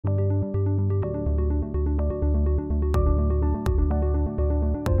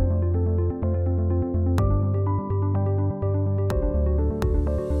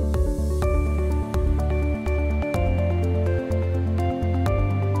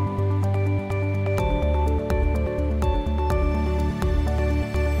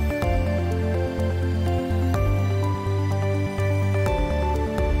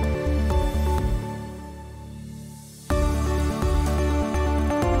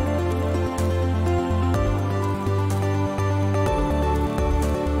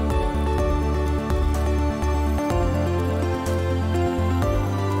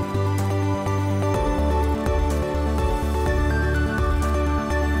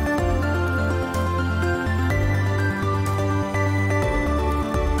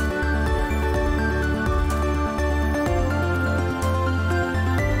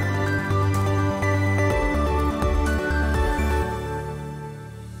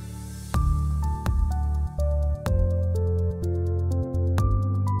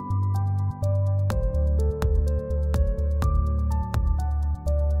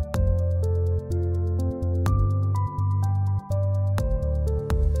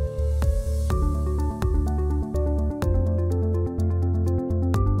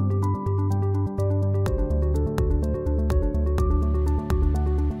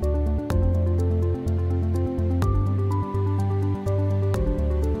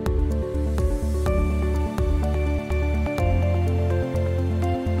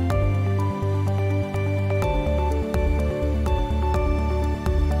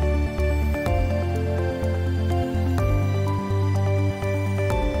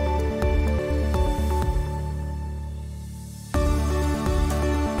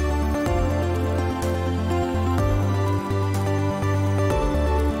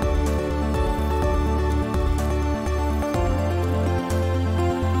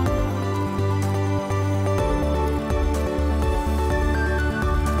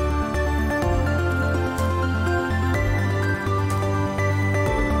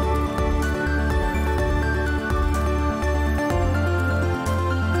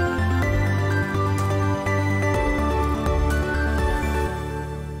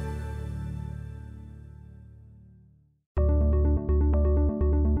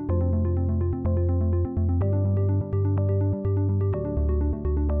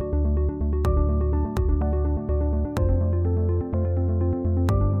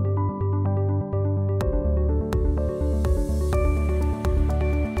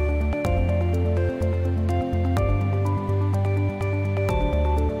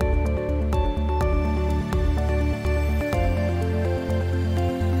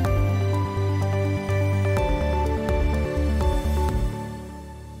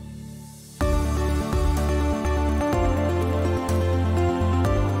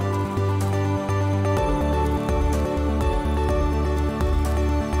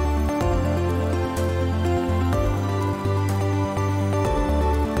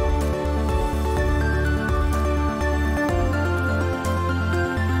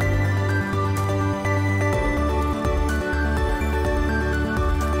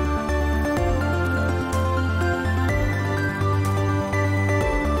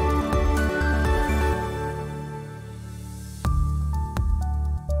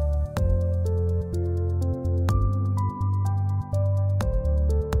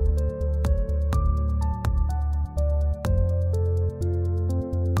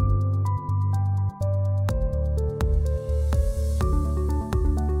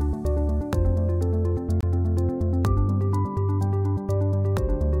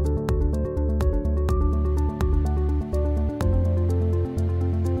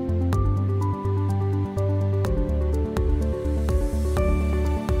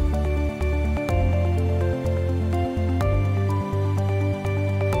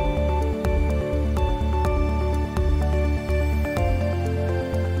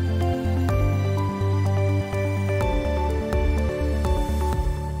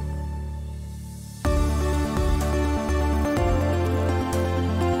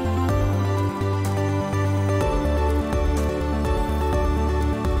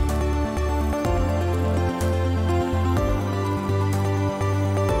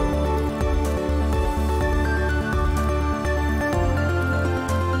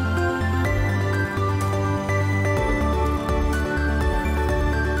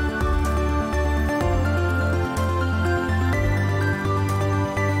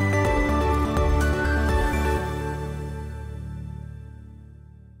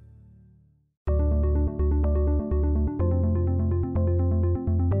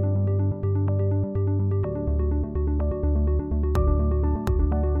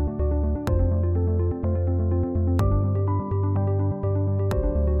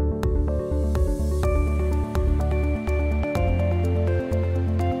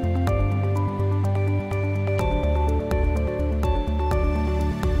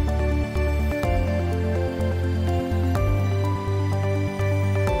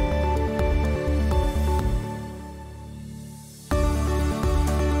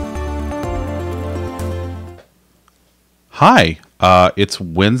Hi, it's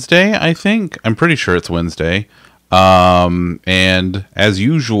Wednesday, I think. I'm pretty sure it's Wednesday. And as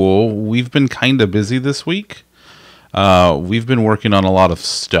usual, we've been kind of busy this week. We've been working on a lot of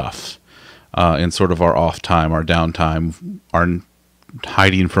stuff in sort of our off time, our downtime, our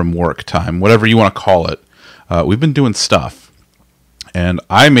hiding from work time, whatever you want to call it. We've been doing stuff. And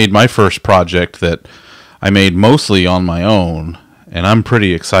I made my first project that I made mostly on my own, and I'm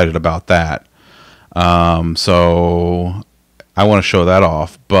pretty excited about that. So I want to show that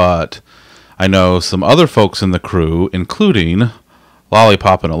off, but I know some other folks in the crew, including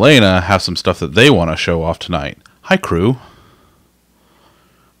Lollipop and Elena, have some stuff that they want to show off tonight. Hi, crew.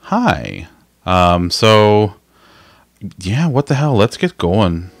 Hi. So yeah, what the hell? Let's get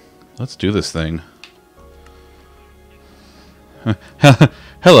going. Let's do this thing.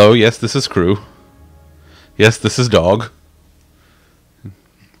 Hello, yes, this is crew. Yes, this is dog.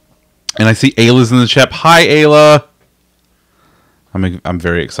 And I see Ayla's in the chat. Hi, Ayla. I'm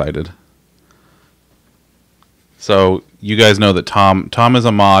very excited. So you guys know that Tom is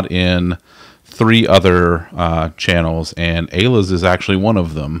a mod in 3 other channels, and Ayla's is actually one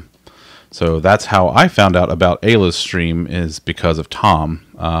of them. So that's how I found out about Ayla's stream, is because of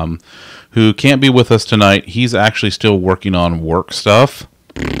Tom, who can't be with us tonight. He's actually still working on work stuff.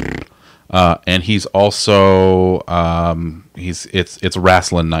 And he's also it's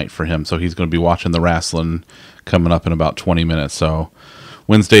wrestling night for him, so he's going to be watching the wrestling coming up in about 20 minutes. So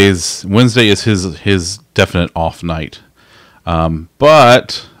Wednesday is his definite off night.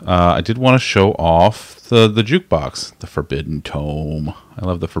 But I did want to show off the jukebox, the Forbidden Tome. I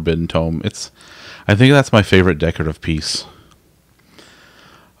love the Forbidden Tome. I think that's my favorite decorative piece.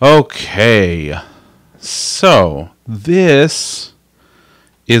 Okay, so this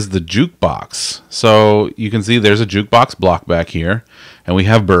is the jukebox. So you can see there's a jukebox block back here, and we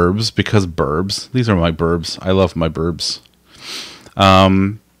have burbs, because burbs. These are my burbs. I love my burbs.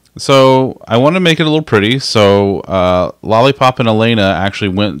 So I want to make it a little pretty. So Lollipop and Elena actually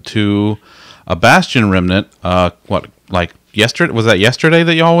went to a Bastion Remnant. Like yesterday? Was that yesterday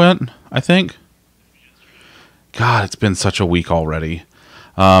that y'all went? I think. God, it's been such a week already.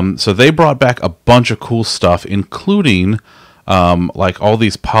 So they brought back a bunch of cool stuff, including like all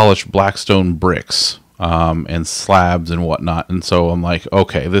these polished blackstone bricks and slabs and whatnot. And so I'm like,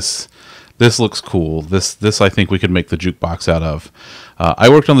 okay, this looks cool. This I think we could make the jukebox out of. I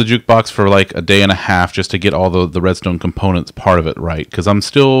worked on the jukebox for like a day and a half just to get all the redstone components part of it right, because I'm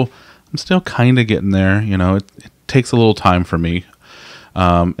still kind of getting there. You know, it takes a little time for me.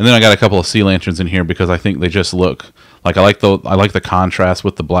 And then I got a couple of sea lanterns in here because I think they just look like I like the contrast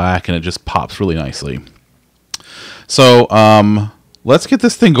with the black, and it just pops really nicely. So let's get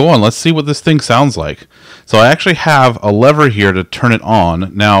this thing going. Let's see what this thing sounds like. So I actually have a lever here to turn it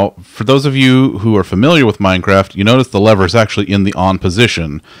on. Now, for those of you who are familiar with Minecraft, you notice the lever is actually in the on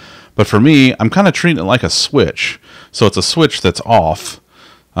position. But for me, I'm kind of treating it like a switch. So it's a switch that's off,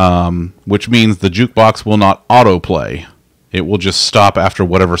 which means the jukebox will not autoplay. It will just stop after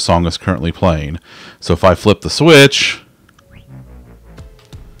whatever song is currently playing. So if I flip the switch,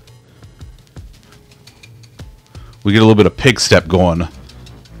 we get a little bit of pig step going,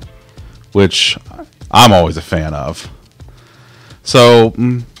 which I'm always a fan of. So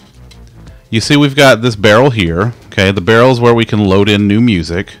you see we've got this barrel here. Okay, the barrel is where we can load in new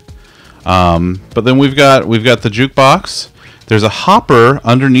music. But then we've got the jukebox. There's a hopper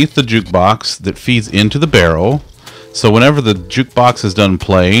underneath the jukebox that feeds into the barrel. So whenever the jukebox is done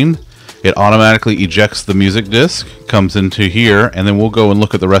playing, it automatically ejects the music disc, comes into here, and then we'll go and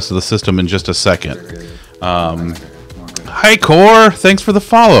look at the rest of the system in just a second. Hi, Core. Thanks for the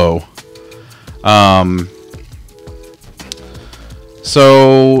follow.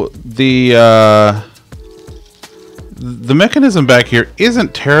 So the mechanism back here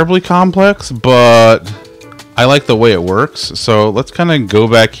isn't terribly complex, but I like the way it works. So let's kind of go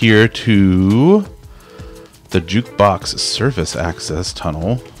back here to the jukebox surface access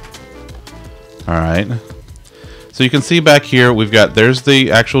tunnel. All right. So you can see back here, there's the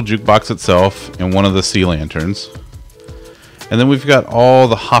actual jukebox itself and one of the sea lanterns. And then we've got all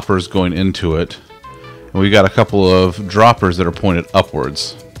the hoppers going into it. And we've got a couple of droppers that are pointed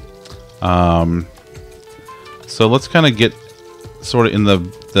upwards. So let's kind of get sort of in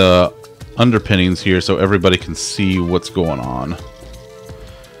the underpinnings here so everybody can see what's going on.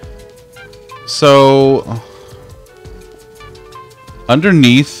 So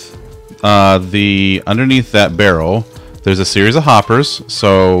underneath that barrel, there's a series of hoppers.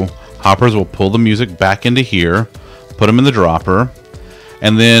 So hoppers will pull the music back into here, put them in the dropper,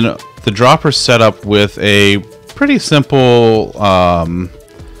 and then the dropper's set up with a pretty simple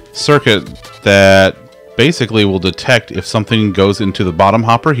circuit that basically will detect if something goes into the bottom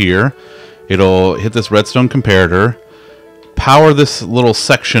hopper here. It'll hit this redstone comparator, power this little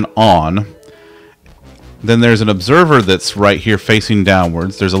section on. Then there's an observer that's right here facing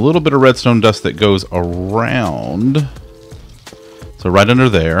downwards. There's a little bit of redstone dust that goes around. So right under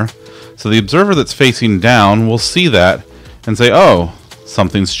there. So the observer that's facing down will see that and say, oh,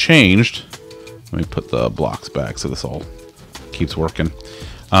 something's changed. Let me put the blocks back so this all keeps working.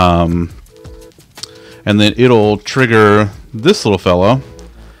 And then it'll trigger this little fellow.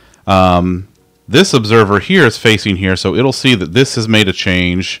 This observer here is facing here, so it'll see that this has made a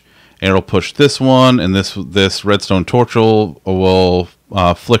change. And it'll push this one, and this redstone torch will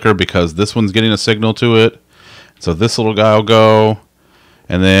flicker because this one's getting a signal to it. So this little guy will go,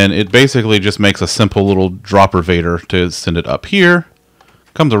 and then it basically just makes a simple little dropper vader to send it up here,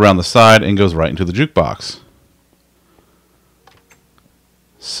 comes around the side, and goes right into the jukebox.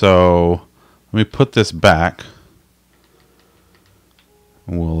 So let me put this back.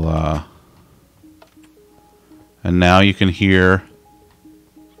 We'll and now you can hear.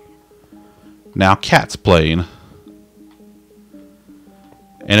 Now Cat's playing.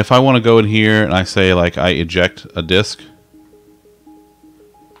 And if I want to go in here and I say like I eject a disc.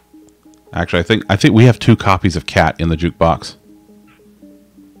 Actually, I think we have 2 copies of Cat in the jukebox.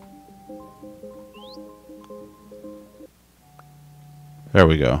 There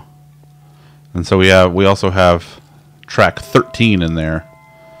we go. And so we also have track 13 in there.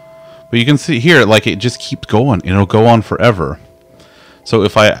 But you can see here like it just keeps going and it'll go on forever. So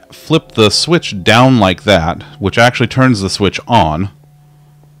if I flip the switch down like that, which actually turns the switch on,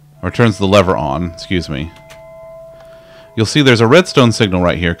 or turns the lever on, excuse me, you'll see there's a redstone signal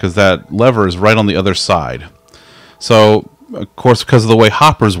right here because that lever is right on the other side. So, of course, because of the way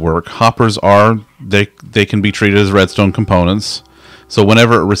hoppers work, hoppers they can be treated as redstone components. So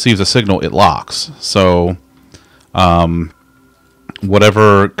whenever it receives a signal, it locks. So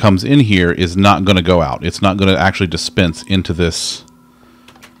whatever comes in here is not going to go out. It's not going to actually dispense into this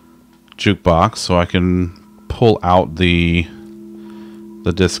jukebox, so I can pull out the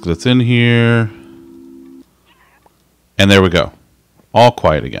disc that's in here, and there we go, all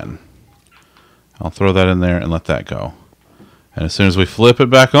quiet again. I'll throw that in there and let that go, and as soon as we flip it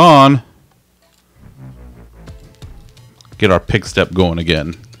back on, get our pig step going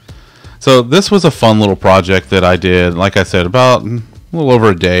again. So this was a fun little project that I did, like I said, about a little over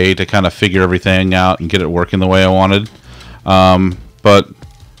a day to kind of figure everything out and get it working the way I wanted. But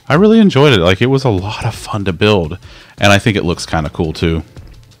I really enjoyed it. Like, it was a lot of fun to build, and I think it looks kind of cool too.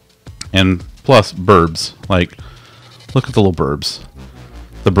 And plus, burbs. Like, look at the little burbs.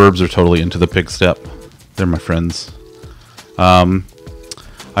 The burbs are totally into the pig step. They're my friends. I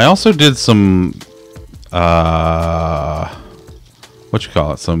also did some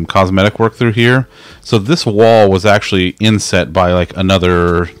some cosmetic work through here. So this wall was actually inset by like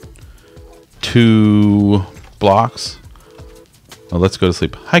another 2 blocks. Oh, let's go to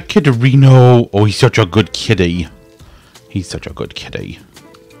sleep. Hi, Kidderino. Oh, he's such a good kitty. He's such a good kitty.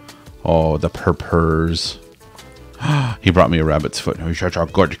 Oh, the purrs. He brought me a rabbit's foot. He's such a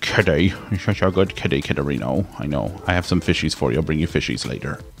good kitty. He's such a good kitty, Kidderino. I know. I have some fishies for you. I'll bring you fishies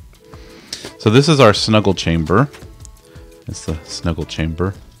later. So this is our snuggle chamber. It's the snuggle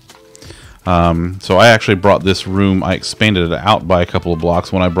chamber. So I actually brought this room. I expanded it out by a couple of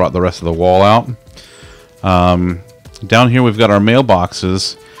blocks when I brought the rest of the wall out. Down here we've got our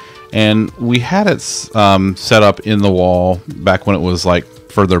mailboxes, and we had it set up in the wall back when it was like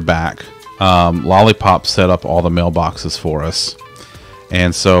further back. Lollipop set up all the mailboxes for us,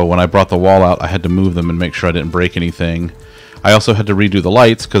 and so when I brought the wall out, I had to move them and make sure I didn't break anything. I also had to redo the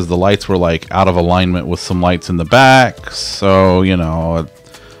lights because the lights were like out of alignment with some lights in the back, so you know,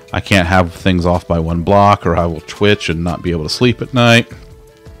 I can't have things off by 1 block or I will twitch and not be able to sleep at night.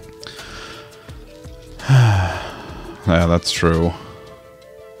 Yeah, that's true.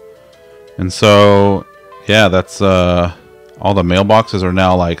 And so, yeah, that's all the mailboxes are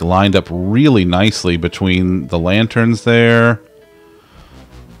now like lined up really nicely between the lanterns there.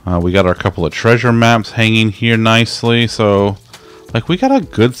 We got our couple of treasure maps hanging here nicely, so like we got a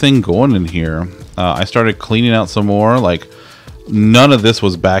good thing going in here. I started cleaning out some more. Like, none of this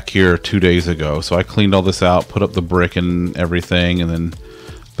was back here 2 days ago, so I cleaned all this out, put up the brick and everything, and then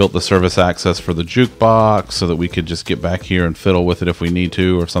built the service access for the jukebox so that we could just get back here and fiddle with it if we need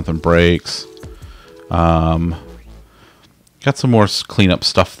to, or if something breaks. Got some more cleanup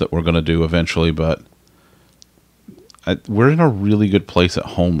stuff that we're going to do eventually, but we're in a really good place at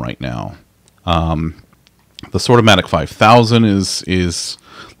home right now. The Sortomatic 5000 is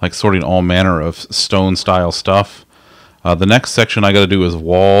like sorting all manner of stone style stuff. The next section I got to do is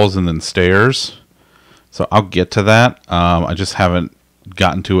walls and then stairs. So I'll get to that. I just haven't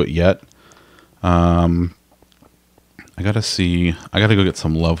gotten to it yet. I gotta see. I gotta go get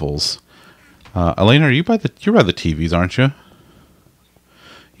some levels. Elena, you're by the TVs, aren't you?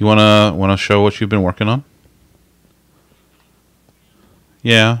 You wanna show what you've been working on?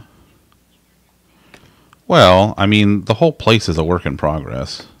 Yeah. Well, I mean, the whole place is a work in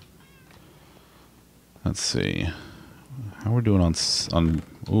progress. Let's see. How we're doing on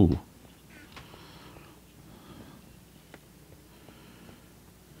ooh.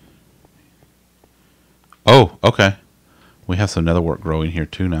 Oh, okay. We have some netherwork growing here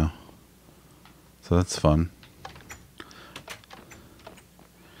too now. So that's fun.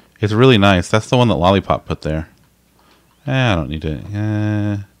 It's really nice. That's the one that Lollipop put there. I don't need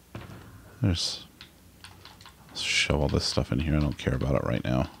to. There's. Let's shove all this stuff in here. I don't care about it right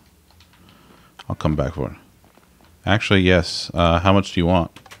now. I'll come back for it. Actually, yes. How much do you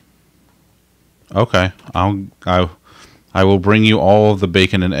want? Okay. I will bring you all of the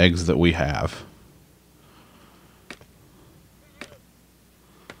bacon and eggs that we have.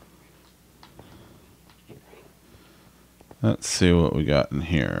 Let's see what we got in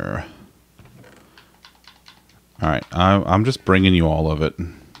here. All right, I'm just bringing you all of it.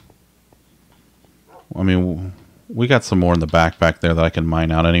 I mean, we got some more in the back there that I can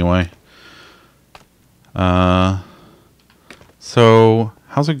mine out anyway. So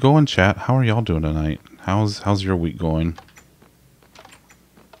how's it going, chat? How are y'all doing tonight? How's your week going?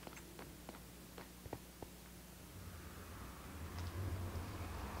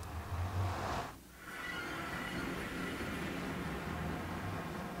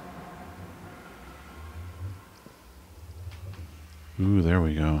 Ooh, there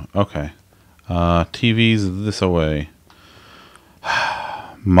we go. Okay. TV's this away.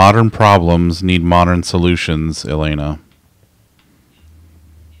 Modern problems need modern solutions, Elena.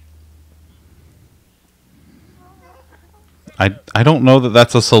 I don't know that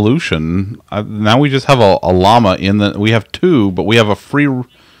that's a solution. Now we just have a llama in the... We have two, but we have a free...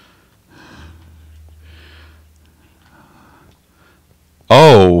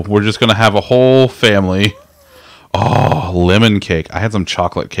 Oh, we're just going to have a whole family... Oh, lemon cake. I had some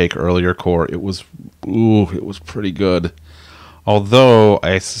chocolate cake earlier, Core. It was pretty good. Although,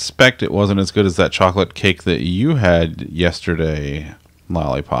 I suspect it wasn't as good as that chocolate cake that you had yesterday,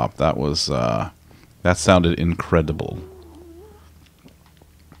 Lollipop. That was, that sounded incredible.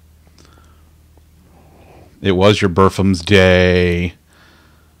 It was your Burfum's day.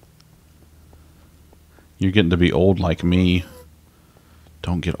 You're getting to be old like me.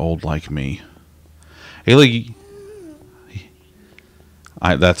 Don't get old like me. Haley...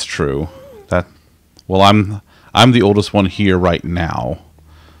 that's true. Well, I'm the oldest one here right now.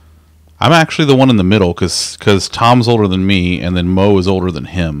 I'm actually the one in the middle because Tom's older than me, and then Mo is older than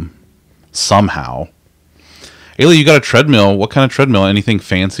him. Somehow. Ayla, you got a treadmill. What kind of treadmill? Anything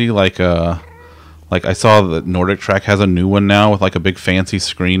fancy? Like I saw that Nordic Track has a new one now with like a big fancy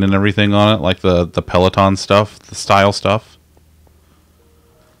screen and everything on it, like the Peloton stuff, the style stuff.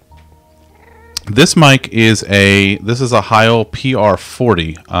 This mic is a Heil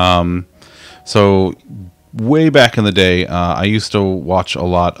PR40. So way back in the day, I used to watch a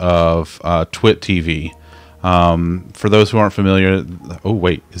lot of Twit TV. For those who aren't familiar, oh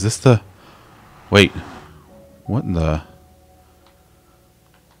wait, is this the? Wait, what in the?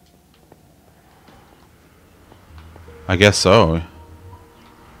 I guess so.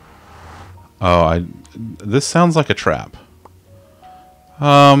 Oh, this sounds like a trap.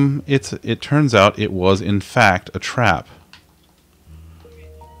 It turns out it was in fact a trap.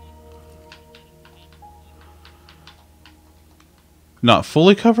 Not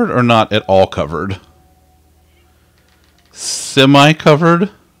fully covered or not at all covered?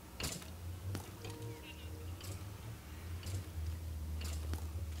 Semi-covered?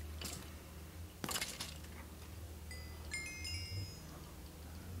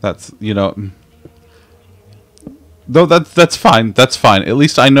 That's, you know... Though that's fine. That's fine. At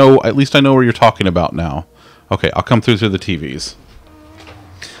least I know where you're talking about now. Okay, I'll come through the TVs.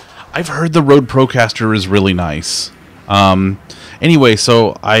 I've heard the Rode Procaster is really nice. Anyway,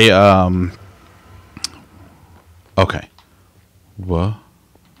 so okay. What?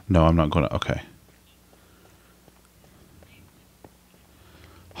 No, I'm not going to. Okay.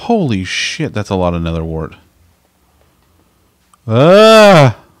 Holy shit, that's a lot of nether wart.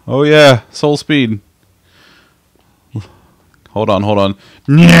 Ah! Oh yeah, soul speed. Hold on.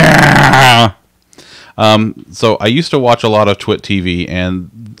 Yeah. So I used to watch a lot of Twit TV,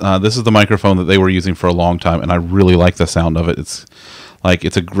 and this is the microphone that they were using for a long time, and I really like the sound of it.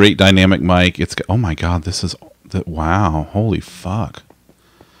 It's a great dynamic mic. Oh my god, wow, holy fuck.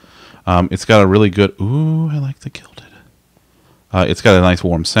 It's got a really good... Ooh, I like the gilded. It's got a nice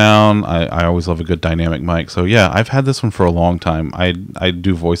warm sound. I always love a good dynamic mic. So yeah, I've had this one for a long time. I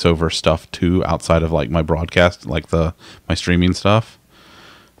do voiceover stuff too outside of like my broadcast, like my streaming stuff.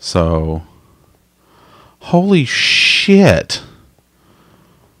 So, holy shit.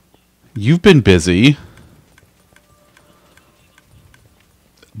 You've been busy.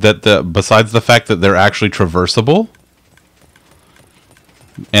 Besides the fact that they're actually traversable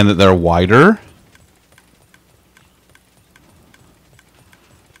and that they're wider.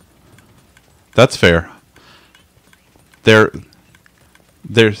 That's fair. There's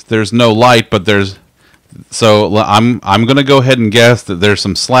no light, but there's... So I'm gonna go ahead and guess that there's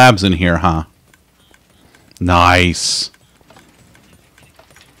some slabs in here, huh? Nice.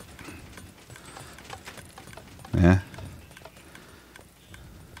 Yeah.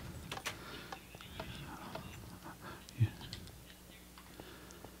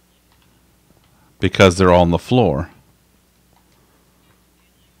 Because they're all on the floor.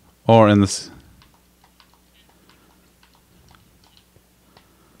 Or in this...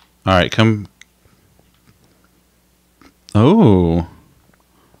 Alright, come... Oh.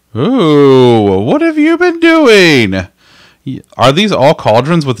 Ooh, what have you been doing? Are these all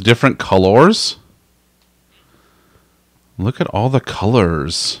cauldrons with different colors? Look at all the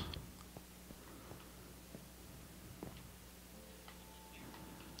colors.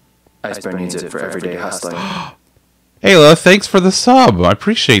 Iceberg needs it for everyday hustling. Ayla, thanks for the sub. I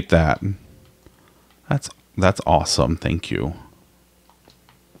appreciate that. That's awesome. Thank you.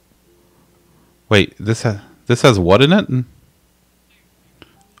 Wait, this has what in it?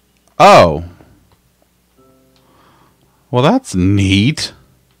 Oh. Well, that's neat.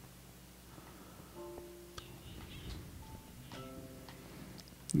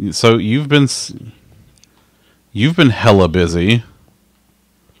 So you've been hella busy.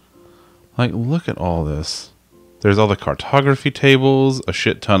 Like, look at all this. There's all the cartography tables, a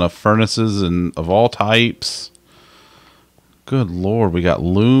shit ton of furnaces and of all types. Good lord, we got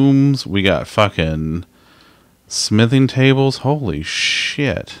looms, we got fucking smithing tables. Holy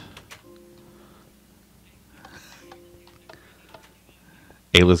shit.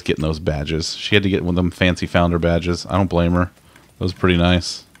 Ayla's getting those badges. She had to get one of them fancy founder badges. I don't blame her. That was pretty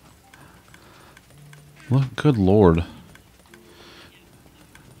nice. Look, good lord.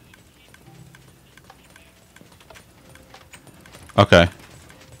 Okay.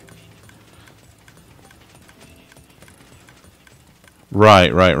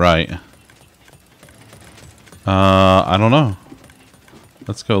 Right. I don't know.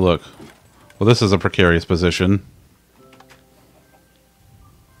 Let's go look. Well, this is a precarious position.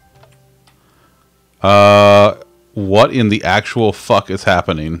 What in the actual fuck is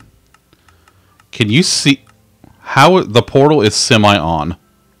happening? Can you see how the portal is semi-on?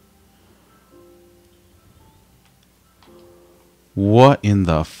 What in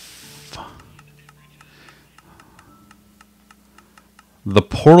the The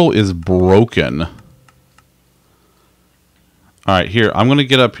portal is broken. Alright, here. I'm going to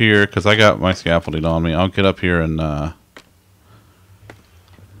get up here because I got my scaffolding on me. I'll get up here and...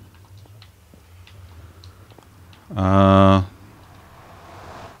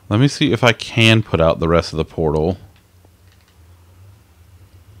 let me see if I can put out the rest of the portal.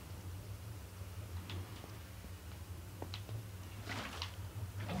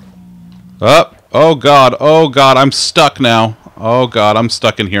 Up! Oh god, I'm stuck now. Oh god, I'm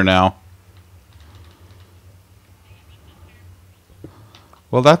stuck in here now.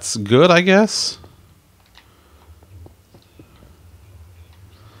 Well, that's good, I guess.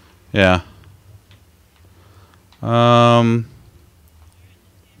 Yeah.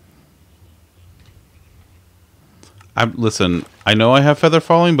 Listen, I know I have feather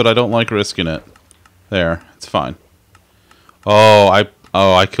falling, but I don't like risking it. There, it's fine. Oh,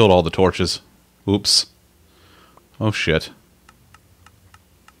 I killed all the torches. Oops. Oh shit.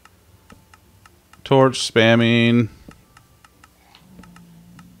 Torch spamming.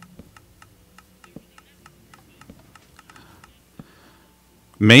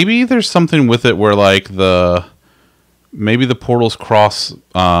 Maybe there's something with it where like maybe the portals cross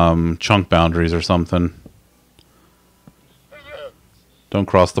chunk boundaries or something. Don't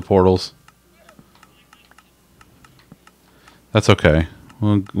cross the portals. That's okay.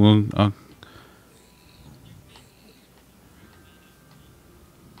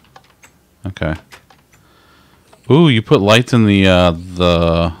 Okay. Ooh, you put lights in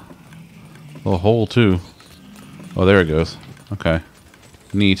the hole too. Oh, there it goes. Okay.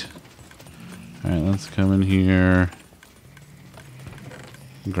 Neat. Alright, let's come in here.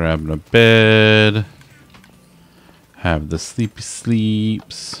 Grab a bed. Have the sleepy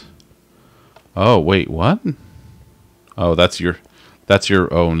sleeps. Oh, wait, what? Oh, that's your...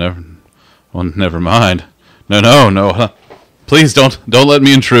 Oh, never... Well, never mind. No. Please don't let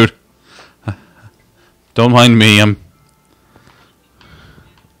me intrude. Don't mind me.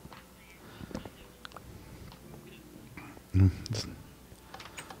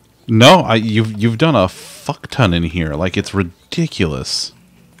 No, you've done a fuck ton in here. Like, it's ridiculous.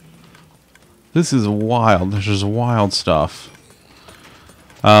 This is wild. This is wild stuff.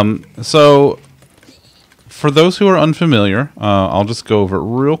 So for those who are unfamiliar, I'll just go over it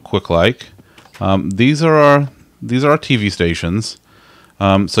real quick. These are our TV stations.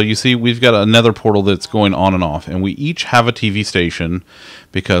 So you see, we've got another portal that's going on and off, and we each have a TV station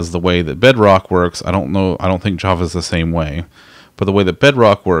because the way that Bedrock works, I don't think Java's the same way, but the way that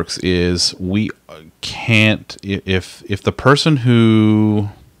Bedrock works is we can't, if the person who,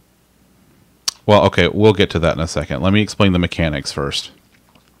 well, okay, we'll get to that in a second. Let me explain the mechanics first.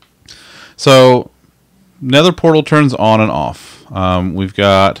 So Nether portal turns on and off. We've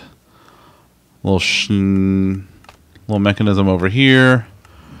got a little mechanism over here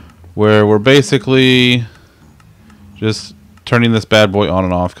where we're basically just turning this bad boy on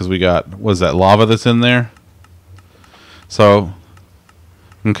and off because we got, what is that, lava that's in there? So,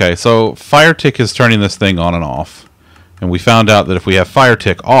 okay, so fire tick is turning this thing on and off. And we found out that if we have fire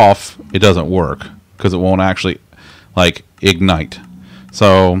tick off, it doesn't work because it won't actually, like, ignite.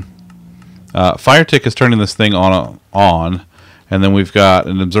 So, fire tick is turning this thing on, and then we've got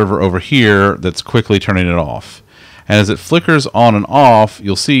an observer over here that's quickly turning it off. And as it flickers on and off,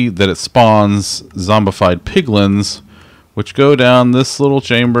 you'll see that it spawns zombified piglins, which go down this little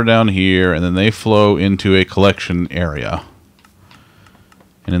chamber down here, and then they flow into a collection area.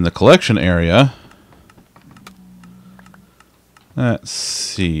 And in the collection area, let's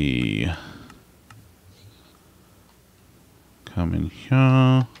see, come in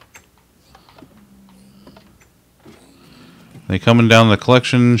here. They coming down the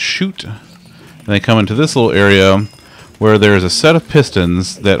collection chute, and they come into this little area where there's a set of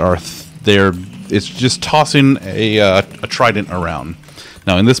pistons that are it's just tossing a trident around.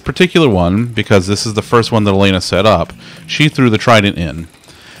 Now in this particular one, because this is the first one that Elena set up, she threw the trident in.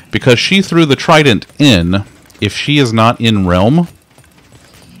 Because she threw the trident in, if she is not in realm,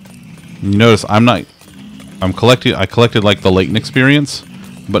 you notice I collected like the latent experience,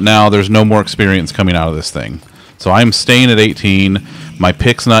 but now there's no more experience coming out of this thing. So I'm staying at 18, my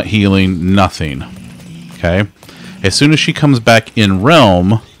pick's not healing, nothing. Okay? As soon as she comes back in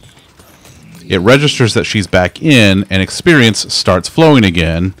realm, it registers that she's back in, and experience starts flowing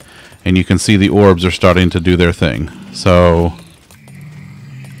again, and you can see the orbs are starting to do their thing. So,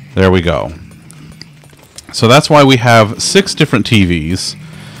 there we go. So that's why we have 6 different TVs,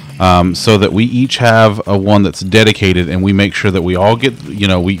 so that we each have a one that's dedicated, and we make sure that we all get,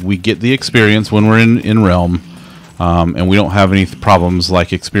 we get the experience when we're in realm, and we don't have any problems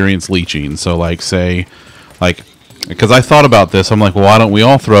like experience leeching. So, like, say, like, because I thought about this, I'm like, well, why don't we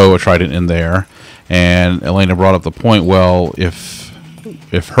all throw a trident in there? And Elena brought up the point, well, if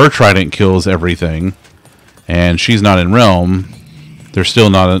her trident kills everything, and she's not in realm, there's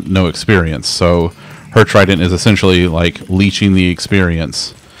still no experience. So her trident is essentially like leeching the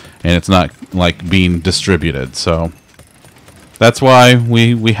experience, and it's not like being distributed. So that's why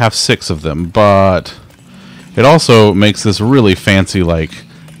we have 6 of them. But it also makes this really fancy like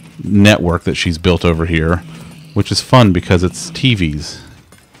network that she's built over here, which is fun because it's TVs,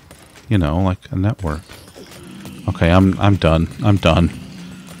 like a network. Okay, I'm done. I'm done.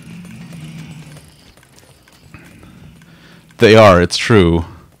 They are. It's true.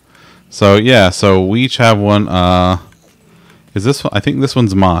 So yeah. So we each have one. Is this one? I think this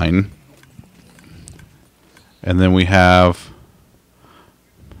one's mine. And then we have.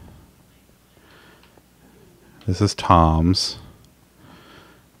 This is Tom's.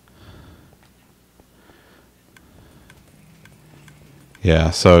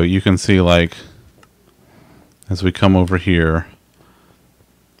 Yeah, so you can see, like, as we come over here,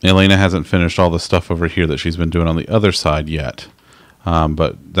 Elena hasn't finished all the stuff over here that she's been doing on the other side yet.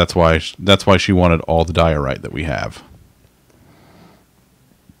 But that's why she wanted all the diorite that we have.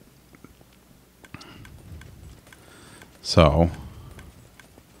 So,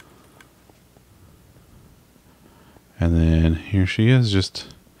 and then here she is, just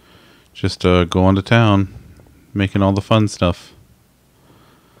going to town, making all the fun stuff.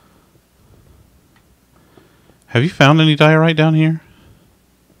 Have you found any diorite down here?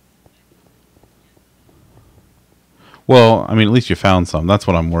 Well, I mean, at least you found some. That's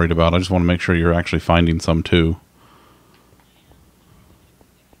what I'm worried about. I just want to make sure you're actually finding some too.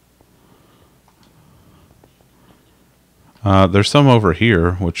 There's some over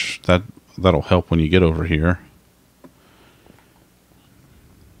here, which that that'll help when you get over here.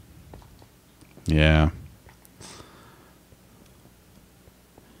 Yeah.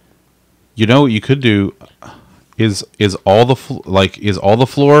 You know what you could do is all the is all the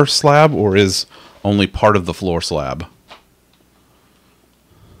floor slab, or is only part of the floor slab?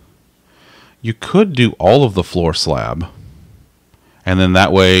 You could do all of the floor slab, and then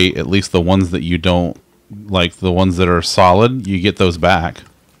that way at least the ones that you don't like, the ones that are solid, you get those back.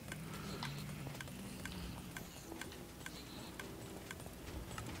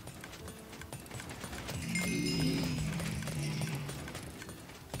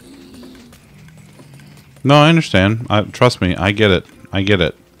 No, I understand. Trust me, I get it. I get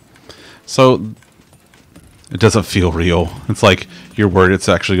it. So, it doesn't feel real. It's like you're worried it's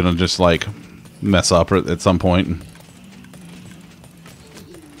actually going to just, like, mess up at some point.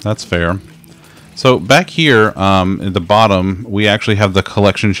 That's fair. So, back here at the bottom, we actually have the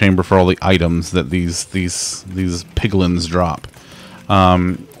collection chamber for all the items that these piglins drop.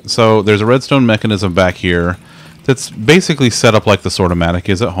 So, there's a redstone mechanism back here that's basically set up like the Sortomatic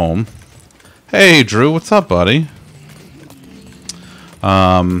is at home. Hey, Drew, what's up, buddy?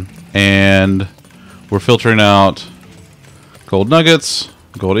 And we're filtering out gold nuggets,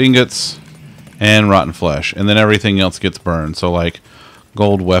 gold ingots, and rotten flesh. And then everything else gets burned. So, like,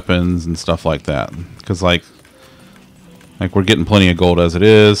 gold weapons and stuff like that. Because, like we're getting plenty of gold as it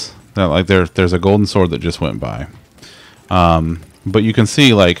is. Like, there's a golden sword that just went by. But you can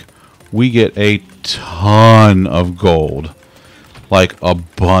see, like, we get a ton of gold. Like, a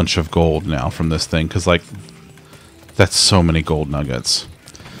bunch of gold now from this thing. Because, like, that's so many gold nuggets.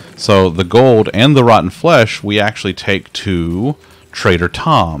 So, the gold and the rotten flesh, we actually take to Trader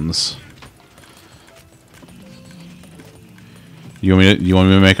Tom's. You want me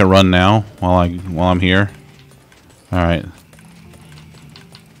to make a run now while I'm here? All right.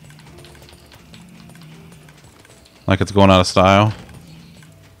 Like it's going out of style.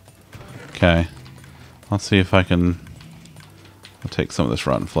 Okay. Let's see if I can. I'll take some of this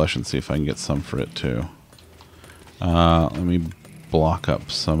rotten flesh and see if I can get some for it too. Let me block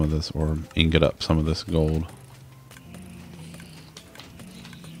up some of this, or ingot up some of this gold.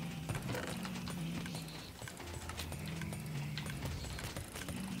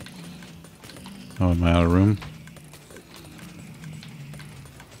 Oh, am I out of room?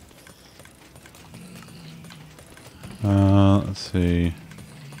 Let's see.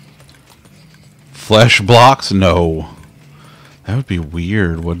 Flesh blocks? No. That would be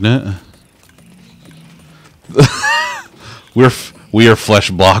weird, wouldn't it? We are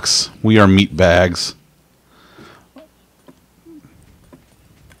flesh blocks. We are meat bags.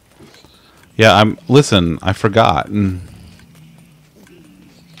 Yeah, listen, I forgot.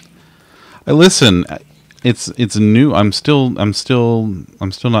 Listen, it's new. I'm still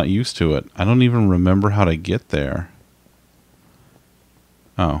not used to it. I don't even remember how to get there.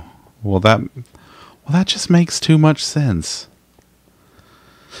 Oh, well that just makes too much sense.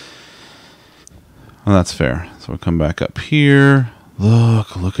 Well, that's fair. So we'll come back up here.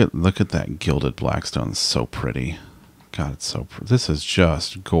 Look at that gilded blackstone. It's so pretty. God, it's so pretty. This is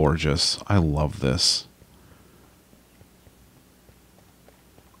just gorgeous. I love this.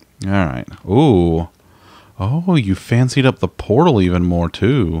 All right. Ooh. Oh, you fancied up the portal even more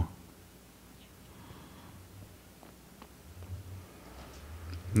too.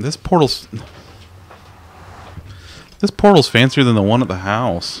 This portal's fancier than the one at the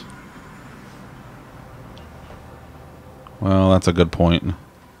house. Well, that's a good point.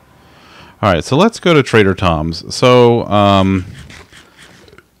 All right, so let's go to Trader Tom's. So, I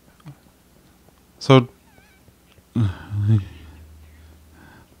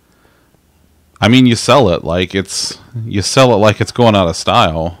mean, you sell it like it's going out of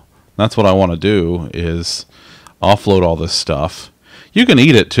style. That's what I want to do, is offload all this stuff. You can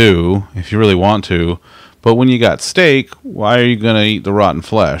eat it too if you really want to, but when you got steak, why are you gonna eat the rotten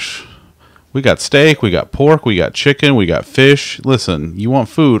flesh? We got steak, we got pork, we got chicken, we got fish. Listen, you want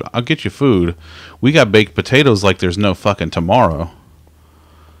food? I'll get you food. We got baked potatoes like there's no fucking tomorrow.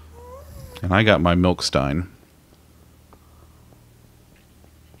 And I got my milk stein.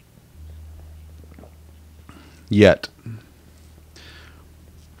 Yet.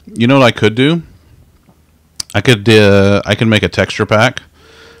 You know what I could do? I could make a texture pack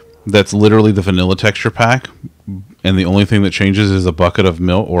that's literally the vanilla texture pack, and the only thing that changes is a bucket of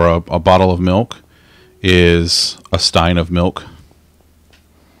milk, or a bottle of milk is a stein of milk.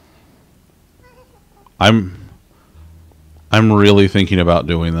 I'm really thinking about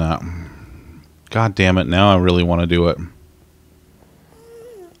doing that. God damn it, now I really want to do it.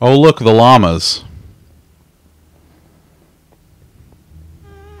 Oh, look, the llamas.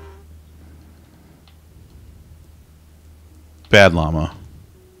 Bad llama.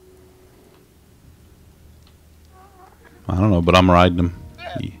 I don't know, but I'm riding him.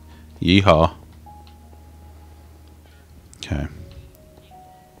 Yeehaw. Okay.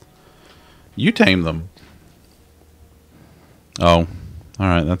 You tame them. Oh.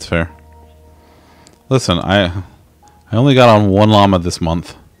 Alright, that's fair. Listen, I only got on one llama this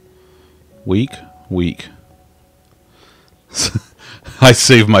month. Week. I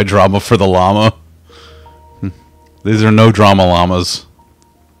saved my drama for the llama. These are no drama llamas.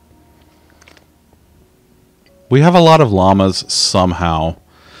 We have a lot of llamas somehow.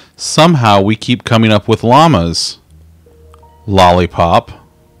 Somehow we keep coming up with llamas. Lollipop.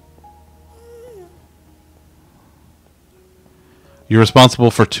 You're responsible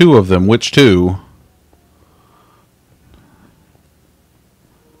for 2 of them. Which 2?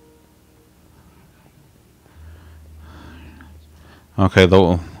 Okay,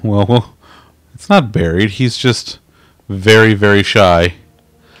 though. Well, it's not buried. He's just very, very shy.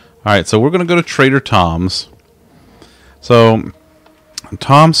 Alright, so we're going to go to Trader Tom's. So,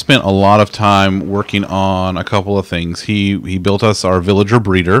 Tom spent a lot of time working on a couple of things. He built us our villager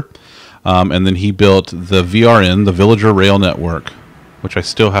breeder, and then he built the VRN, the Villager Rail Network, which I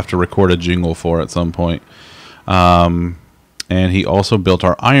still have to record a jingle for at some point. And he also built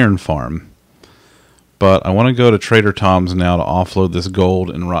our iron farm. But I want to go to Trader Tom's now to offload this gold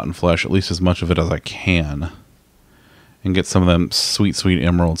and rotten flesh, at least as much of it as I can, and get some of them sweet, sweet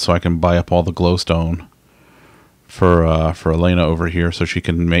emeralds so I can buy up all the glowstone for Elena over here, so she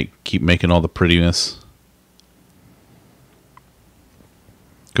can keep making all the prettiness.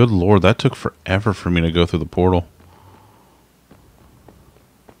 Good lord, that took forever for me to go through the portal.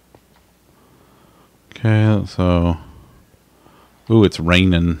 Okay, so... Ooh, it's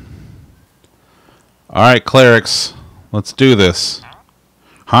raining. Alright, clerics. Let's do this.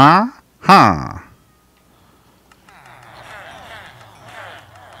 Huh? Huh.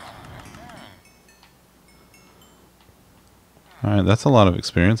 Alright, that's a lot of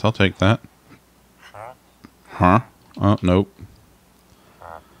experience. I'll take that. Huh? Oh, nope.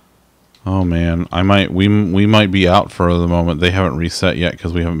 Oh man, we might be out for the moment. They haven't reset yet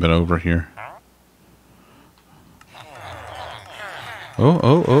because we haven't been over here.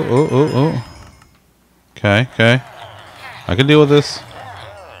 Oh. Okay. I can deal with this.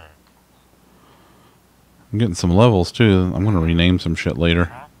 I'm getting some levels too. I'm gonna rename some shit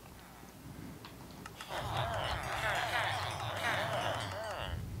later.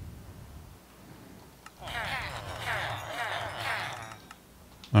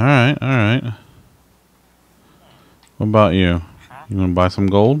 Alright. What about you? You wanna buy some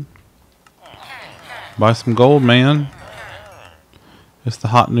gold? Buy some gold, man. It's the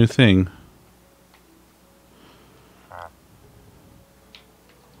hot new thing.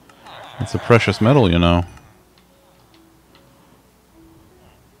 It's a precious metal, you know.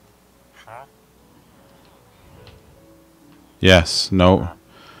 Yes, no.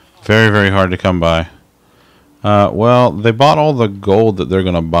 Very, very hard to come by. Well, they bought all the gold that they're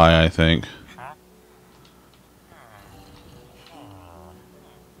gonna buy, I think.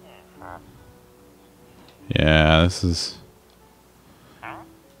 Yeah, this is...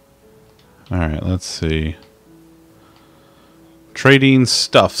 Alright, let's see. Trading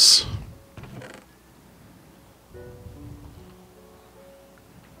stuffs.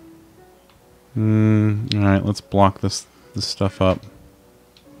 Alright, let's block this stuff up.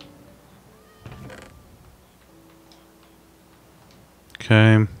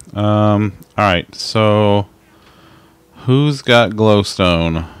 Okay. Alright, so who's got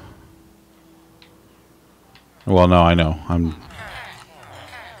glowstone? Well, no, I know.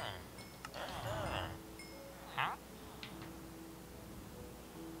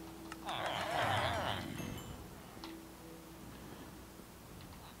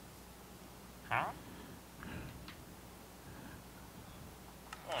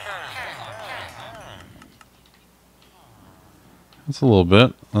 That's a little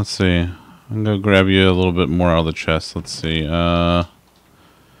bit. Let's see. I'm gonna grab you a little bit more out of the chest. Let's see. Alright.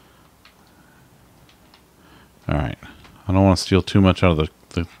 I don't want to steal too much out of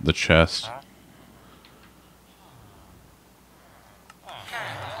the chest.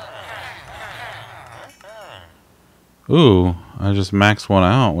 Ooh, I just maxed one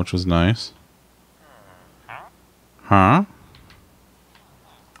out, which was nice. Huh?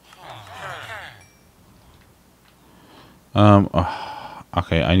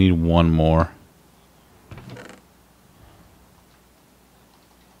 Okay, I need one more.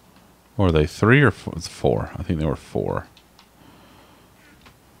 Or are they 3 or 4? It's 4. I think they were 4.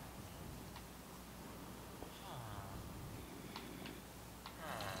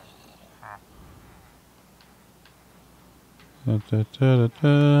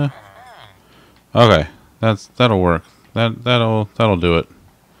 Okay, that'll work. That'll do it.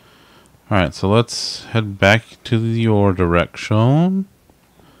 All right, so let's head back to your direction.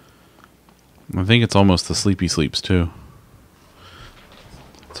 I think it's almost the sleepy sleeps too.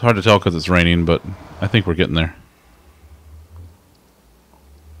 It's hard to tell because it's raining, but I think we're getting there.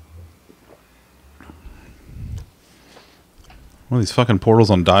 One of these fucking portals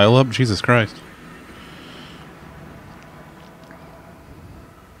on dial-up? Jesus Christ.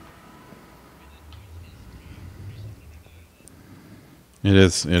 It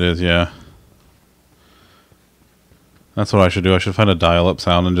is, yeah. That's what I should do. I should find a dial-up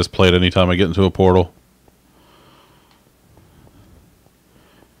sound and just play it anytime I get into a portal.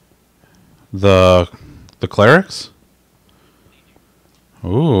 The clerics?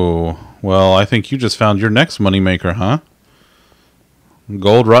 Ooh. Well, I think you just found your next moneymaker, huh?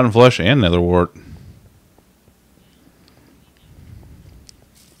 Gold, rotten flesh, and netherwort.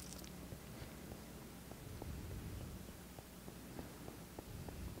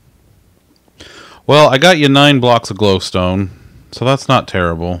 Well, I got you 9 blocks of glowstone, so that's not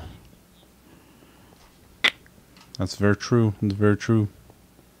terrible. That's very true. That's very true.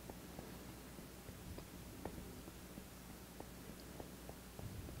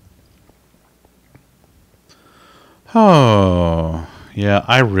 Oh, yeah,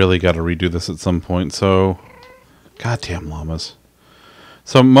 I really got to redo this at some point, so... Goddamn llamas.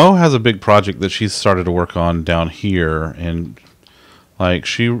 So Mo has a big project that she's started to work on down here, and... Like,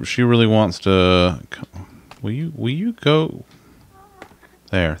 she really wants to... Will you go...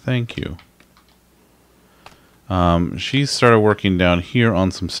 There, thank you. She started working down here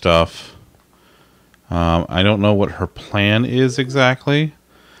on some stuff. I don't know what her plan is exactly,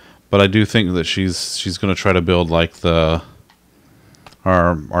 but I do think that she's going to try to build like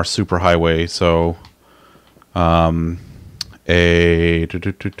our super highway. So, one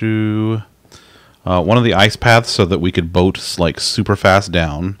of the ice paths so that we could boat like super fast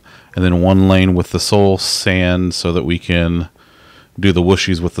down, and then one lane with the soul sand so that we can do the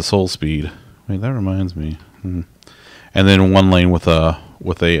whooshies with the soul speed. Wait, that reminds me. And then one lane with a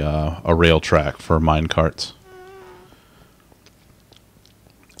rail track for mine carts.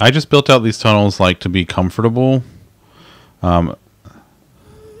 I just built out these tunnels like to be comfortable. Well,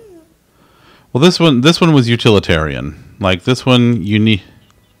 this one was utilitarian. Like this one, you need.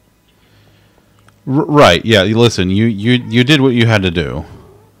 Right? Yeah. Listen, you did what you had to do.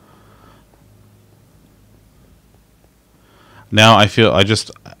 Now I feel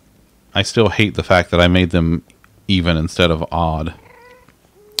I still hate the fact that I made them even instead of odd.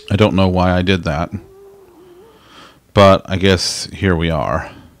 I don't know why I did that, but I guess here we are.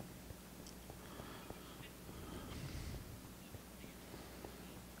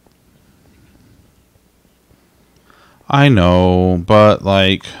 I know, but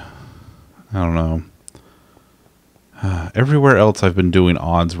like, I don't know. Everywhere else I've been doing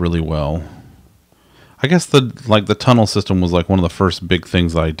odds really well. I guess the tunnel system was like one of the first big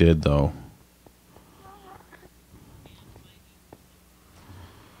things that I did though.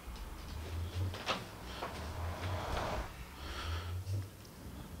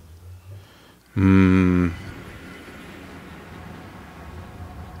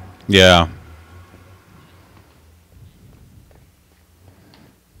 Yeah.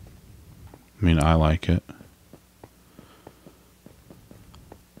 I mean, I like it.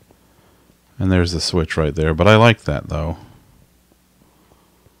 And there's the switch right there, but I like that though.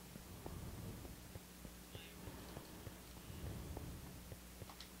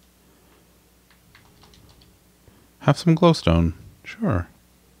 Have some glowstone. Sure.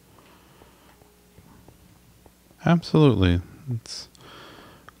 Absolutely.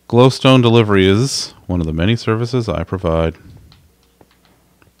 Glowstone delivery is one of the many services I provide.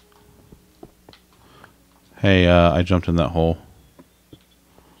 Hey, I jumped in that hole.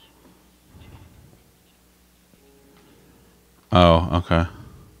 Oh, okay.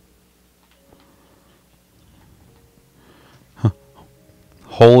 Huh.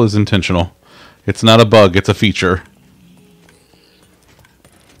 Hole is intentional. It's not a bug, it's a feature.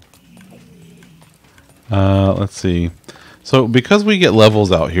 Let's see. So because we get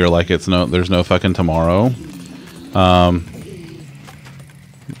levels out here like there's no fucking tomorrow.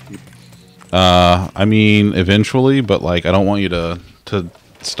 I mean eventually, but like I don't want you to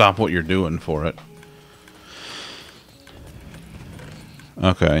stop what you're doing for it.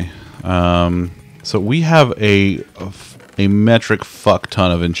 Okay. So we have a metric fuck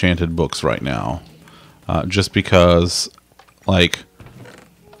ton of enchanted books right now. Just because like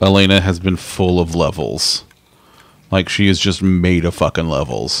Elena has been full of levels. Like, she is just made of fucking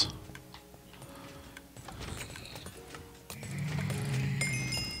levels.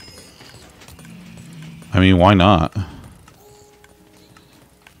 I mean, why not?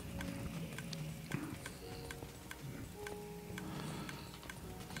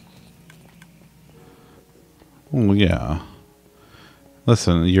 Well, yeah.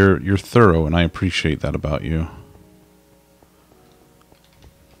 Listen, you're thorough, and I appreciate that about you.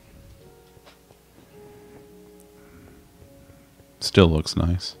 Still looks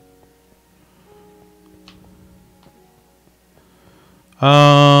nice.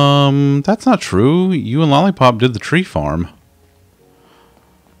 That's not true. You and Lollipop did the tree farm.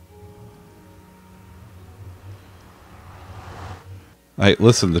 Hey,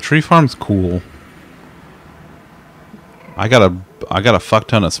 listen, the tree farm's cool. I got a fuck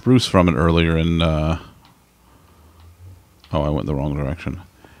ton of spruce from it earlier in oh, I went the wrong direction.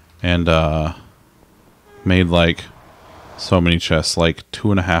 And made like so many chests, like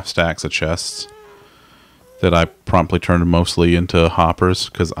 2.5 stacks of chests that I promptly turned mostly into hoppers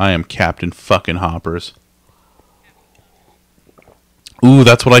because I am Captain fucking Hoppers. Ooh,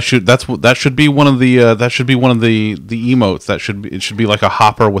 that's what I should. That should be one of the the emotes. It should be like a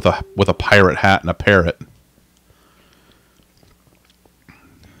hopper with a pirate hat and a parrot.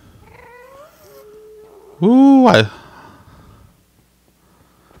 Ooh,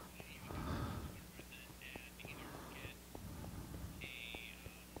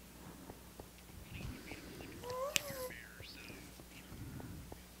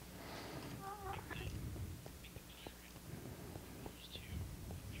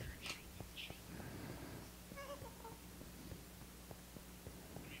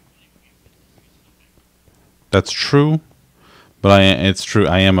 that's true, but it's true.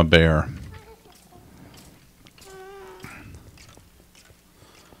 I am a bear.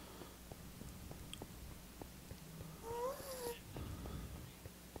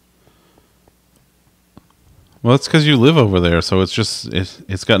 Well, it's because you live over there, so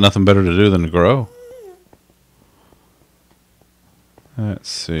it's got nothing better to do than to grow. Let's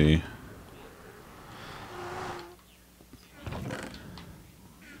see.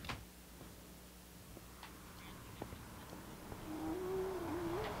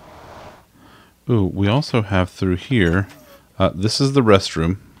 Ooh, we also have through here. This is the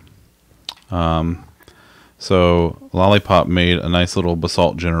restroom. So Lollipop made a nice little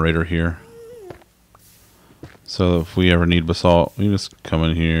basalt generator here. So if we ever need basalt, we just come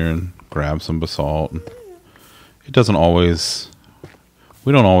in here and grab some basalt. It doesn't always...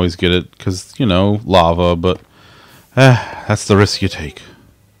 We don't always get it because, you know, lava, but that's the risk you take.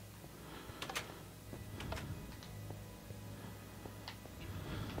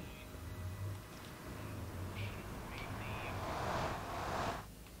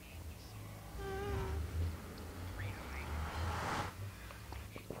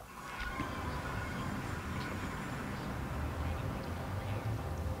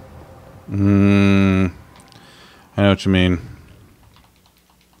 I know what you mean.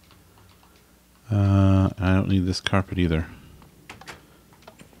 I don't need this carpet either.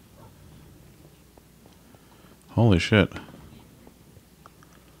 Holy shit.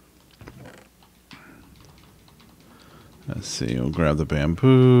 Let's see, we'll grab the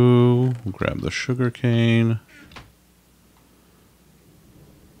bamboo, we'll grab the sugar cane.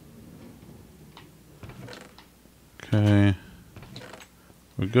 Okay.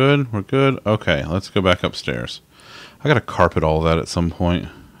 We're good? We're good? Okay, let's go back upstairs. I gotta carpet all that at some point.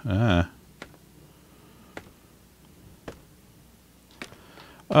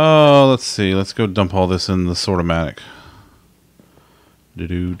 Oh, let's see. Let's go dump all this in the sortomatic.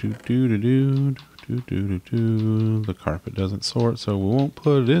 The carpet doesn't sort, so we won't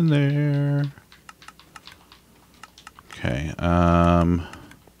put it in there. Okay,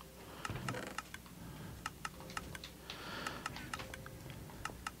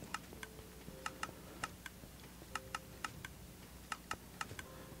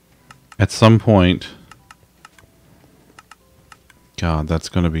 at some point... God, that's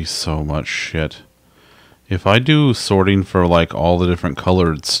going to be so much shit. If I do sorting for, like, all the different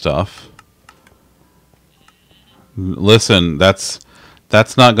colored stuff... Listen, that's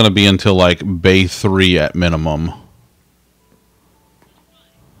not going to be until, like, Bay 3 at minimum.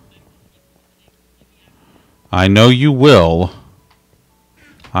 I know you will.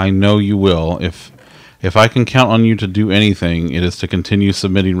 I know you will. If I can count on you to do anything, it is to continue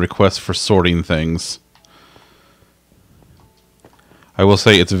submitting requests for sorting things. I will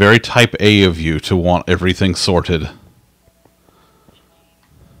say it's very type A of you to want everything sorted.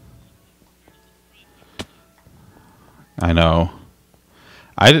 I know.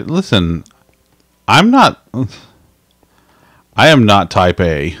 Listen, I am not type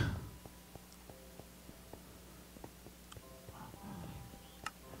A.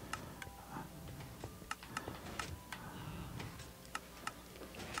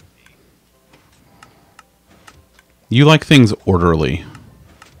 You like things orderly.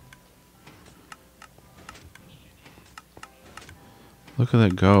 Look at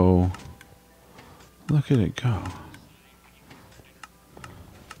it go. Look at it go.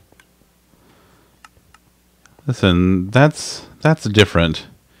 Listen, that's different.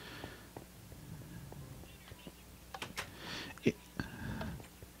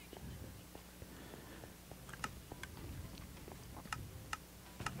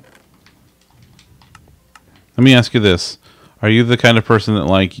 Let me ask you this. Are you the kind of person that,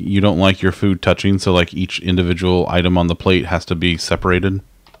 like, you don't like your food touching, so, like, each individual item on the plate has to be separated?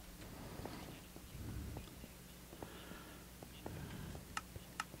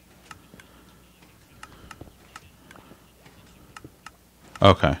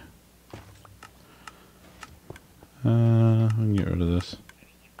 Okay. I can get rid of this.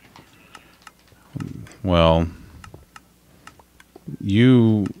 Well,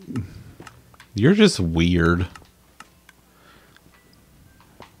 you're just weird.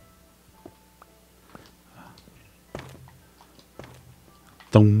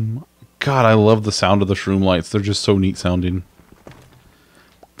 Thum. God, I love the sound of the shroom lights. They're just so neat sounding.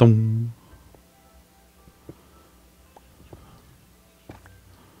 Thum.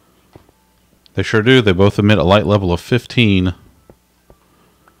 They sure do. They both emit a light level of 15.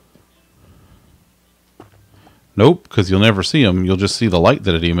 Nope, because you'll never see them. You'll just see the light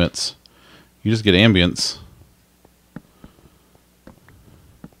that it emits. You just get ambience.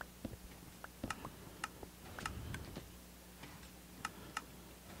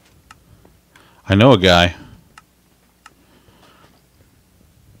 I know a guy.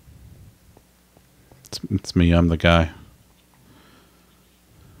 It's me. I'm the guy.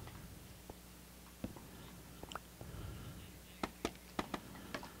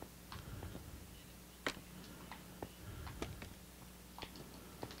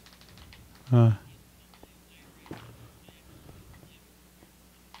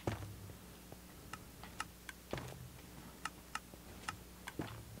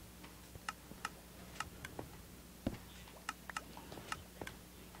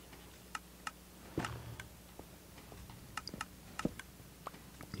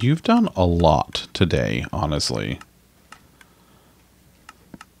 You've done a lot today, honestly.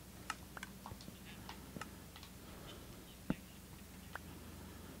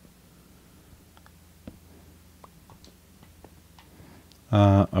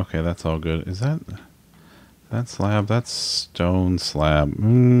 Okay, that's all good. Is that slab? That's stone slab.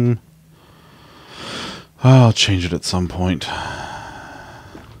 I'll change it at some point.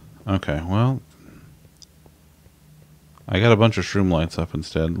 Okay, well, I got a bunch of shroom lights up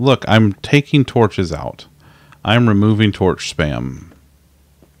instead. Look, I'm taking torches out. I'm removing torch spam.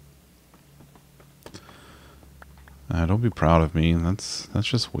 Don't be proud of me. That's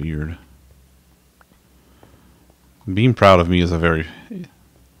just weird. Being proud of me is a very...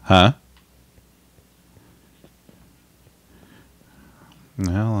 Huh?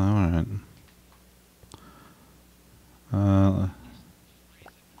 Well, alright.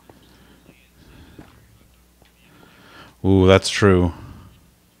 Ooh, that's true.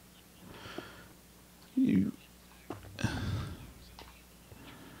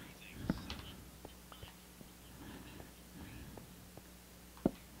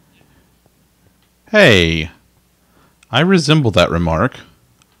 Hey, I resemble that remark.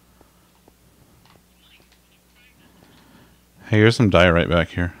 Hey, here's some diorite back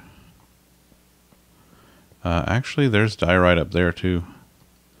here. Actually, there's diorite up there, too.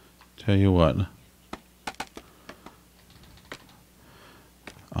 Tell you what.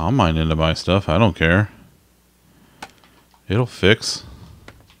 I'll mine into my stuff. I don't care. It'll fix.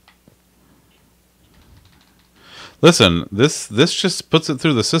 Listen, this just puts it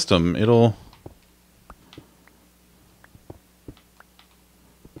through the system. It'll...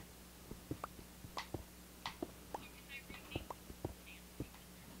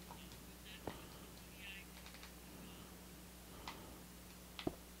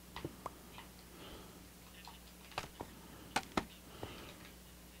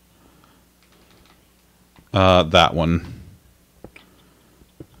 that one.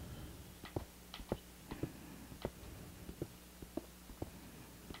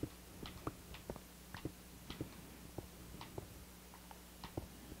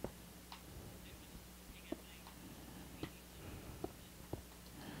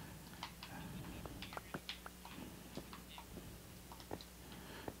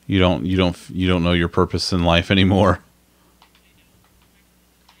 You don't know your purpose in life anymore.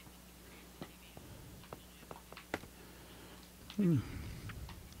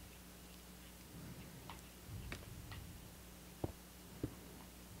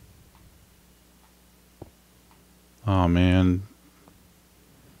 Oh, man.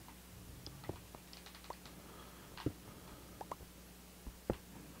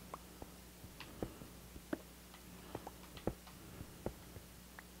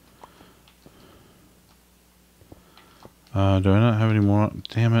 Do I not have any more?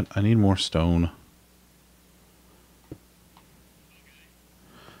 Damn it, I need more stone.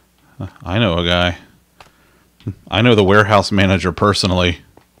 I know a guy. I know the warehouse manager personally.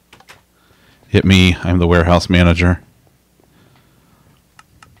 Hit me, I'm the warehouse manager.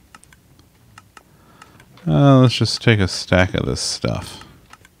 Let's just take a stack of this stuff.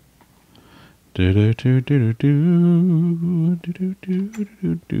 Do do do do do do do do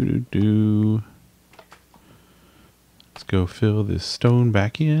do do do. Let's go fill this stone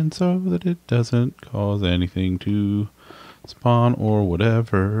back in so that it doesn't cause anything to spawn or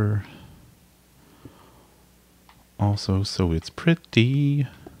whatever. Also, so it's pretty.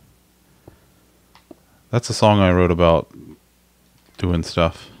 That's a song I wrote about doing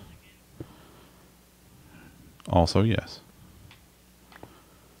stuff. Also, yes.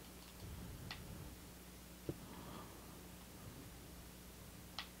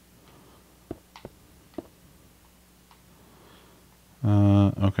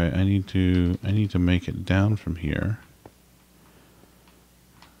 Okay, I need to make it down from here.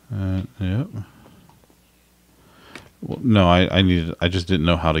 Yep. Well, no, I just didn't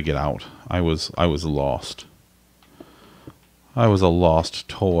know how to get out. I was lost. I was a lost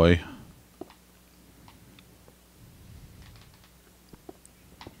toy.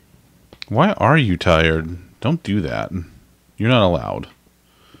 Why are you tired? Don't do that. You're not allowed.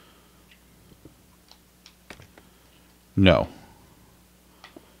 No.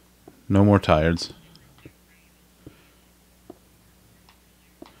 No more tireds.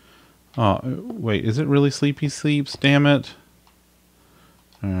 Oh, wait, is it really Sleepy Sleeps? Damn it.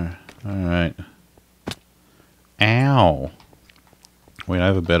 Alright. Ow. Wait, I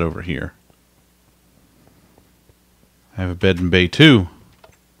have a bed over here. I have a bed in bay 2.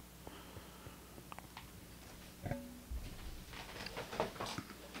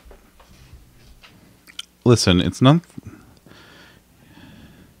 Listen, it's not...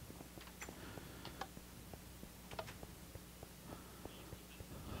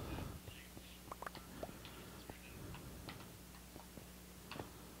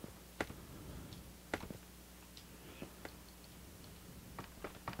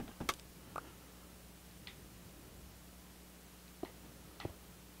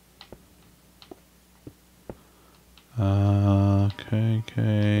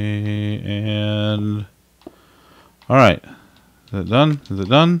 Okay, and... Alright. Is it done? Is it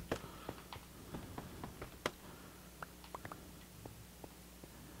done?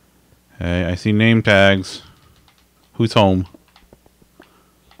 Hey, I see name tags. Who's home?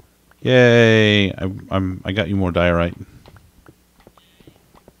 Yay! I got you more diorite.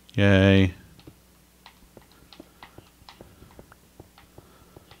 Yay.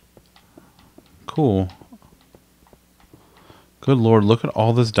 Cool. Good lord, look at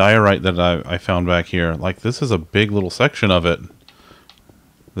all this diorite that I found back here. Like, this is a big little section of it.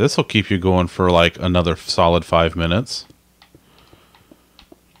 This will keep you going for like another solid 5 minutes.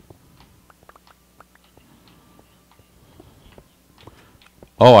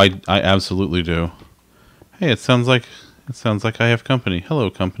 Oh, I absolutely do. Hey, it sounds like I have company. Hello,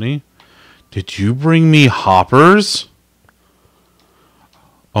 company. Did you bring me hoppers?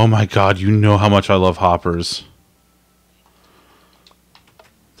 Oh my god, you know how much I love hoppers.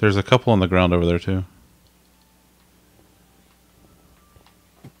 There's a couple on the ground over there, too.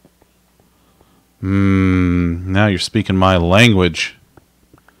 Now you're speaking my language.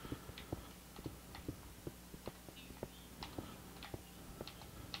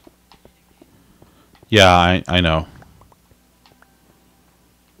 Yeah, I know.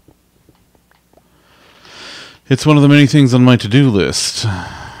 It's one of the many things on my to-do list.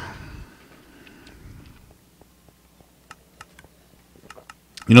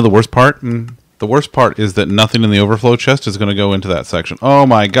 You know the worst part? The worst part is that nothing in the overflow chest is going to go into that section. Oh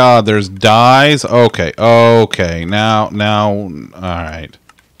my god, there's dyes? Okay, okay. Now, alright.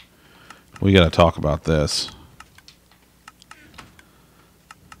 We got to talk about this.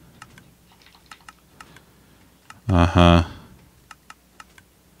 Uh-huh.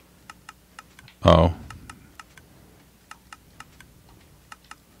 Oh.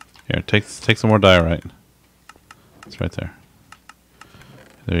 Here, take some more diorite. It's right there.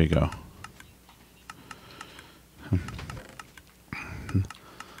 There you go.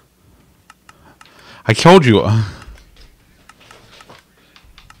 I told you.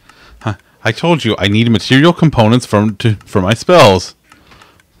 I told you I need material components for my spells.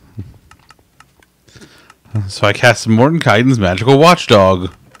 So I cast Mordenkainen's magical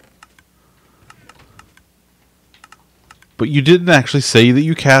watchdog. But you didn't actually say that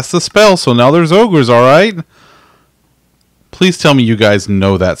you cast the spell, so now there's ogres, alright? Please tell me you guys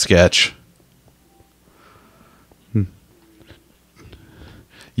know that sketch.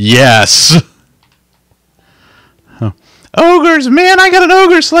 Yes! Ogres, man, I got an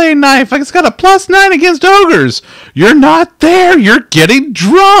ogre slaying knife. It's got a +9 against ogres. You're not there. You're getting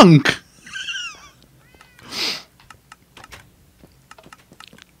drunk.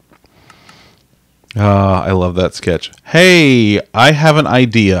 I love that sketch. Hey, I have an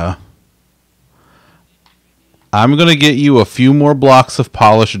idea. I'm going to get you a few more blocks of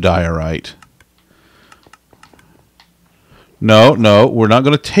polished diorite. No, we're not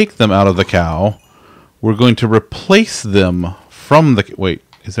going to take them out of the cow. We're going to replace them from the... Wait,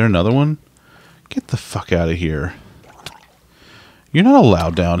 is there another one? Get the fuck out of here. You're not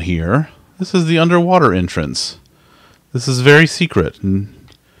allowed down here. This is the underwater entrance. This is very secret.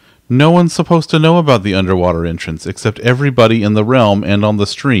 No one's supposed to know about the underwater entrance except everybody in the realm and on the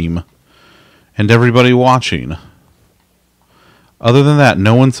stream. And everybody watching. Other than that,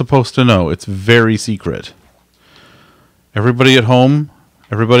 no one's supposed to know. It's very secret. Everybody at home,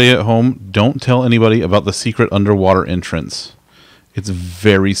 don't tell anybody about the secret underwater entrance. It's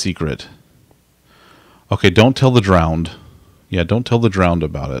very secret. Okay, don't tell the drowned. Yeah, don't tell the drowned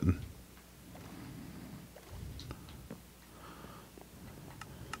about it.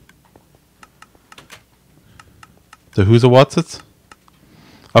 The who's a what's it?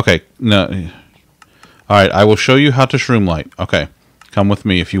 Okay, no. Alright, I will show you how to shroom light. Okay, come with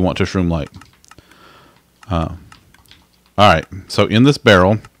me if you want to shroom light. Alright, so in this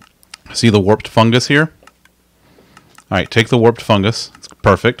barrel, see the warped fungus here? Alright, take the warped fungus. It's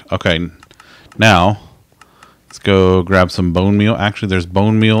perfect. Okay, now, let's go grab some bone meal. Actually, there's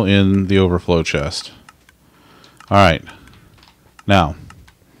bone meal in the overflow chest. Alright, now,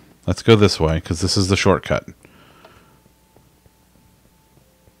 let's go this way, because this is the shortcut.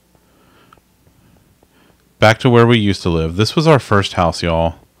 Back to where we used to live. This was our first house,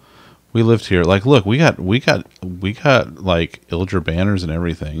 y'all. We lived here. Like, look, we got like Ilger banners and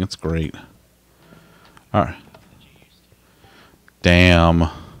everything. It's great. All right. Damn.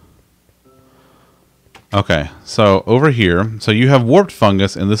 Okay, so over here, so you have warped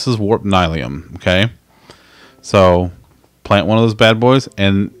fungus, and this is warped nylium. Okay, so plant one of those bad boys,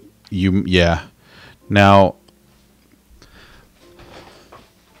 and yeah. Now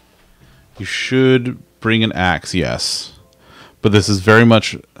you should bring an axe, yes, but this is very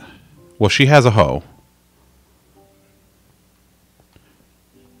much. Well, she has a hoe.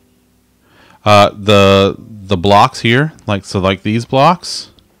 The blocks here, like these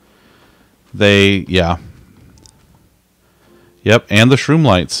blocks, yeah. Yep, and the shroom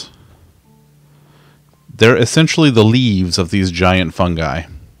lights. They're essentially the leaves of these giant fungi.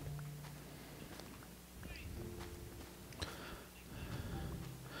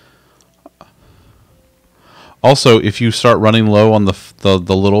 Also, if you start running low on the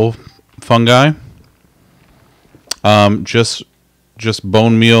little fungi, just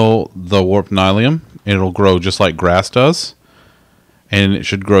bone meal the warped nylium, and it'll grow just like grass does, and it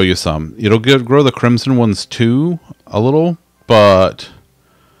should grow you some. It'll grow the crimson ones too a little, but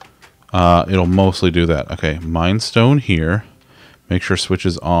it'll mostly do that. Okay, mind stone here. Make sure switch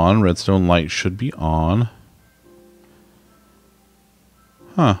is on. Redstone light should be on.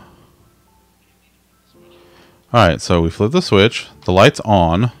 Huh. Alright, so we flip the switch. The light's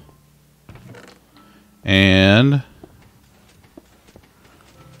on. And...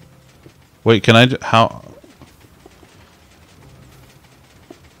 Wait, can I... How...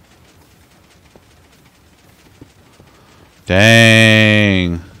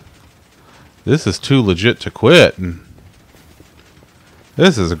 Dang. This is too legit to quit.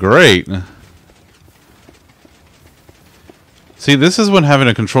 This is great. See, this is when having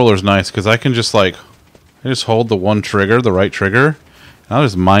a controller is nice, because I can just, like... I just hold the one trigger, the right trigger, and I'll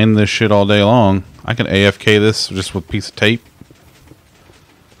just mine this shit all day long. I can AFK this just with a piece of tape.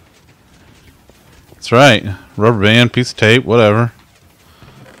 That's right. Rubber band, piece of tape, whatever.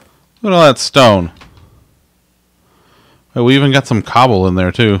 Look at all that stone. Oh, we even got some cobble in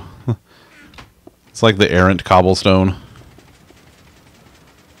there, too. It's like the errant cobblestone.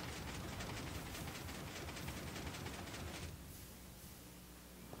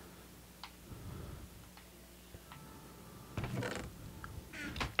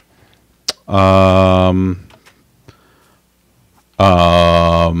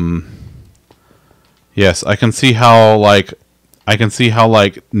 Yes, I can see how, like,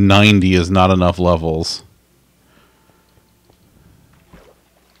 90 is not enough levels.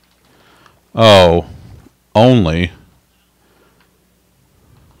 Oh. only.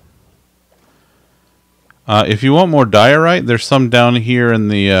 If you want more diorite, there's some down here in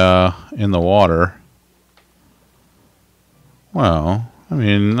the water. Well, I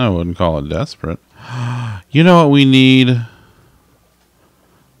mean, I wouldn't call it desperate. You know what we need?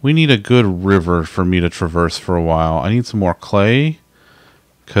 We need a good river for me to traverse for a while. I need some more clay,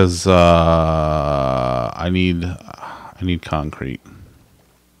 because I need concrete.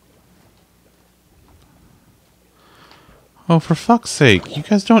 Oh, for fuck's sake! You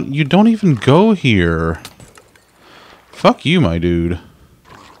guys don't even go here. Fuck you, my dude.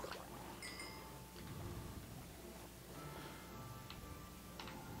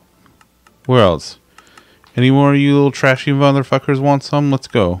 Where else? Any more of you little trashy motherfuckers want some? Let's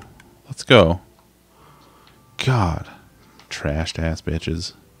go. Let's go. God. Trashed ass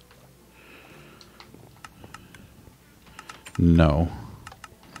bitches. No.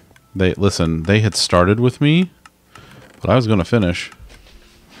 Listen, they had started with me, but I was going to finish.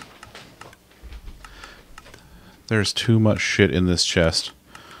 There's too much shit in this chest.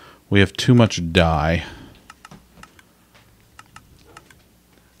 We have too much dye.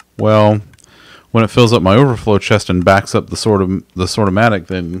 Well, when it fills up my overflow chest and backs up the sortomatic,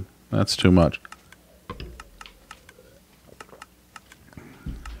 then that's too much.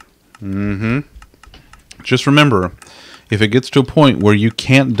 Just remember, if it gets to a point where you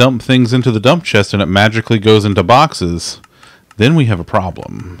can't dump things into the dump chest and it magically goes into boxes, then we have a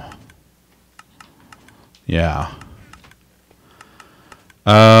problem. Yeah.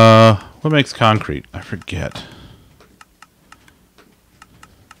 What makes concrete? I forget.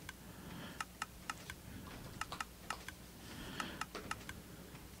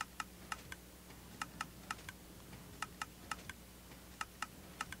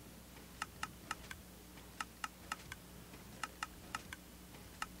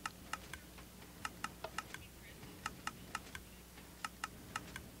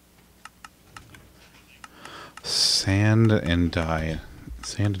 Sand and dye.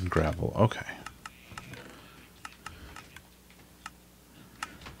 Sand and gravel. Okay.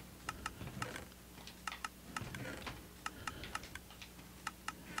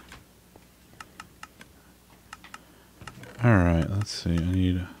 Alright, let's see. I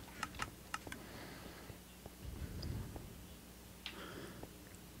need...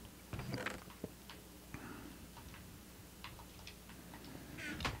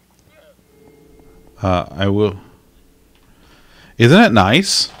 I will... Isn't it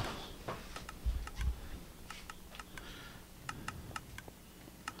nice?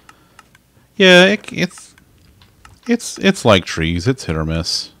 Yeah, it's like trees. It's hit or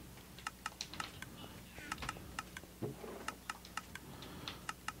miss.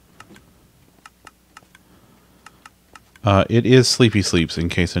 It is Sleepy Sleeps, in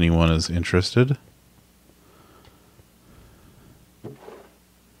case anyone is interested.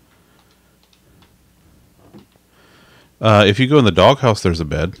 If you go in the doghouse, there's a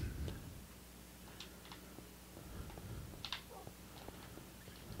bed.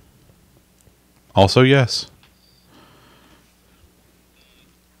 Also, yes.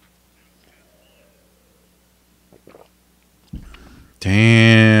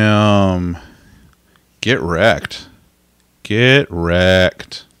 Damn. Get wrecked. Get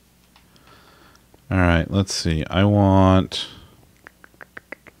wrecked. Alright, let's see. I want...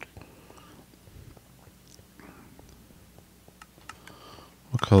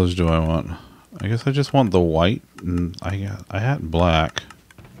 What colors do I want? I guess I just want the white, and I had black.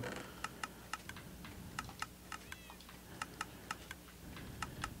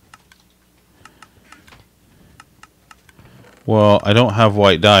 Well, I don't have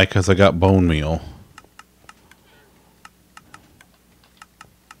white dye because I got bone meal.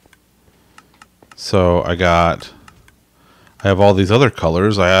 So I have all these other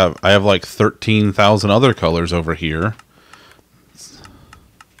colors. I have like 13,000 other colors over here.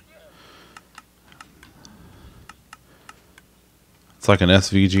 It's like an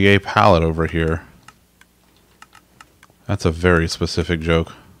SVGA palette over here. That's a very specific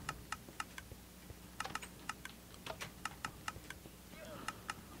joke.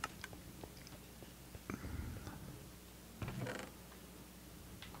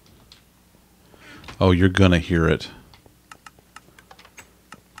 Oh, you're gonna hear it.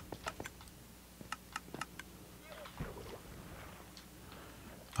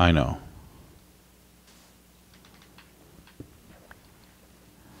 I know.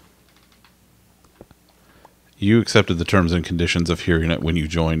 You accepted the terms and conditions of hearing it when you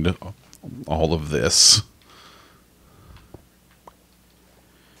joined all of this.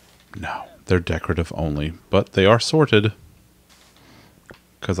 No, they're decorative only, but they are sorted.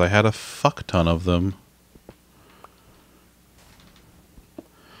 Because I had a fuck ton of them.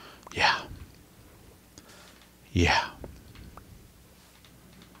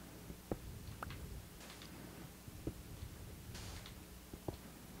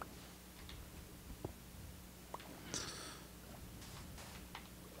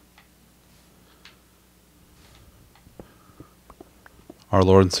 Our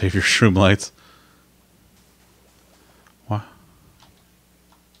Lord and Savior Shroom Lights. What?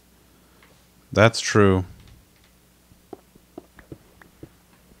 That's true.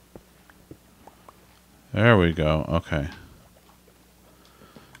 There we go. Okay.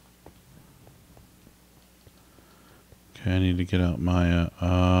 Okay, I need to get out Maya.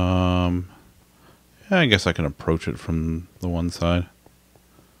 Yeah, I guess I can approach it from the one side.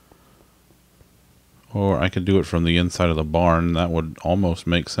 Or I could do it from the inside of the barn. That would almost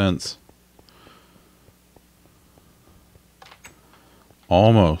make sense.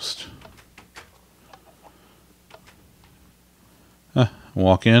 Almost.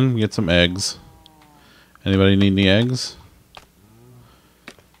 Walk in, get some eggs. Anybody need any eggs?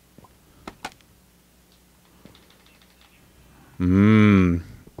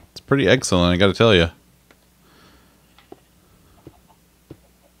 It's pretty excellent, I gotta tell you.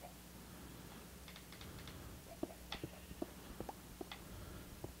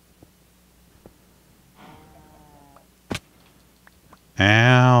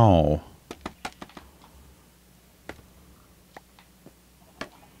 Ow.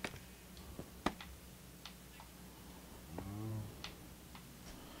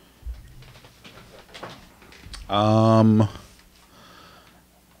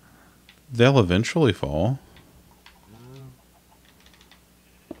 They'll eventually fall.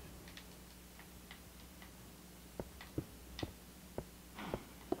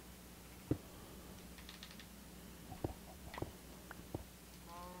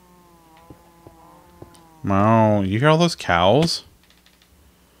 Wow, you hear all those cows?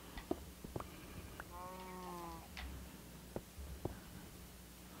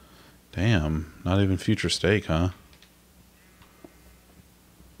 Damn, not even future steak, huh?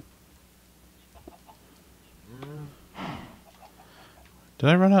 Did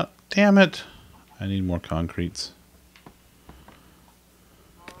I run out? Damn it. I need more concretes.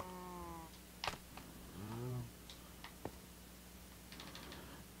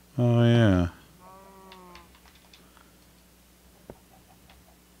 Oh, yeah.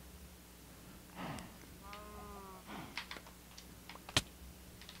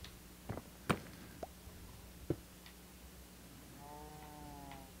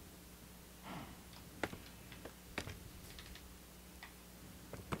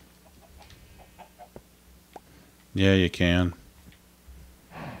 Yeah, you can.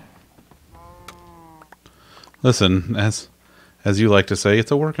 Listen, as you like to say, it's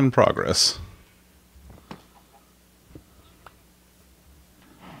a work in progress.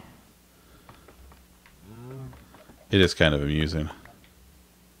 It is kind of amusing.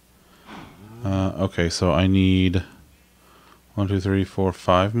 Okay, so I need 1, 2, 3, 4,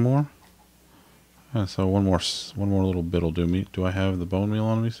 5 more. So one more little bit will do me. Do I have the bone meal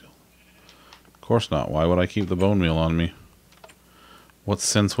on me still? Of course not. Why would I keep the bone meal on me? What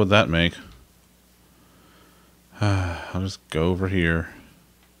sense would that make? I'll just go over here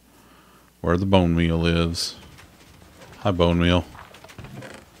where the bone meal lives. Hi, bone meal.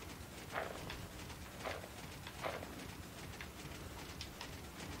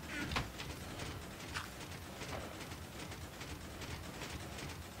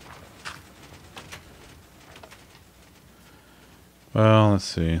 Well, let's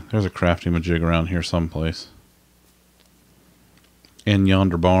see. There's a crafty majig around here someplace. In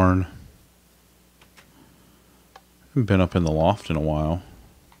yonder barn. Haven't been up in the loft in a while.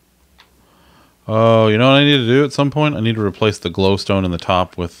 Oh, you know what I need to do at some point? I need to replace the glowstone in the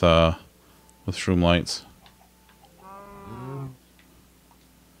top with shroom lights.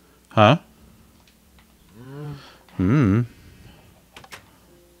 Huh?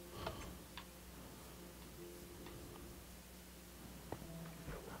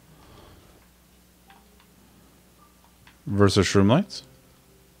 Versus shroom lights?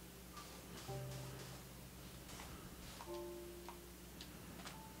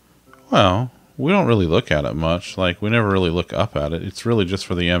 Well, we don't really look at it much. Like, we never really look up at it. It's really just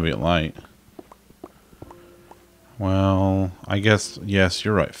for the ambient light. Well, I guess, yes,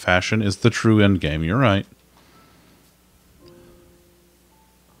 you're right. Fashion is the true end game. You're right.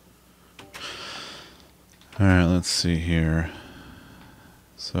 Alright, let's see here.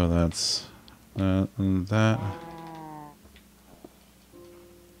 So that's that and that.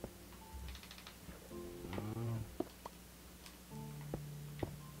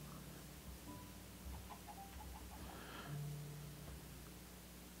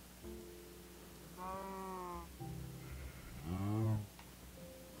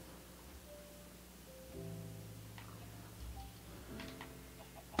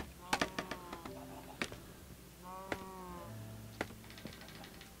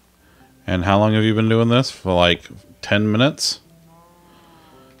 And how long have you been doing this? For like 10 minutes?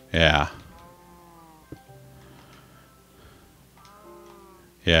 Yeah.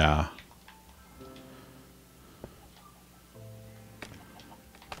 Yeah.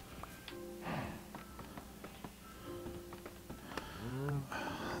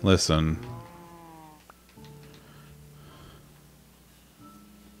 Listen.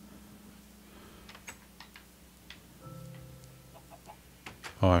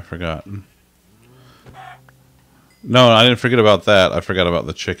 Oh, I forgot. No, I didn't forget about that. I forgot about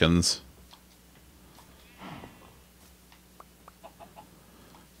the chickens.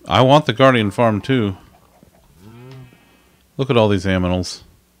 I want the Guardian farm too. Look at all these aminals.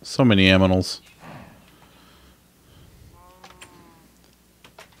 So many aminals.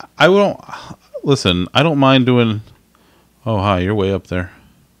 I won't... Listen, I don't mind doing... Oh, hi, you're way up there.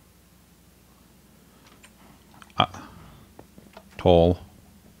 Tall.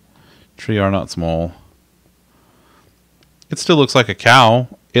 Tree are not small. It still looks like a cow.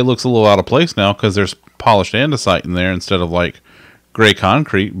 It looks a little out of place now because there's polished andesite in there instead of like gray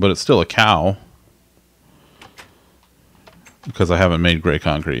concrete, but it's still a cow. Because I haven't made gray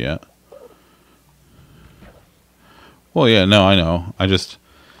concrete yet. Well, yeah, no, I know. I just...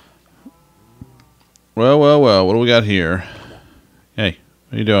 Well, what do we got here? Hey,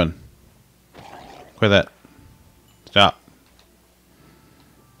 what are you doing? Quit that. Stop.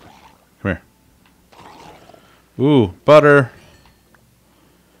 Come here. Ooh, butter.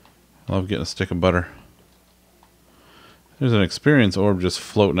 I love getting a stick of butter. There's an experience orb just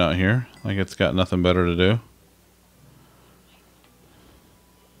floating out here. Like it's got nothing better to do.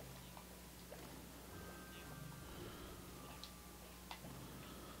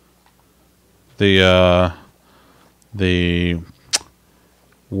 The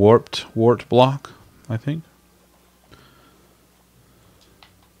warped block, I think.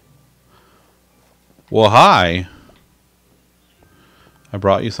 Well, hi. I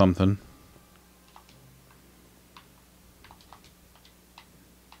brought you something.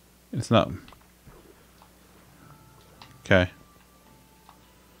 It's not. Okay.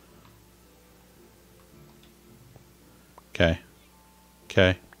 Okay.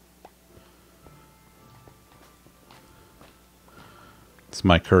 Okay. It's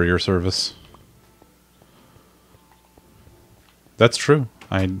my courier service. That's true.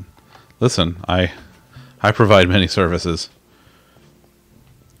 Listen, I provide many services.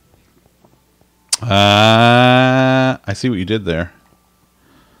 I see what you did there.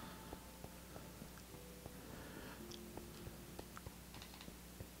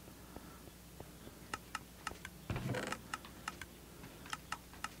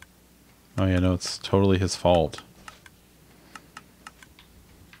 Oh yeah, no, it's totally his fault.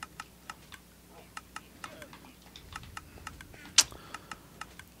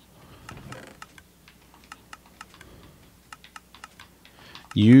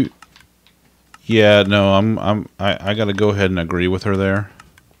 Yeah, no, I gotta go ahead and agree with her there.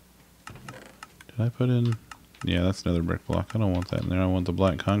 Did I put in? Yeah, that's another brick block. I don't want that in there. I want the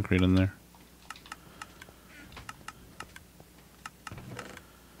black concrete in there.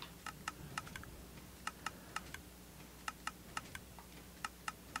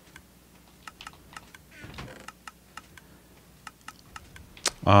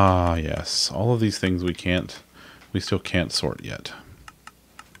 Ah, yes. All of these things we still can't sort yet.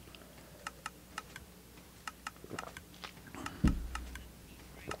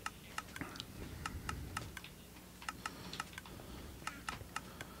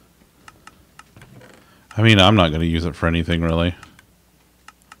 I mean, I'm not going to use it for anything, really.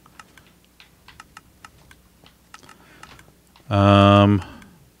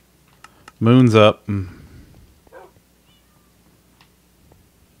 Moon's up.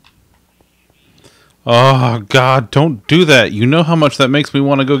 Oh, God, don't do that. You know how much that makes me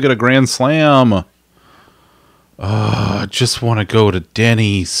want to go get a Grand Slam. I just want to go to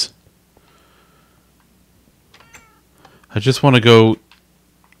Denny's. I just want to go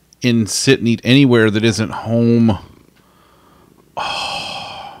and sit and eat anywhere that isn't home.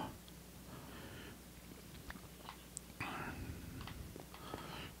 Oh.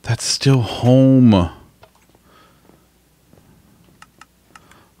 That's still home.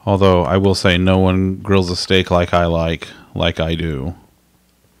 Although I will say no one grills a steak like I do.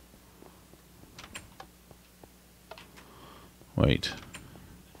 Wait.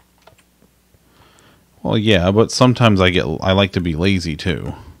 Well, yeah, but sometimes I like to be lazy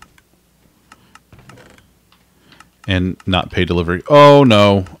too. And not pay delivery. Oh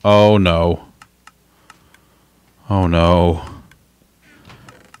no. Oh no. Oh no.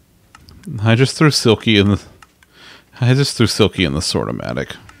 I just threw Silky in the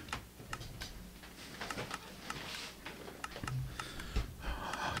Sortomatic.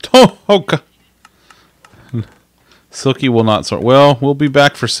 Oh God. Silky will not sort. Well, we'll be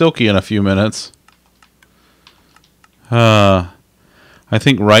back for Silky in a few minutes. I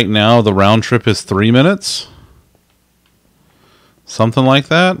think right now the round trip is 3 minutes. Something like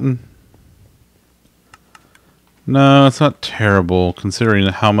that. No, it's not terrible considering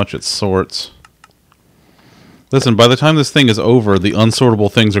how much it sorts. Listen, by the time this thing is over, the unsortable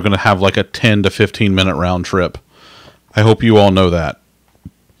things are going to have like a 10 to 15 minute round trip. I hope you all know that.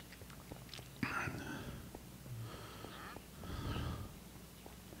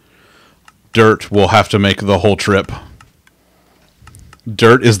 Dirt will have to make the whole trip.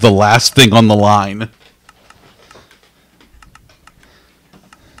 Dirt is the last thing on the line.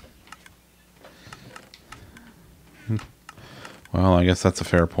 Well, I guess that's a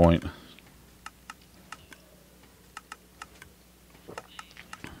fair point.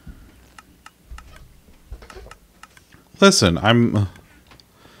 Listen,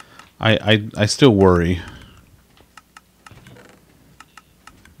 I still worry.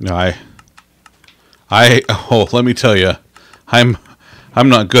 No, oh, let me tell you, I'm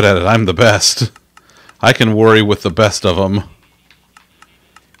not good at it. I'm the best. I can worry with the best of them.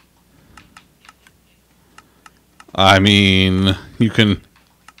 I mean, you can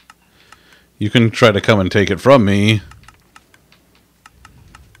try to come and take it from me.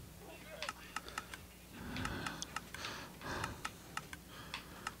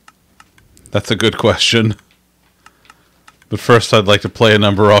 That's a good question. But first, I'd like to play a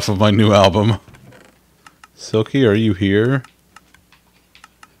number off of my new album. Silky, are you here?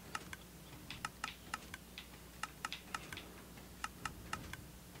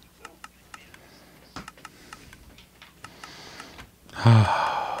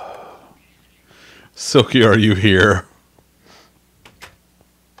 Silky, are you here?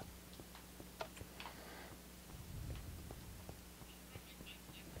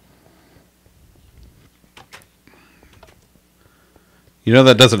 You know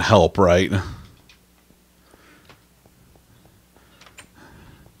that doesn't help, right?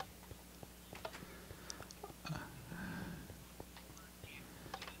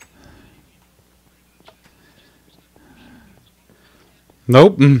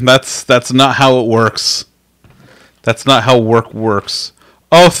 Nope, that's not how it works. That's not how work works.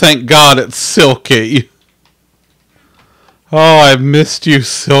 Oh, thank God it's Silky. Oh, I've missed you,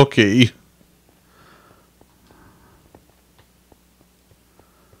 Silky.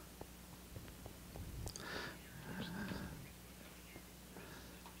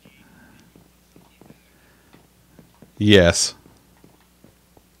 Yes.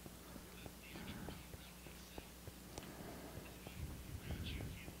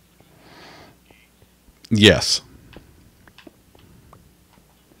 Yes.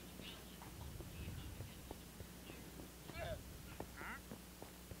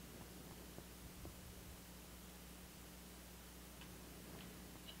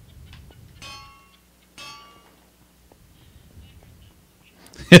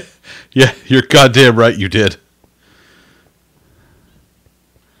 Yeah, you're goddamn right you did.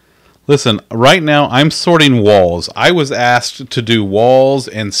 Listen, right now I'm sorting walls. I was asked to do walls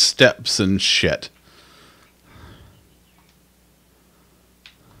and steps and shit.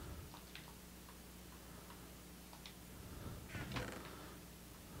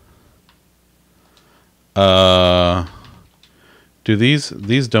 Do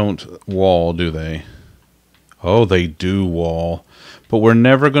these don't wall, do they? Oh, they do wall. But we're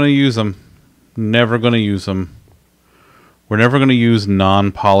never going to use them. Never going to use them. We're never going to use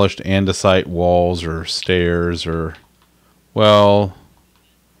non-polished andesite walls or stairs or... Well...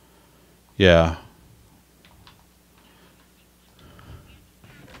 Yeah.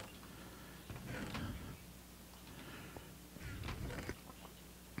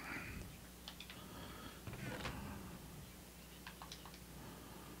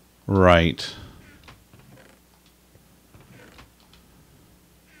 Right.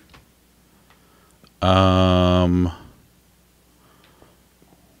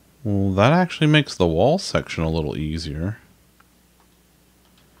 Well, that actually makes the wall section a little easier.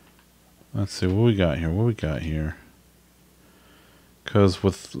 Let's see what we got here. What we got here? Because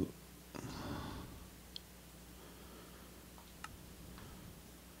with...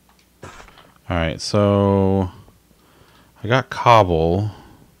 Alright, so... I got cobble.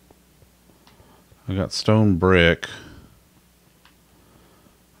 I got stone brick.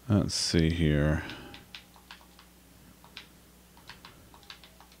 Let's see here.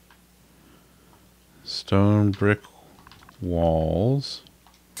 Stone brick walls.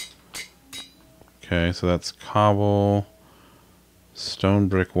 Okay, so that's cobble, stone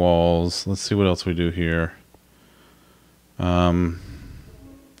brick walls. Let's see what else we do here.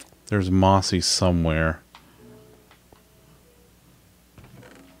 There's mossy somewhere.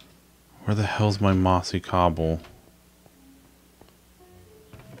 Where the hell's my mossy cobble?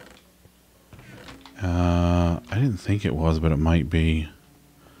 I didn't think it was, but it might be.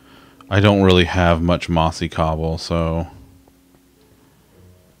 I don't really have much mossy cobble, so...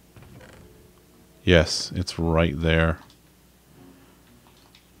 Yes, it's right there.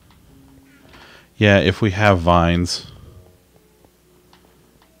 Yeah, if we have vines.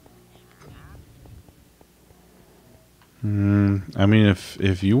 I mean,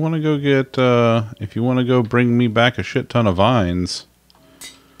 if you want to go get, if you want to go bring me back a shit ton of vines,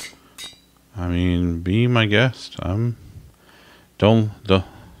 I mean, be my guest. Don't.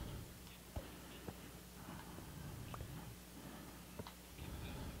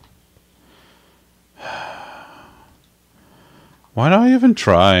 Why do I even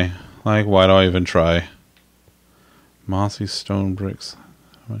try? Like, why do I even try? Mossy stone bricks.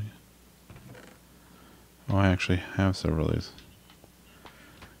 Oh, I actually have several of these.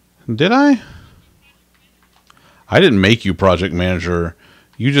 Did I? I didn't make you project manager.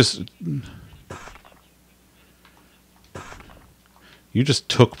 You just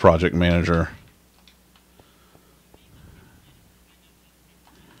took project manager.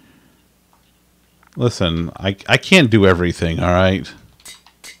 Listen, I can't do everything, all right?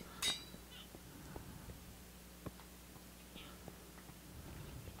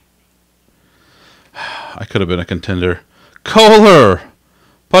 I could have been a contender. Kohler!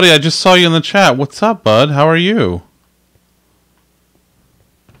 Buddy, I just saw you in the chat. What's up, bud? How are you?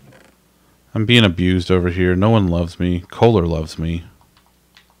 I'm being abused over here. No one loves me. Kohler loves me.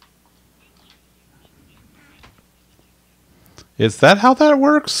 Is that how that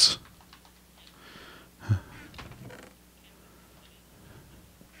works?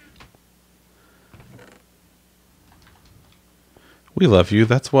 We love you.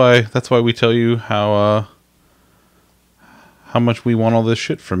 That's why we tell you how much we want all this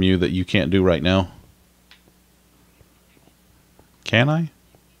shit from you that you can't do right now. Can I?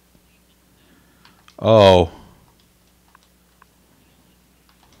 Oh.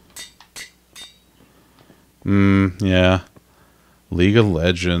 Yeah. League of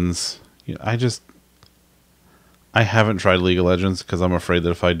Legends. Yeah, I haven't tried League of Legends because I'm afraid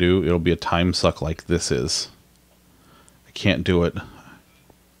that if I do, it'll be a time suck like this is. I can't do it.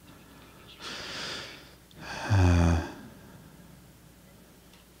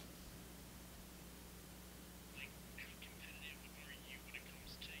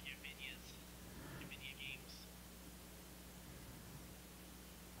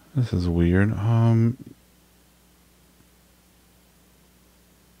 This is weird.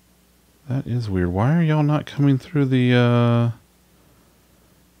 That is weird. Why are y'all not coming through the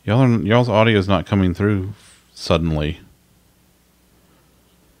y'all's audio is not coming through suddenly.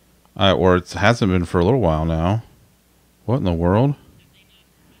 Or it hasn't been for a little while now. What in the world?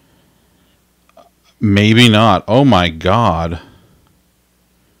 Maybe not. Oh my god.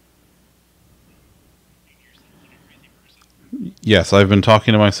 Yes, I've been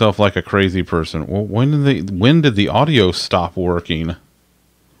talking to myself like a crazy person. Well, when did the audio stop working?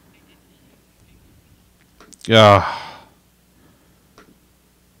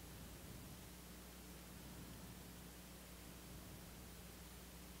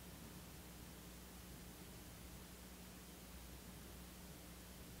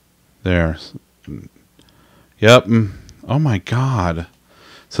 There. Yep. Oh my god.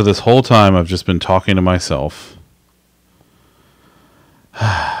 So this whole time I've just been talking to myself.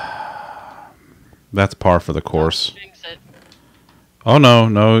 That's par for the course. Oh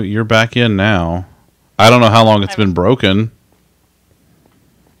no, you're back in now. I don't know how long it's been broken.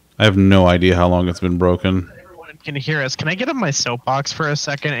 I have no idea how long it's been broken. Everyone can hear us. Can I get on my soapbox for a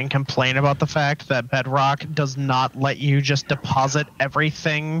second and complain about the fact that Bedrock does not let you just deposit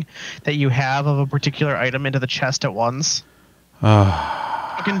everything that you have of a particular item into the chest at once?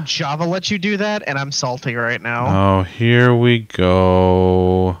 Fucking Java lets you do that, and I'm salty right now. Oh, here we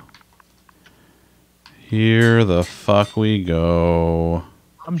go. Here the fuck we go.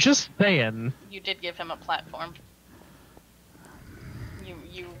 I'm just saying. You did give him a platform.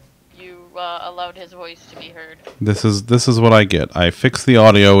 You allowed his voice to be heard. This is what I get. I fix the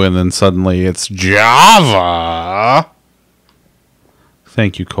audio and then suddenly it's Java.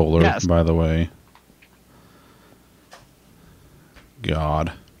 Thank you, Kohler, yes. By the way.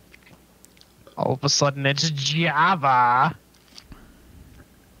 God. All of a sudden it's Java.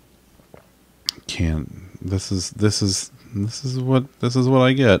 Can't. This is what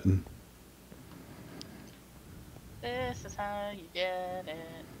I get. This is how you get it.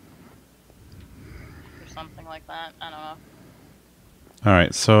 Or something like that. I don't know. All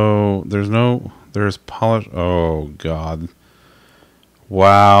right, so there's polish. Oh, God.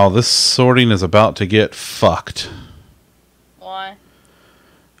 Wow, this sorting is about to get fucked. Why?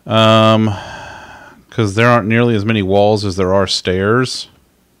 Because there aren't nearly as many walls as there are stairs.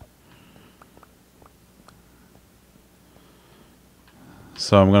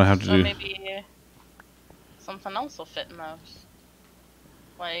 So I'm going to have to So do... maybe something else will fit in those.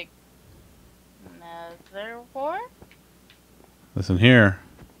 Like nether wart? Listen here.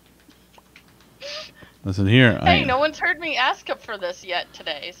 Listen here. Hey, no one's heard me ask up for this yet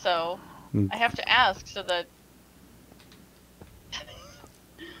today, so I have to ask so that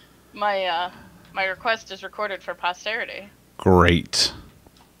my request is recorded for posterity. Great.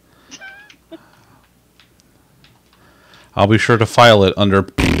 I'll be sure to file it under...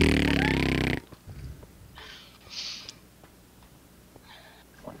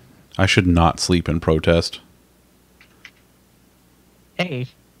 I should not sleep in protest. Hey,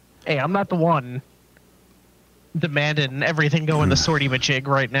 I'm not the one demanding everything go in the sortie machig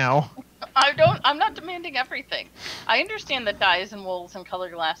right now. I'm not demanding everything. I understand that dyes and wools and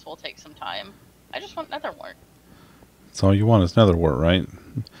color glass will take some time. I just want netherwort. That's all you want is netherwort, right?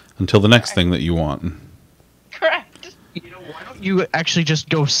 Until the next thing that you want. Correct. You know, why don't you actually just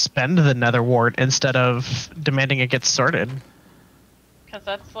go spend the netherwort instead of demanding it gets sorted? Because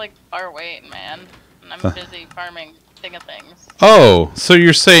that's like far away, man. And I'm busy farming things. Oh, so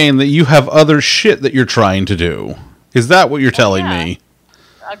you're saying that you have other shit that you're trying to do. Is that what you're telling me?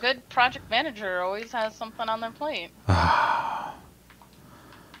 A good project manager always has something on their plate.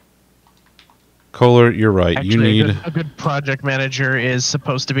 Kohler, you're right. Actually, you need a good project manager is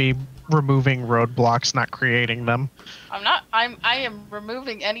supposed to be removing roadblocks, not creating them. I am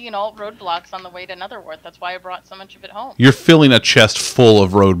removing any and all roadblocks on the way to Netherworth. That's why I brought so much of it home. You're filling a chest full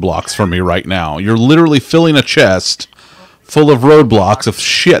of roadblocks for me right now. You're literally filling a chest full of roadblocks of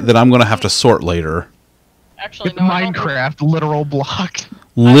shit that I'm going to have to sort later. Actually, It's no. Minecraft, literal blocks.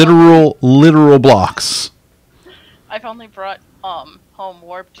 Literal blocks. I've only brought home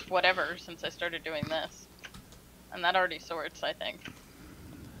warped whatever since I started doing this, and that already sorts, I think.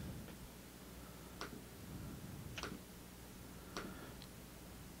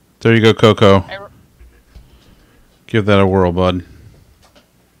 There you go, Coco. Give that a whirl, bud.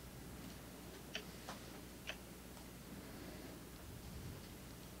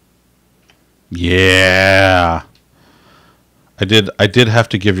 Yeah. I did have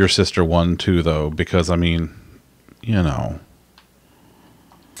to give your sister one too, though, because I mean, you know.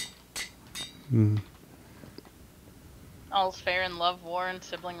 All's fair in love, war, and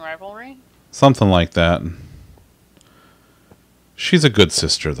sibling rivalry? Something like that. She's a good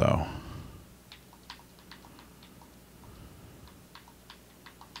sister, though.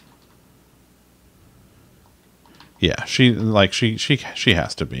 Yeah, she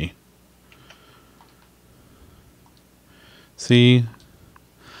has to be. See,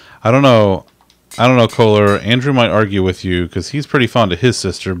 I don't know, Kohler. Andrew might argue with you because he's pretty fond of his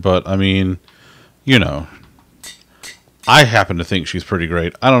sister, but I mean, you know, I happen to think she's pretty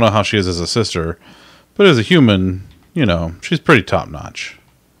great. I don't know how she is as a sister, but as a human, you know, she's pretty top notch.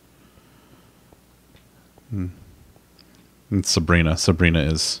 And Sabrina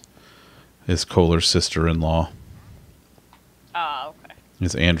is Kohler's sister-in-law. Ah, okay.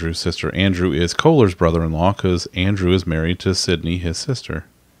 Is Andrew's sister. Andrew is Kohler's brother-in-law because Andrew is married to Sydney, his sister.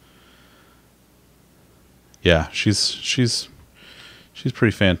 Yeah, she's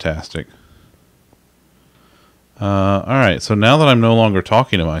pretty fantastic. All right, so now that I'm no longer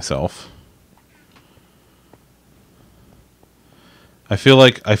talking to myself, I feel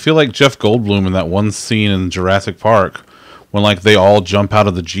like Jeff Goldblum in that one scene in Jurassic Park when like they all jump out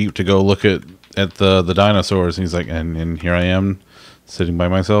of the Jeep to go look at the dinosaurs, and he's like, and here I am sitting by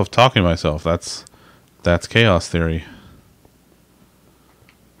myself talking to myself. That's chaos theory.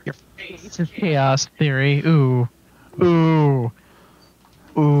 Your face is chaos theory. Ooh.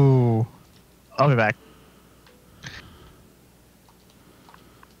 I'll be back.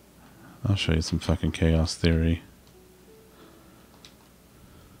 I'll show you some fucking chaos theory.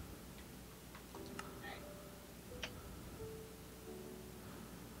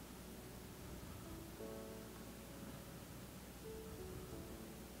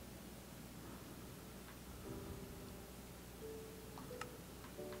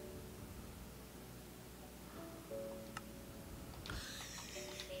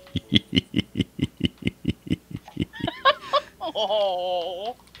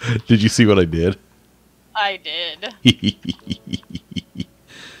 Oh, Did you see what I did? I did.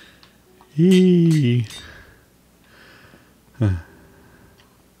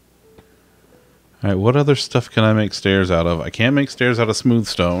 Alright, what other stuff can I make stairs out of? I can't make stairs out of smooth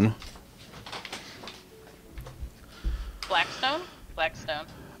stone. Blackstone? Blackstone.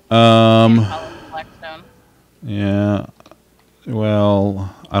 Um, Blackstone. yeah.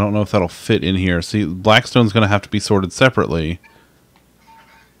 Well, I don't know if that'll fit in here. See, Blackstone's going to have to be sorted separately.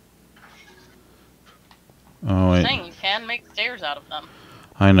 Oh, wait. Saying you can make stairs out of them.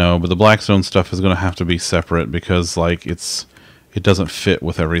 I know, but the Blackstone stuff is going to have to be separate because, like, it doesn't fit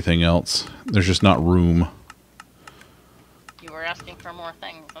with everything else. There's just not room. You were asking for more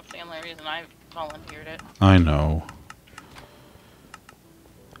things. That's the only reason I volunteered it. I know.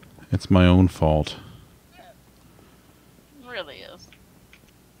 It's my own fault. It really is.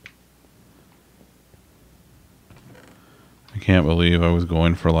 I can't believe I was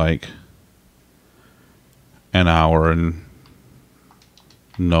going for, like, an hour and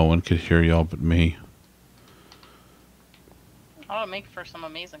no one could hear y'all but me. That'll make for some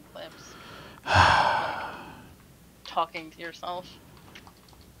amazing clips. Like, talking to yourself.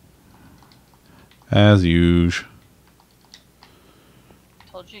 As usual.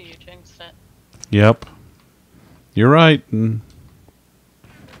 Told you you jinxed it. Yep. You're right. Mm.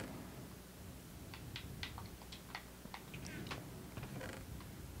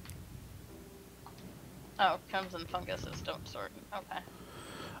 Oh, crimson funguses don't sort.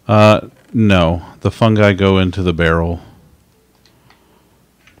 Okay. No. The fungi go into the barrel.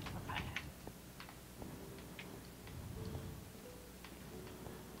 Okay.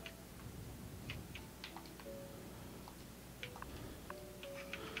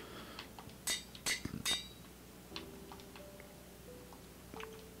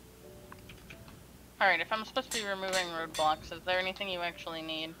 Alright, if I'm supposed to be removing roadblocks, is there anything you actually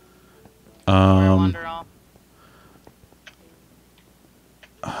need? Or I wander off?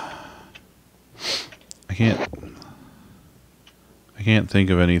 I can't think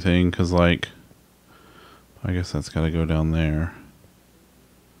of anything because, like, I guess that's got to go down there.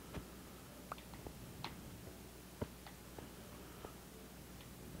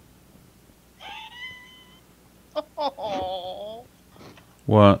 Oh.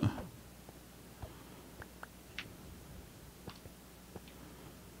 What?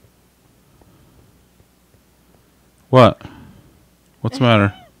 What? What's the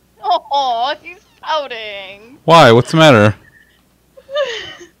matter? Oh, he's pouting. Why? What's the matter?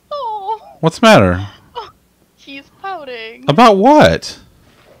 Oh, What's the matter? he's pouting. About what?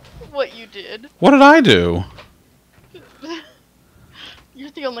 What you did. What did I do?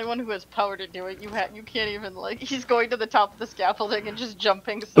 You're the only one who has power to do it. You can't even, like, he's going to the top of the scaffolding and just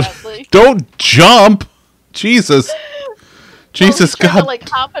jumping sadly. Don't jump! Jesus. Jesus Well, he's trying God. to, like,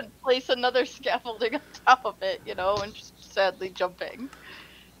 hop and place another scaffolding on top of it, you know, and just sadly jumping.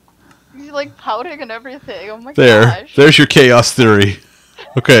 He's, like, pouting and everything. Oh my gosh. There's your chaos theory.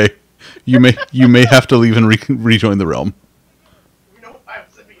 Okay. You may have to leave and rejoin the realm.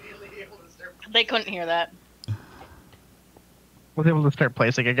 They couldn't hear that. Was able to start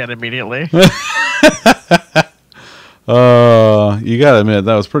placing again immediately. You gotta admit,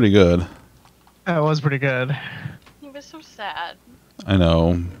 that was pretty good. That was pretty good. He was so sad. I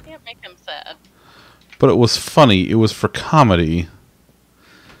know. You can't make him sad. But it was funny. It was for comedy.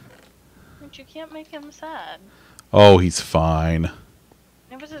 But you can't make him sad. Oh, he's fine.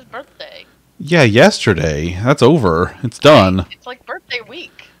 It was his birthday. Yeah, yesterday. That's over. It's done. It's like birthday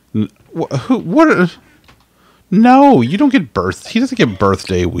week. What? No, you don't get He doesn't get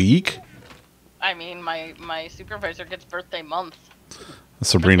birthday week. I mean, my supervisor gets birthday month.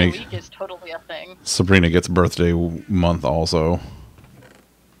 Sabrina. Birthday week is totally a thing. Sabrina gets birthday month also.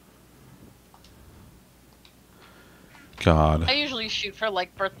 God. I usually shoot for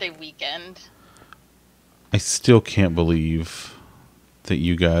like birthday weekend. I still can't believe that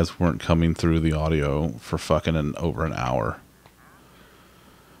you guys weren't coming through the audio for fucking over an hour.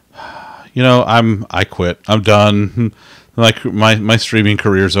 You know, I quit. I'm done. Like my streaming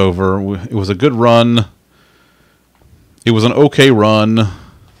career's over. It was a good run. It was an okay run.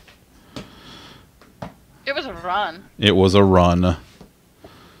 It was a run. It was a run.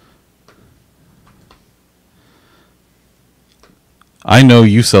 I know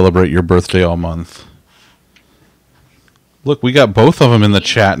you celebrate your birthday all month. Look, we got both of them in the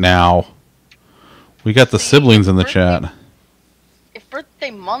chat now. We got the siblings in the chat. If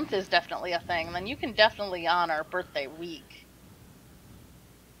birthday month is definitely a thing, then you can definitely honor birthday week.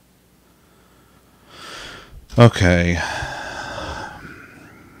 Okay.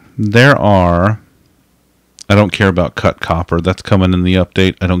 There are... I don't care about cut copper. That's coming in the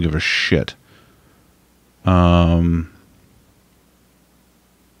update. I don't give a shit.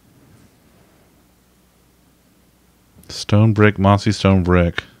 Stone brick, mossy stone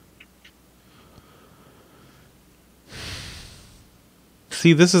brick.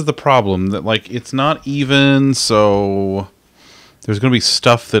 see, this is the problem. That, like, it's not even, so there's going to be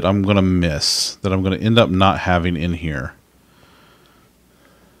stuff that I'm going to miss, that I'm going to end up not having in here.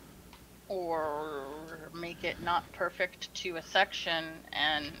 Or make it not perfect to a section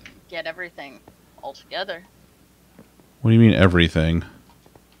and get everything all together. What do you mean, everything?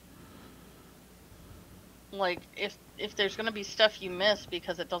 Like, if there's going to be stuff you miss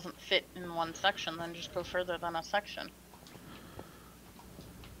because it doesn't fit in one section, then just go further than a section.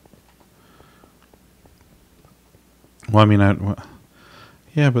 Well, I mean,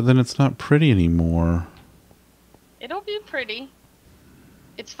 yeah, but then it's not pretty anymore. It'll be pretty.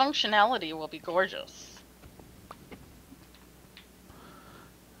 Its functionality will be gorgeous.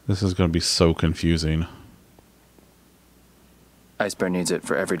 This is going to be so confusing. Ice Bear needs it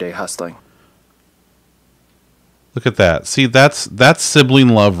for everyday hustling. Look at that. See, that's sibling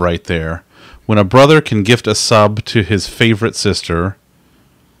love right there. When a brother can gift a sub to his favorite sister.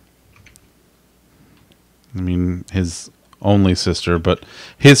 I mean, his only sister, but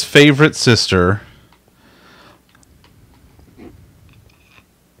his favorite sister.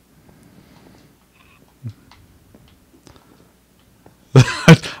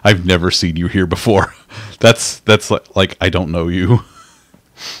 I've never seen you here before. That's like I don't know you.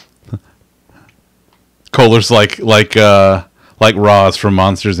 Kohler's like Roz from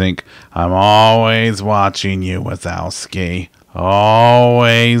Monsters Inc. I'm always watching you, Wazowski.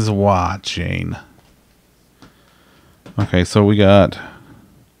 Always watching. Okay, so we got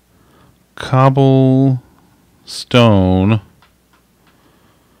cobblestone,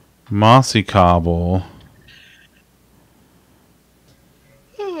 mossy cobble.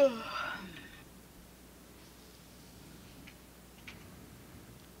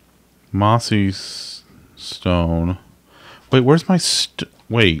 Mossy stone. Wait, where's my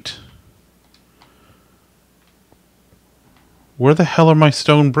wait. Where the hell are my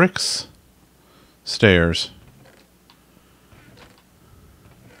stone bricks? Stairs.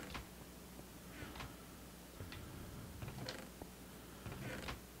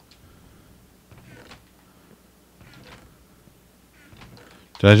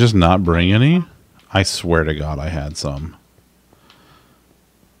 Did I just not bring any? I swear to God I had some.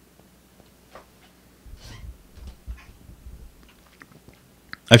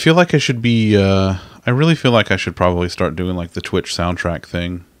 I feel like I should be, I really feel like I should probably start doing like the Twitch soundtrack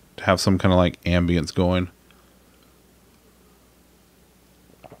thing. To have some kind of like ambience going.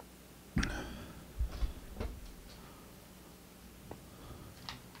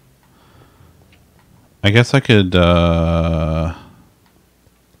 I guess I could,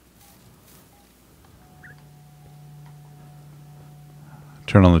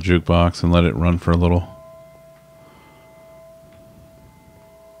 turn on the jukebox and let it run for a little.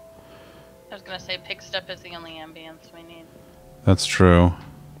 I was gonna say Pig Step is the only ambience we need. That's true.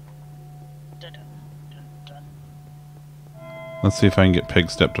 Dun, dun, dun, dun. Let's see if I can get Pig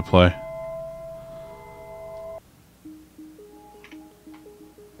Step to play.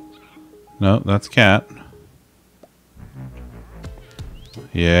 No, that's Cat.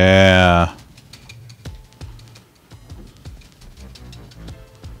 Yeah.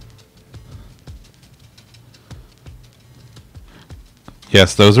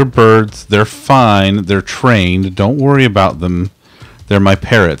 Yes, those are birds. They're fine. They're trained. Don't worry about them. They're my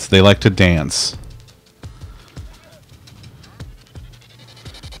parrots. They like to dance.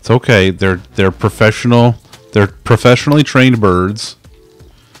 It's okay. They're professional. They're professionally trained birds.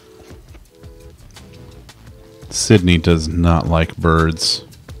 Sydney does not like birds.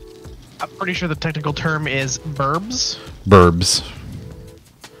 I'm pretty sure the technical term is burbs. Burbs.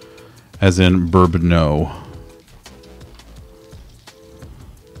 As in burbno.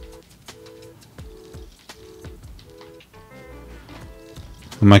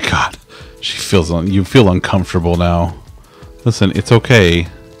 Oh my God, she feels you feel uncomfortable now. Listen, it's okay.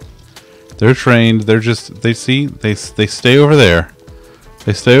 They're trained. They're just they stay over there.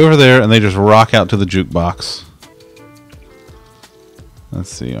 They stay over there and they just rock out to the jukebox. Let's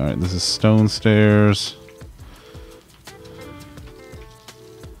see. All right, this is stone stairs.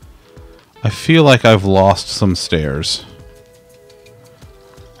 I feel like I've lost some stairs.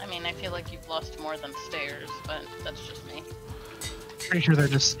 I mean, I feel like you've lost more than stairs, but that's just me. Pretty sure they're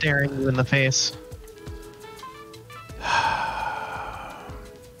just staring you in the face.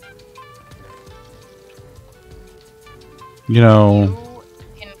 You know,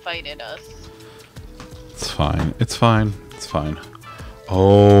 You invited us. it's fine. It's fine. It's fine.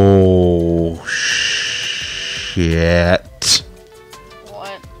 Oh shit!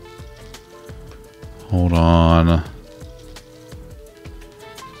 What? Hold on.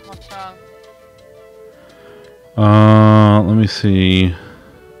 What's wrong? Let me see.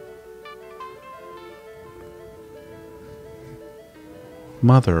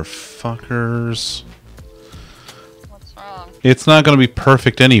 Motherfuckers. What's wrong? It's not going to be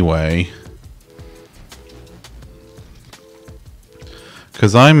perfect anyway.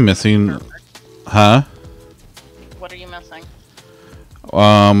 Because I'm missing... Huh? What are you missing?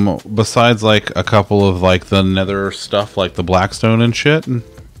 Besides, like, a couple of, like, the nether stuff, like the blackstone and shit.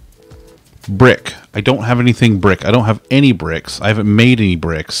 Brick. I don't have anything brick. I don't have any bricks. I haven't made any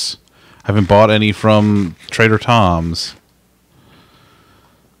bricks. I haven't bought any from Trader Tom's.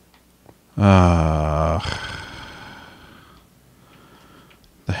 The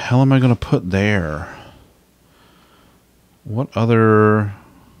hell am I going to put there? What other...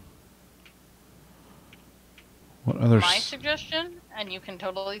 My suggestion, and you can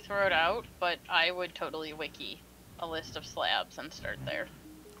totally throw it out, but I would totally wiki a list of slabs and start there.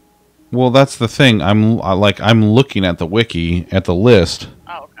 Well, that's the thing. I'm looking at the wiki, at the list.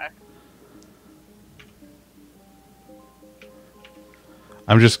 Oh, okay.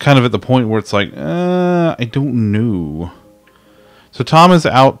 I'm just kind of at the point where it's like, I don't know. So Tom is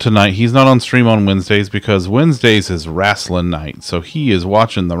out tonight. He's not on stream on Wednesdays because Wednesdays is wrestling night. So he is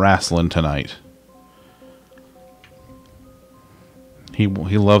watching the wrestling tonight. He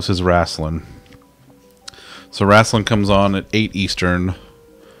loves his wrestling. So wrestling comes on at 8 Eastern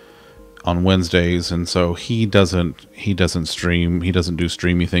on Wednesdays, and so he doesn't stream. He doesn't do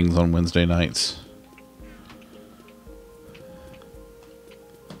streamy things on Wednesday nights.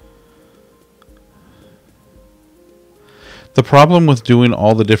 The problem with doing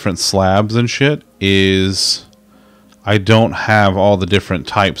all the different slabs and shit is I don't have all the different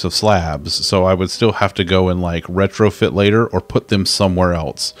types of slabs, so I would still have to go and like retrofit later or put them somewhere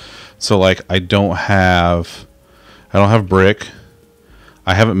else. So like I don't have brick.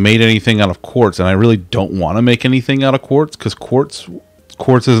 I haven't made anything out of quartz, and I really don't want to make anything out of quartz because quartz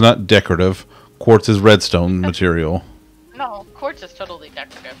is not decorative. Quartz is redstone material. No, quartz is totally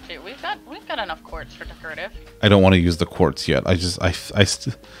decorative too. We've got enough quartz for decorative. I don't want to use the quartz yet.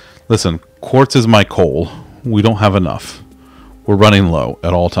 Listen, quartz is my coal. We don't have enough. We're running low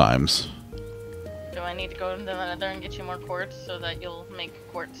at all times. Do I need to go into the nether and get you more quartz so that you'll make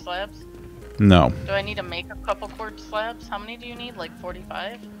quartz slabs? No. Do I need to make a couple quartz slabs? How many do you need? Like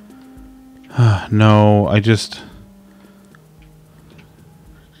 45? No,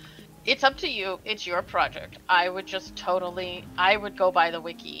 It's up to you. It's your project. I would go by the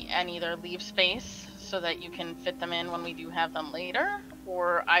wiki and either leave space so that you can fit them in when we do have them later,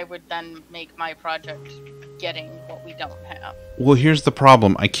 or I would then make my project getting what we don't have. Well, here's the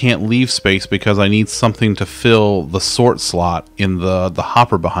problem. I can't leave space because I need something to fill the sort slot in the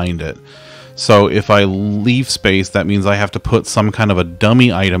hopper behind it. So if I leave space, that means I have to put some kind of a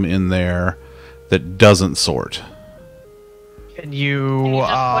dummy item in there that doesn't sort. Can you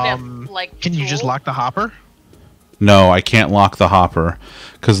just lock the hopper? No, I can't lock the hopper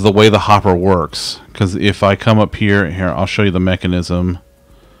because of the way the hopper works. Because if I come up here, I'll show you the mechanism.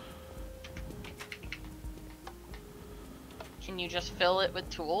 Can you just fill it with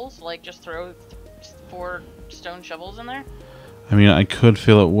tools? Like just throw 4 stone shovels in there? I mean, I could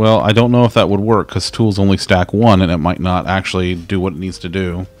fill it. Well, I don't know if that would work because tools only stack 1 and it might not actually do what it needs to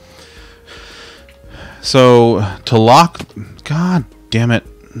do. So to lock... God damn it.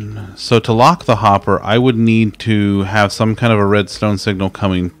 So to lock the hopper, I would need to have some kind of a redstone signal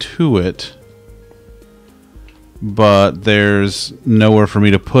coming to it. But there's nowhere for me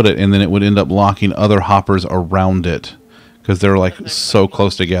to put it, and then it would end up locking other hoppers around it. Because they're like so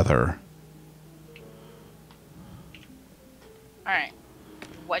close together. Alright.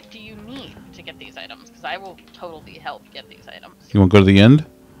 What do you need to get these items? Because I will totally help get these items. You want to go to the end?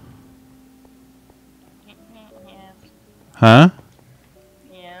 Yes. Huh?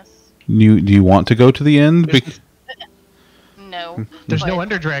 Yes. Do you want to go to the end? No. There's no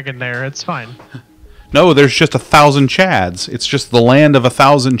Ender Dragon there. It's fine. No, there's just 1,000 Chads. It's just the land of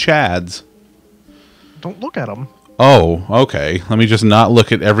 1,000 Chads. Don't look at them. Oh, okay. Let me just not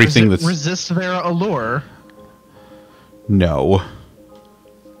look at everything that's... Resist their allure. No.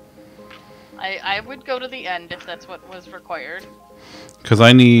 I would go to the end if that's what was required. Because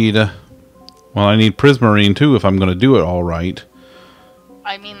I need... Well, I need Prismarine too if I'm going to do it all right.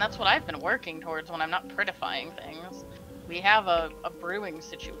 I mean, that's what I've been working towards when I'm not prettifying things. We have a brewing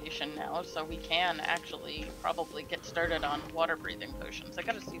situation now, so we can actually probably get started on water-breathing potions. I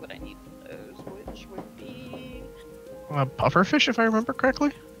gotta see what I need for those, which would be... Pufferfish, if I remember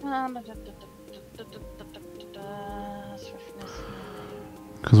correctly?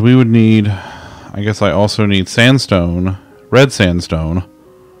 Because we would need... I guess I also need sandstone, red sandstone,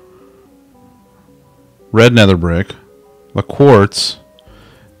 red nether brick, the quartz,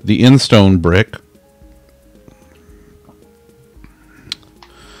 the instone brick,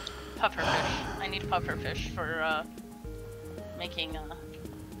 pufferfish for making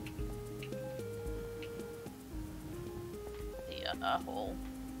the whole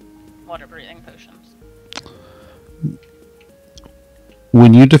water breathing potions.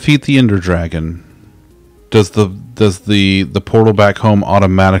 When you defeat the Ender Dragon, does the portal back home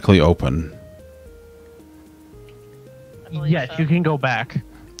automatically open? Yes, So. you can go back.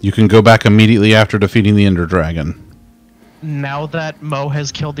 You can go back immediately after defeating the Ender Dragon. Now that Mo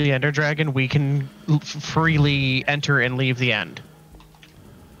has killed the Ender Dragon, we can freely enter and leave the end.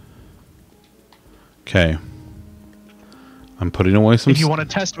 Okay. I'm putting away some... If you want to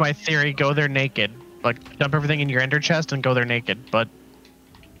test my theory, go there naked. Like, dump everything in your Ender chest and go there naked, but...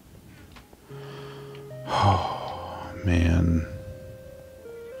 Oh, man.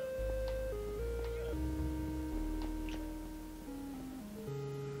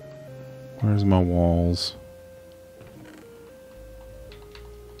 Where's my walls?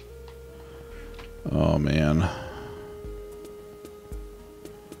 Oh, man.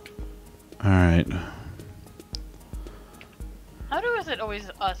 Alright. How is it always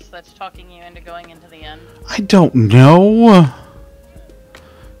us that's talking you into going into the end? I don't know.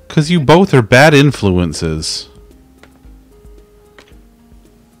 Because you both are bad influences.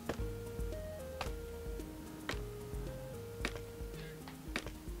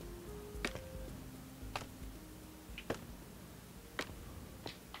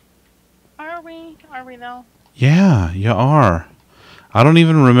 Are we though? Yeah, you are. I don't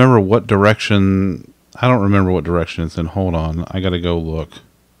even remember what direction... I don't remember what direction it's in. Hold on. I gotta go look.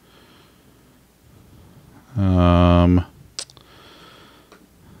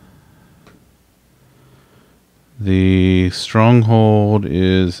 The stronghold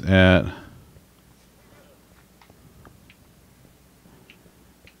is at...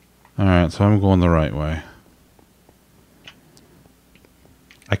 Alright, so I'm going the right way.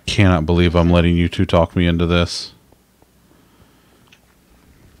 I cannot believe I'm letting you two talk me into this.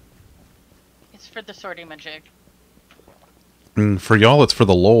 It's for the sortie majig. For y'all, it's for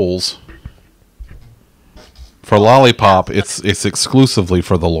the lols. For Lollipop, it's exclusively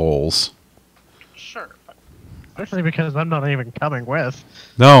for the lols. Sure. Especially because I'm not even coming with.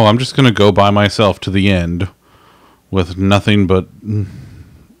 No, I'm just gonna go by myself to the end. With nothing but...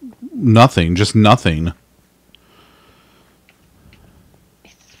 Nothing, just nothing.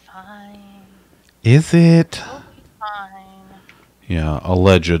 Is it? It'll be fine. Yeah,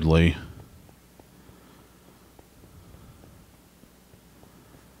 allegedly.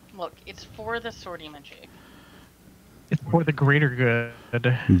 Look, it's for the sortie majig. It's for the greater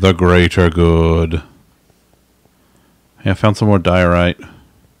good. The greater good. Yeah, I found some more diorite.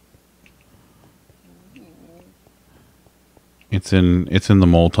 It's in the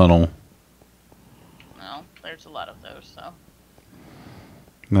mole tunnel. Well, there's a lot of those, so.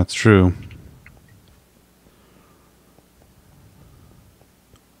 That's true.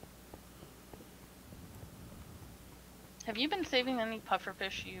 Have you been saving any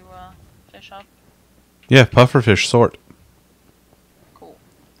pufferfish you fish up? Yeah, pufferfish sort. Cool.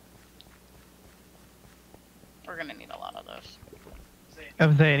 We're gonna need a lot of those.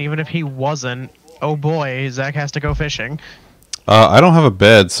 I'm saying, even if he wasn't, oh boy, Zach has to go fishing. I don't have a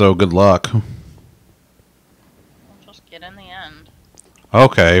bed, so good luck. We'll just get in the end.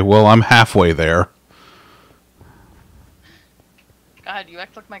 Okay, well, I'm halfway there. God, you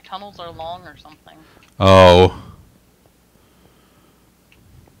act like my tunnels are long or something. Oh.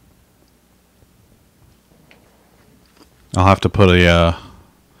 I'll have to put a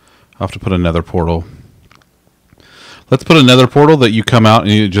nether portal. Let's put a nether portal that you come out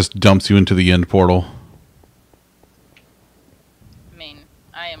and it just dumps you into the end portal. I mean,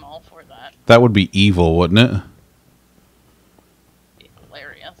 I am all for that. That would be evil, wouldn't it? It'd be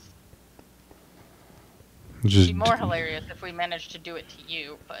hilarious. Just, It'd be more hilarious if we managed to do it to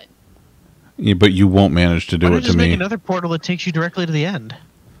you, but... Yeah, but you won't manage to do Why don't it you to just make me. another portal that takes you directly to the end?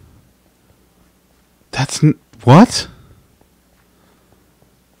 That's... What?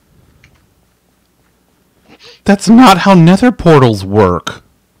 That's not how nether portals work.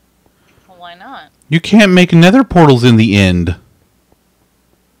 Well, why not? You can't make nether portals in the end.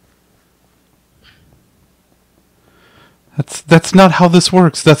 That's not how this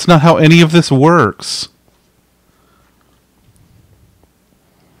works. That's not how any of this works.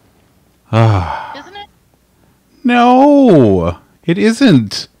 Ah. Isn't it? No, it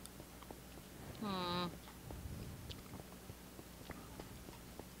isn't.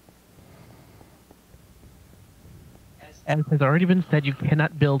 As has already been said, you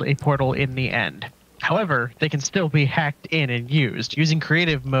cannot build a portal in the end. However, they can still be hacked in and used using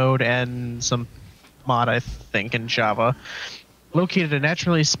creative mode and some mod, I think, in Java. located a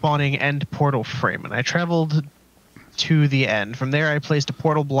naturally spawning end portal frame, and I traveled to the end. From there, I placed a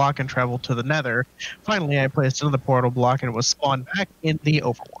portal block and traveled to the nether. Finally, I placed another portal block and it was spawned back in the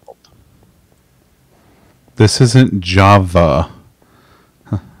overworld. This isn't Java.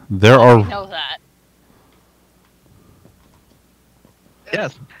 There I are... know that.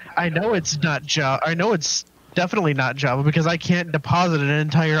 Yes, I know it's not Java. I know it's definitely not Java because I can't deposit an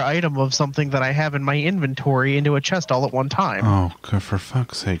entire item of something that I have in my inventory into a chest all at one time. Oh, God, for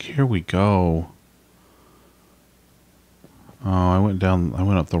fuck's sake. Here we go. Oh, I went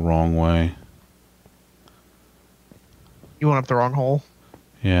up the wrong way. You went up the wrong hole.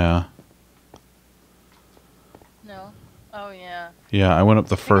 Yeah. No. Oh yeah. Yeah, I went up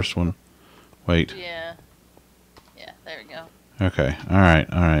the first one. Wait. Yeah. Yeah. There we go. Okay. All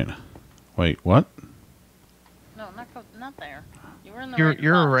right. Wait, what? No, not there. You were in the You're right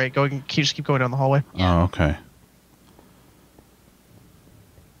you're spot. right. Just keep going down the hallway. Yeah. Oh, okay.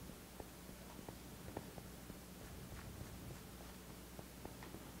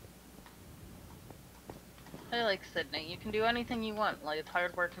 I like Sydney. You can do anything you want, like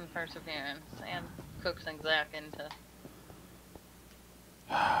hard work and perseverance, and coaxing Zach into.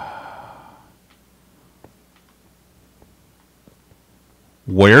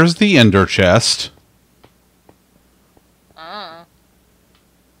 Where's the ender chest? Oh.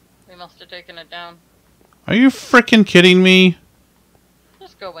 We must have taken it down. Are you frickin' kidding me?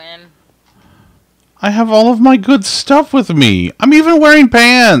 Just go in. I have all of my good stuff with me. I'm even wearing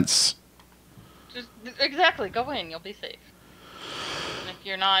pants. Just exactly. Go in. You'll be safe. And if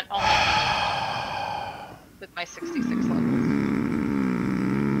you're not, I'll make you with my 66 levels.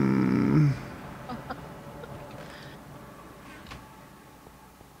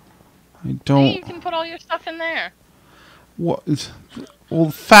 I See, don't... you can put all your stuff in there. What? Well,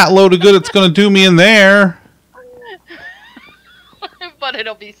 fat load of good it's gonna do me in there. But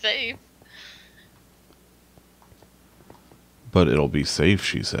it'll be safe. But it'll be safe,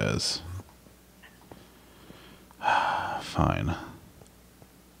 she says. Fine.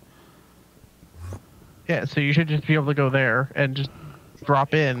 Yeah, so you should just be able to go there and just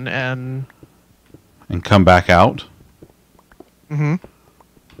drop in and. And come back out? Mm-hmm.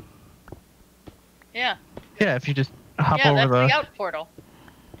 Yeah. Yeah, if you just hop Yeah, over that's the out portal.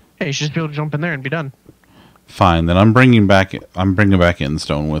 Yeah, you should just be able to jump in there and be done. Fine, then I'm bringing back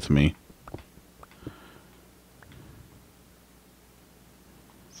Endstone with me.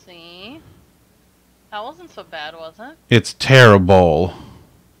 See? That wasn't so bad, was it? It's terrible.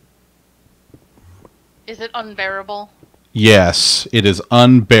 Is it unbearable? Yes, it is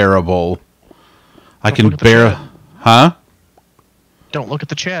unbearable. I Don't can look at the bear... chat. Huh? Don't look at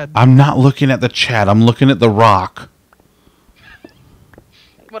the Chad. I'm not looking at the chat. I'm looking at the rock.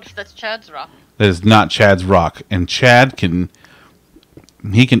 What if that's Chad's rock? That is not Chad's rock. And Chad can...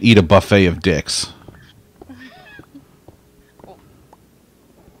 He can eat a buffet of dicks.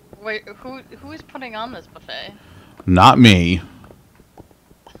 Wait, who is putting on this buffet? Not me.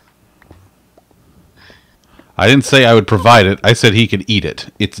 I didn't say I would provide it. I said he could eat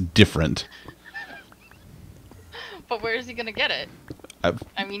it. It's different. But where is he gonna get it? I-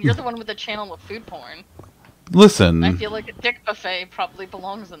 I mean, you're the one with the channel of food porn. Listen, I feel like a dick buffet probably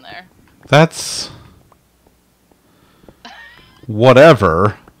belongs in there. that's...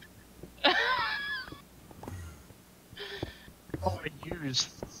 Whatever. Oh, you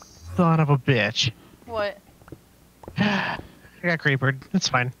son of a bitch. What? I got creepered. It's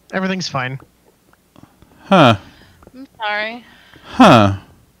fine. Everything's fine. Huh. I'm sorry. Huh.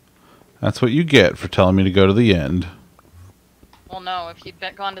 That's what you get for telling me to go to the end. Well, no, if you'd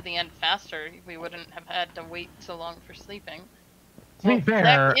gone to the end faster, we wouldn't have had to wait so long for sleeping. To be Well, fair,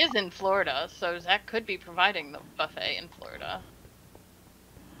 Zach is in Florida, so Zach could be providing the buffet in Florida.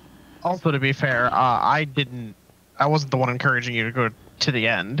 also to be fair, I wasn't the one encouraging you to go to the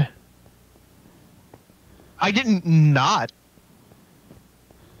end. I didn't not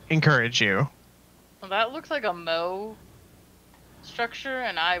encourage you. Well, that looks like a Mo structure,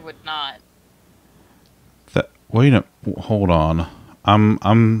 and I would not. Wait a... Hold on.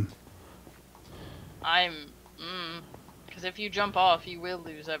 Because if you jump off, you will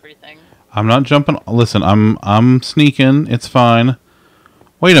lose everything. I'm not jumping... Listen, I'm sneaking. It's fine.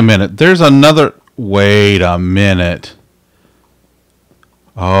 Wait a minute. There's another... Wait a minute.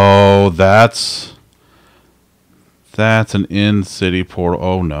 Oh, that's an in-city portal.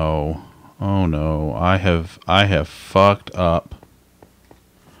 Oh, no. Oh, no. I have fucked up.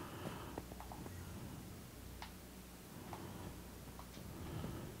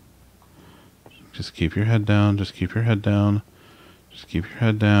 Just keep your head down. Just keep your head down. Just keep your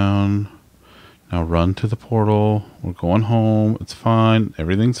head down. Now run to the portal. We're going home. It's fine.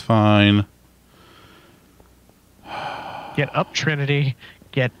 Everything's fine. Get up, Trinity.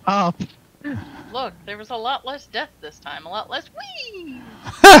 Get up. Look, there was a lot less death this time. A lot less whee!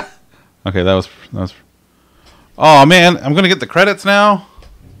 Okay, that was. Oh man, I'm gonna get the credits now.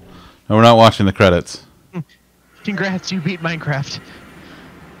 No, we're not watching the credits. Congrats, you beat Minecraft.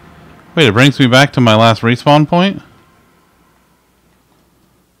 Wait, it brings me back to my last respawn point?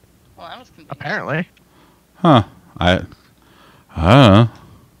 Well, that was convenient. Apparently. Huh.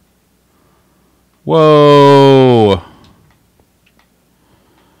 Whoa.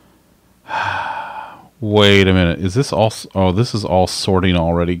 Wait a minute. Is this all... Oh, this is all sorting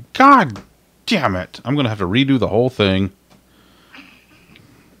already. God damn it. I'm going to have to redo the whole thing.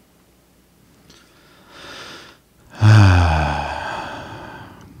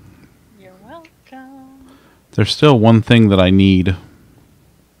 You're welcome. There's still one thing that I need.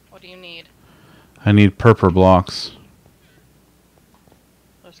 What do you need? I need purple blocks.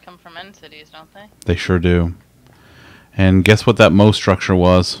 Those come from end cities, don't they? They sure do. And guess what that Mo structure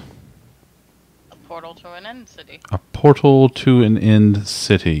was? A portal to an end city. A portal to an end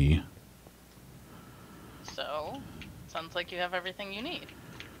city. So, sounds like you have everything you need.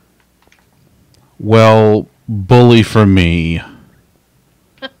 Well, bully for me.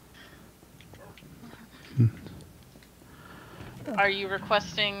 Are you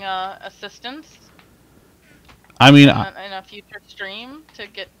requesting assistance I mean, in a future stream to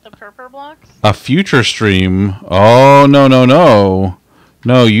get the purple blocks? a future stream? Oh, no, no, no.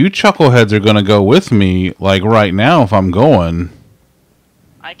 No, you chuckleheads are going to go with me, like, right now if I'm going.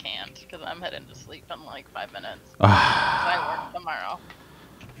 I can't, because I'm heading to sleep in like 5 minutes. 'Cause I work tomorrow.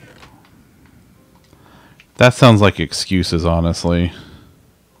 That sounds like excuses, honestly.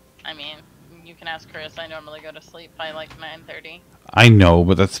 I mean, you can ask Chris. I normally go to sleep by like 9:30. I know,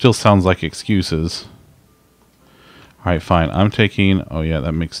 but that still sounds like excuses. Alright, fine. I'm taking... Oh, yeah,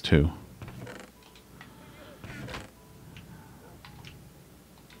 that makes 2.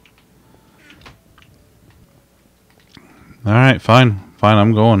 Alright, fine. Fine,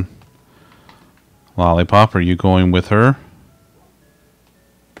 I'm going. Lollipop, are you going with her?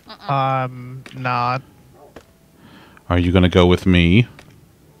 Not. Are you going to go with me?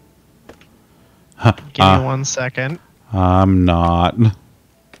 Give me 1 second. I'm not.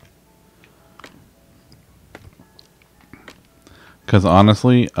 Because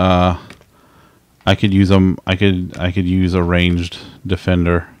honestly, I could use I could use a ranged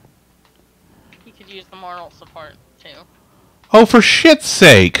defender. You could use the moral support too. Oh, for shit's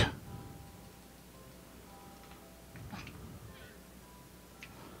sake!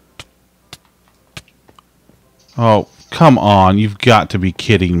 Oh, come on! You've got to be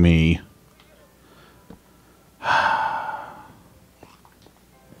kidding me. I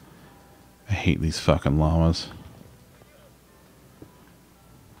hate these fucking llamas.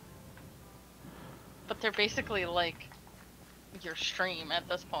 But they're basically like your stream at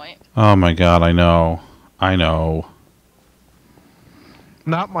this point. Oh my god, I know. I know.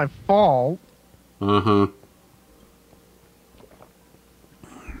 Not my fault. Uh-huh.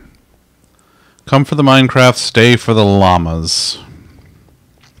 Come for the Minecraft, stay for the llamas.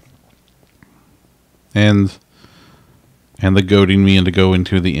 And the goading me into go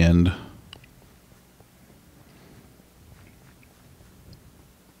into the end.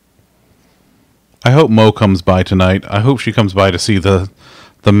 I hope Mo comes by tonight. I hope she comes by to see the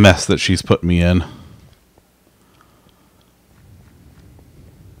mess that she's put me in.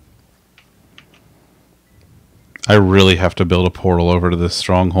 I really have to build a portal over to this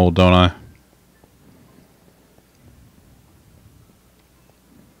stronghold, don't I?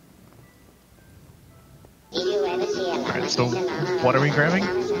 Alright, so what are we grabbing?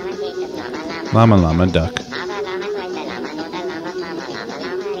 Llama llama duck.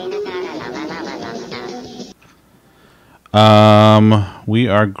 We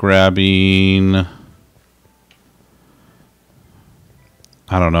are grabbing... I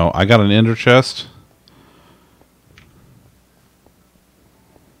don't know. I got an ender chest.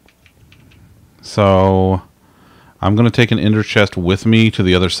 So, I'm going to take an ender chest with me to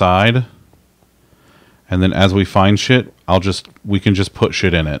the other side. And then as we find shit, we can just put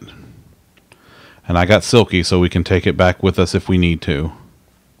shit in it. And I got Silky, so we can take it back with us if we need to.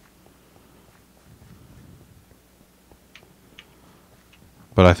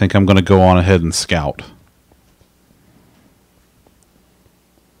 But I think I'm going to go on ahead and scout.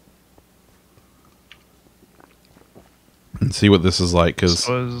 And see what this is like, because...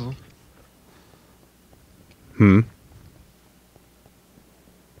 Trying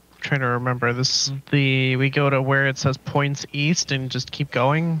to remember remember. This is we go to where it says points east and just keep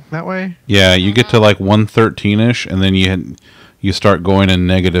going that way. Yeah, you get to like 113ish, and then you start going in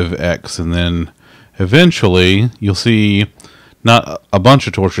negative X, and then eventually you'll see not a bunch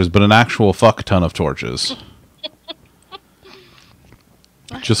of torches, but an actual fuck ton of torches.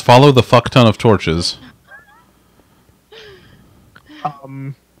 Just follow the fuck ton of torches.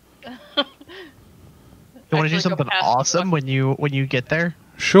 You want to do something awesome when you get there?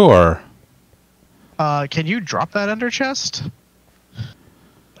 Sure. Can you drop that ender chest?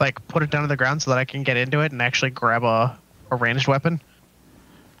 Like, put it down to the ground so that I can get into it and actually grab a ranged weapon?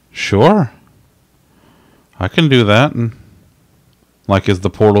 Sure. I can do that. And like, is the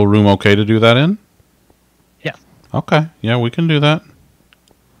portal room okay to do that in? Yeah. Okay. Yeah, we can do that.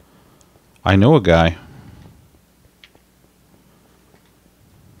 I know a guy.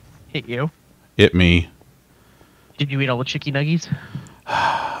 Hit you. It me. Did you eat all the chicky nuggies?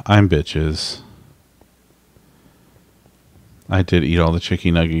 I'm bitches. I did eat all the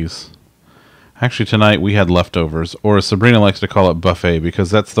chicky nuggies. Actually, tonight we had leftovers, or as Sabrina likes to call it, buffet,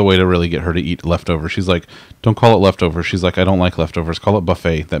 because that's the way to really get her to eat leftovers. She's like, "Don't call it leftovers." She's like, "I don't like leftovers. Call it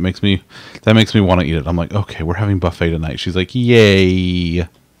buffet." That makes me want to eat it. I'm like, "Okay, we're having buffet tonight." She's like, "Yay!"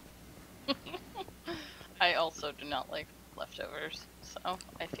 I also do not like leftovers, so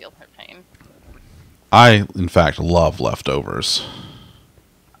I feel her pain. I, in fact, love leftovers.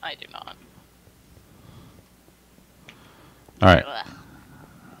 I do not. All right. Ugh.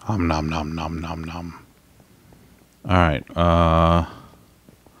 Nom nom nom nom nom. All right.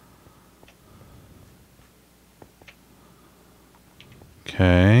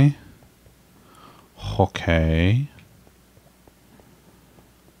 Okay. Okay.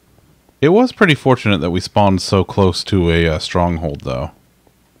 It was pretty fortunate that we spawned so close to a stronghold, though.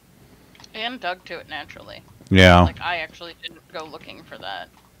 And dug to it naturally. Yeah. Like, I actually didn't go looking for that.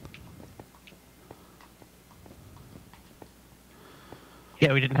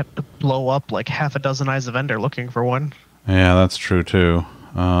 Yeah, we didn't have to blow up like half a dozen Eyes of Ender looking for one. Yeah, that's true, too.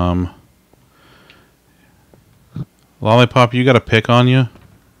 Lollipop, you got a pick on you?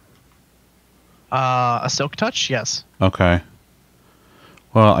 A Silk Touch? Yes. Okay.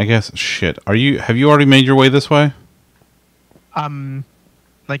 Well, I guess, shit. Have you already made your way this way?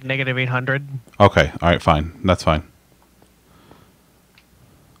 Like negative 800. Okay, alright, fine. That's fine.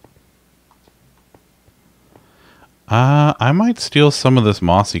 I might steal some of this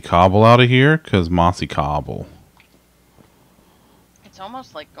mossy cobble out of here, because mossy cobble. It's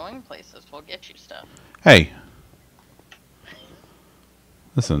almost like going places will get you stuff. Hey.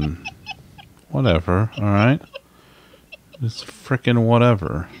 Listen. Whatever, alright? Just frickin'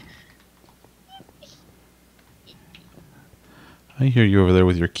 whatever. I hear you over there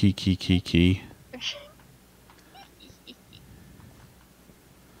with your key.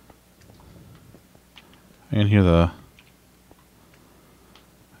 I can hear the...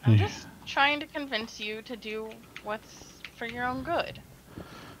 I'm just trying to convince you to do what's for your own good.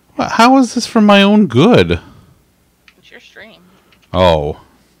 How is this for my own good? It's your stream. Oh.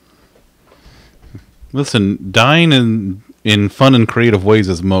 Listen, dying in fun and creative ways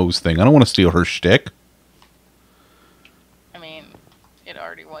is Mo's thing. I don't want to steal her shtick. I mean, it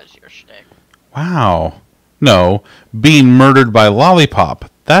already was your shtick. Wow. No, being murdered by Lollipop.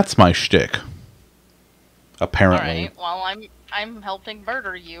 That's my shtick. Apparently. Alright, well, I'm helping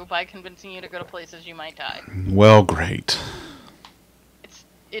murder you by convincing you to go to places you might die. Well, great.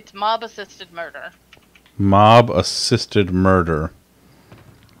 It's mob-assisted murder. Mob-assisted murder.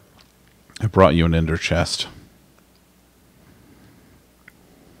 I brought you an ender chest.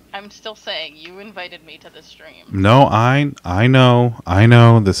 I'm still saying, you invited me to this stream. No, I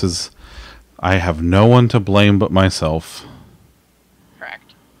know. This is... I have no one to blame but myself.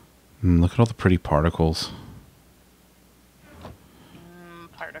 Correct. Look at all the pretty particles.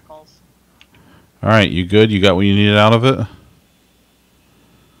 Particles. Alright, you good? You got what you needed out of it?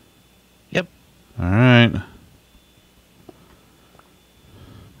 Yep. Alright.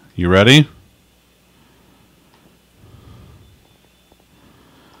 You ready?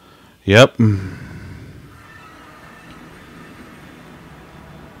 Yep.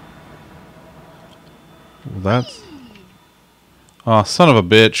 That's... Oh, son of a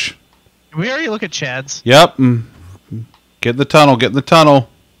bitch. Did we already look at Chad's? Yep. Get in the tunnel, get in the tunnel.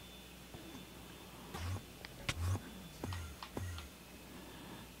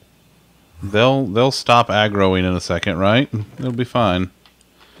 They'll stop aggroing in a second, right? It'll be fine.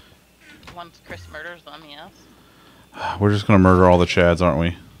 Once Chris murders them, yes. We're just gonna murder all the Chads, aren't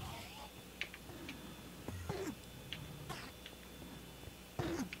we?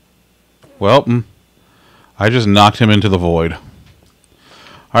 Well, I just knocked him into the void.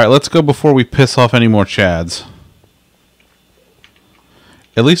 Alright, let's go before we piss off any more Chads.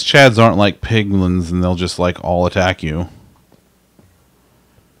 At least Chads aren't like piglins and they'll just like all attack you.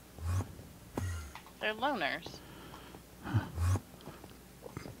 They're loners.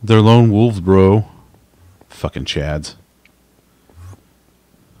 They're lone wolves, bro. Fucking Chads.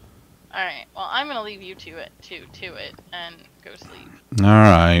 Alright, well, I'm gonna leave you to it, and go sleep.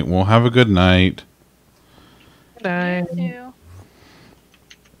 Alright, well, have a good night. Good You too.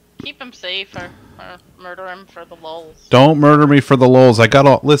 Keep him safe, or murder him for the lulz. Don't murder me for the lulz. I got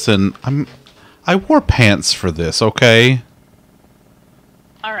all... Listen, I wore pants for this, okay?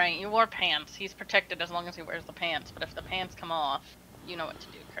 Alright, you wore pants. He's protected as long as he wears the pants, but if the pants come off, you know what to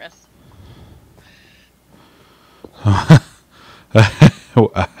do, Chris.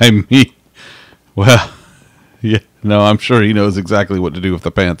 I mean... Well... Yeah, no, I'm sure he knows exactly what to do if the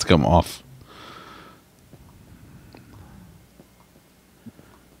pants come off.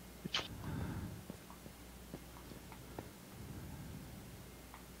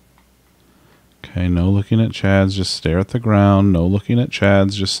 Okay, no looking at Chads, just stare at the ground. No looking at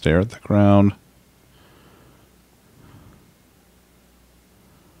Chads, just stare at the ground.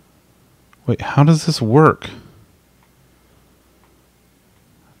 Wait, how does this work?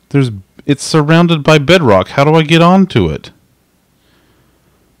 It's surrounded by bedrock. How do I get onto it?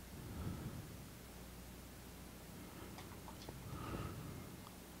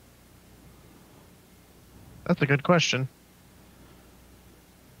 That's a good question.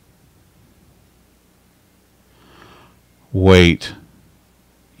 Wait.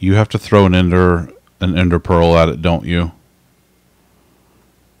 You have to throw an ender pearl at it, don't you?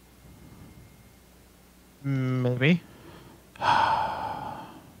 Maybe.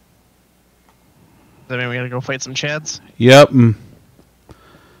 Does that mean we gotta go fight some Chads? Yep.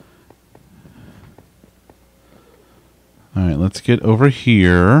 Alright, let's get over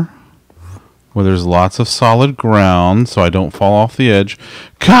here where there's lots of solid ground so I don't fall off the edge.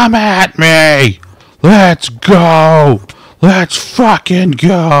 Come at me! Let's go! Let's fucking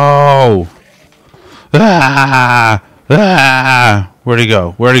go! Ah! Ah! Where'd he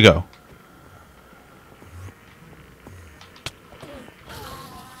go? Where'd he go?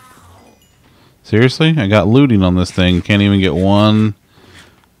 Seriously? I got looting on this thing. Can't even get one.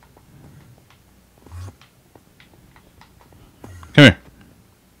 Come here.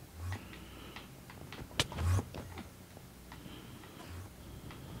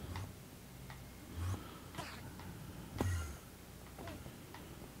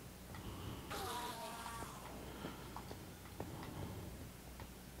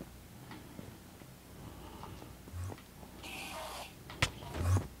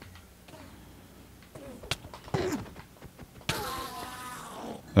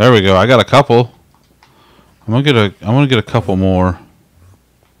 There we go. I got a couple. I'm gonna get a couple more.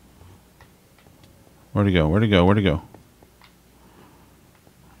 Where'd he go? Where'd he go? Where'd he go?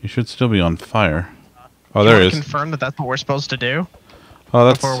 He should still be on fire. Oh, there he is. Confirm that that's what we're supposed to do. Oh,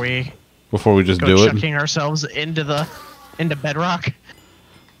 that's before we just go do it. chucking ourselves into bedrock.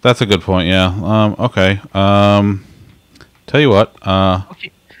 That's a good point. Yeah. Okay. Tell you what. I'll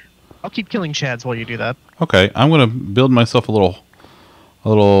keep killing Chads while you do that. Okay. I'm gonna build myself a little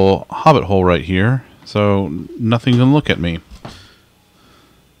hobbit hole right here, so nothing can look at me.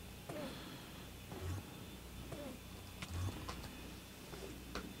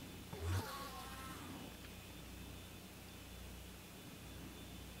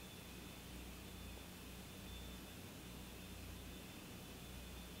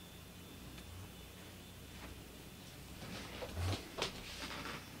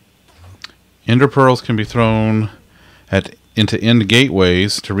 Ender pearls can be thrown into end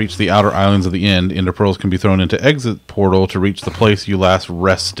gateways to reach the outer islands of the end. Ender pearls can be thrown into exit portal to reach the place you last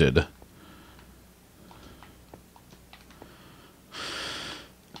rested.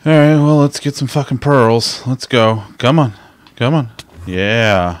 Alright, well, let's get some fucking pearls. Let's go. Come on. Come on.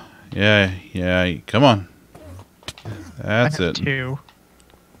 Yeah. Yeah. Yeah. Come on. That's I have it. 2.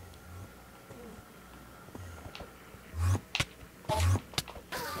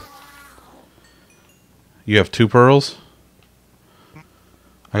 You have 2 pearls?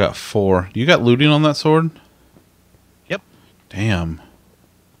 I got 4. You got looting on that sword? Yep. Damn.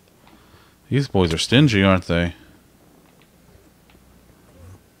 These boys are stingy, aren't they?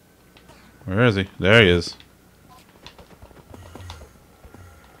 Where is he? There he is.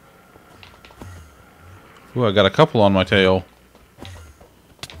 Ooh, I got a couple on my tail.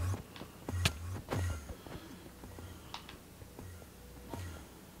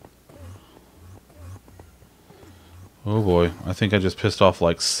 Oh boy, I think I just pissed off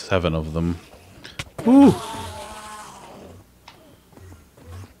like 7 of them. Woo!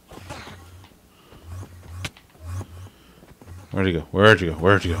 Where'd he go? Where'd you go?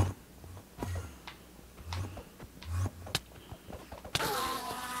 Where'd you go?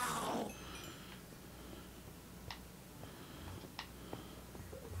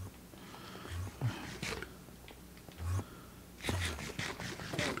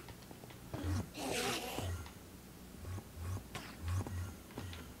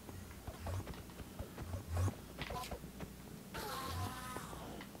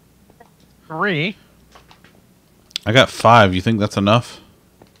 Three. I got 5. You think that's enough?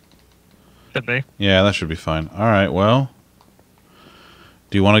 Should be. Yeah, that should be fine. All right, well.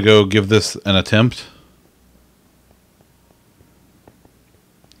 Do you want to go give this an attempt?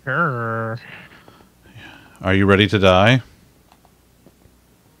 Sure. Are you ready to die?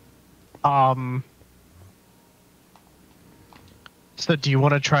 So do you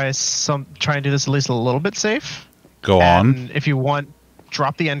want to try and do this at least a little bit safe? Go on. And if you want,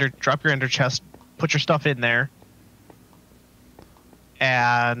 drop your ender chest, put your stuff in there,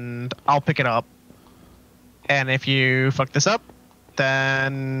 and I'll pick it up. And if you fuck this up,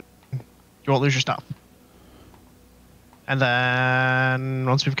 then you won't lose your stuff. And then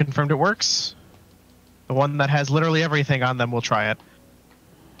once we've confirmed it works, the one that has literally everything on them will try it.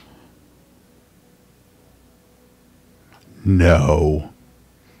 No.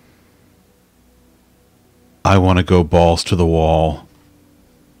 I want to go balls to the wall.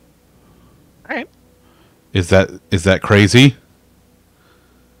 All right. Is that crazy?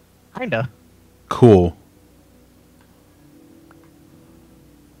 Kinda. Cool.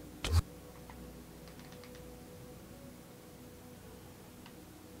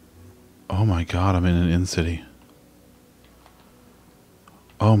 Oh my god, I'm in an in-city.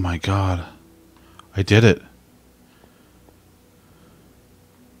 Oh my god. I did it.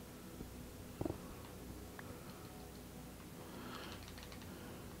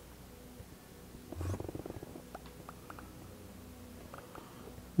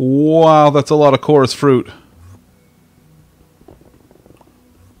 Wow, that's a lot of chorus fruit.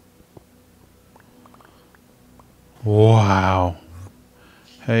 Wow.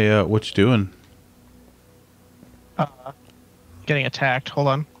 Hey, what you doing? Getting attacked. Hold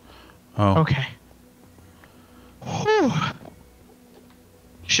on. Oh. Okay. Whew.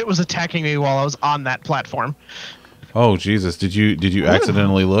 Shit was attacking me while I was on that platform. Oh Jesus! Did you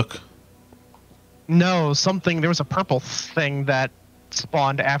accidentally look? No, there was a purple thing that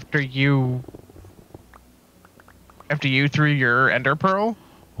spawned after you threw your ender pearl,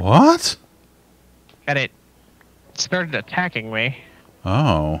 What? and it started attacking me.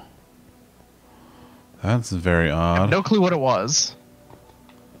 Oh. That's very I have odd. no clue what it was.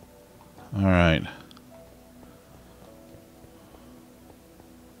 All right.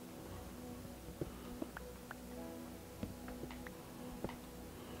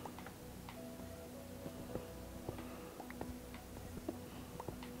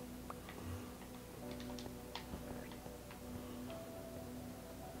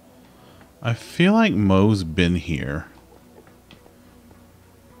 I feel like Mo's been here.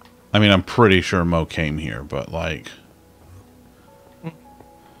 I mean, I'm pretty sure Mo came here, but like...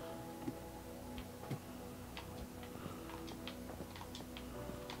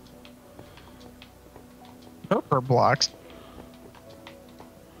 Purple blocks.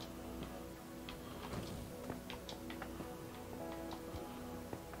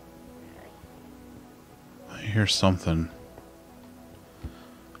 I hear something.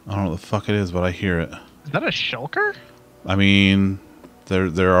 I don't know what the fuck it is, but I hear it. Is that a shulker? I mean,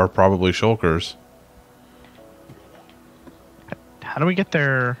 there are probably shulkers. How do we get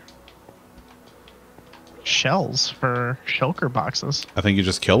their shells for shulker boxes? I think you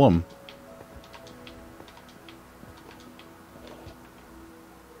just kill them.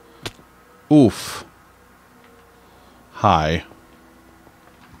 Oof. Hi.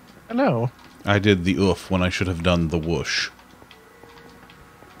 I know. I did the oof when I should have done the whoosh.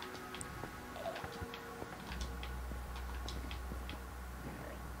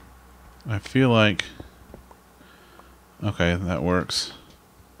 I feel like... Okay, that works.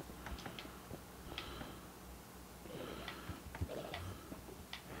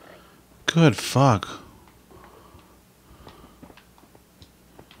 Good fuck.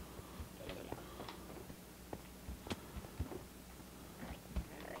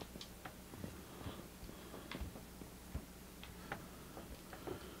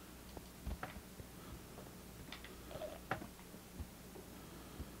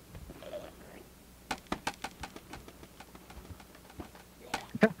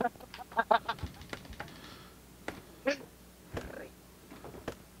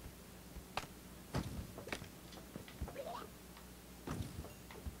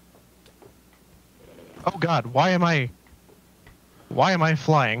 Oh god, why am I... Why am I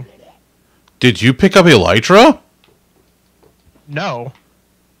flying? Did you pick up Elytra? No.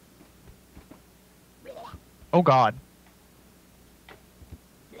 Oh god.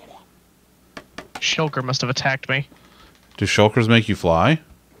 Shulker must have attacked me. Do shulkers make you fly?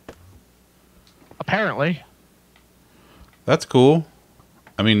 Apparently. That's cool.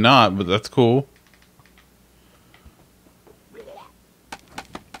 I mean, not, but that's cool.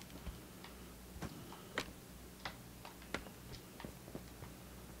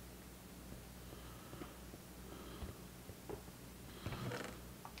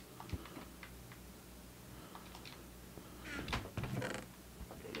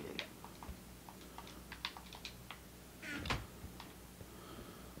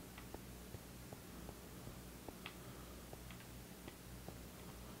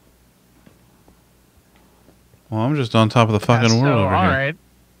 Well, I'm just on top of the fucking world over here. Alright.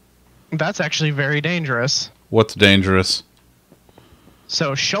 That's actually very dangerous. What's dangerous?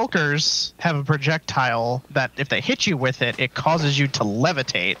 So shulkers have a projectile that if they hit you with it, it causes you to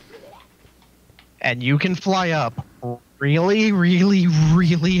levitate. And you can fly up really, really,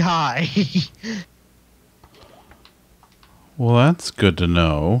 really high. Well, that's good to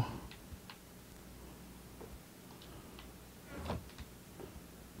know.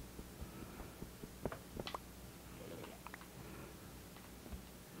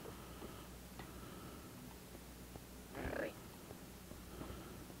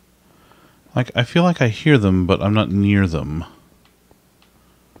 Like, I feel like I hear them, but I'm not near them.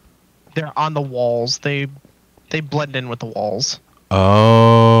 They're on the walls. They blend in with the walls.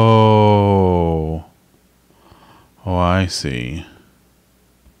 Oh. Oh, I see.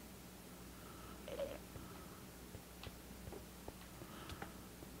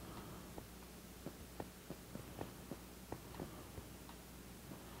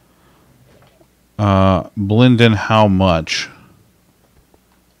 Blend in how much?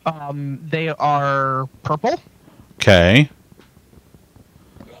 They are purple, Okay.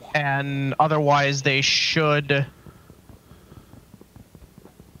 and otherwise they should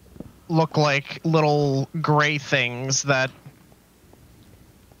look like little gray things that,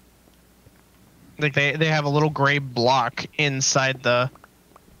 like they have a little gray block inside the.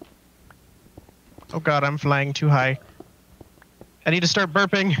 Oh god, I'm flying too high. I need to start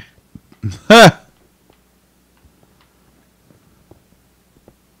burping.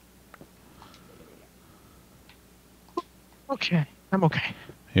 Okay, I'm okay.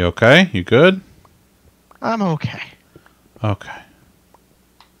 You okay? You good? I'm okay. Okay.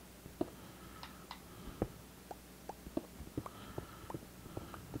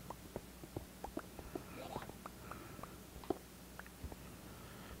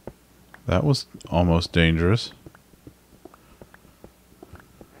 That was almost dangerous.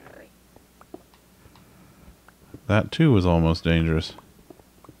 That too was almost dangerous.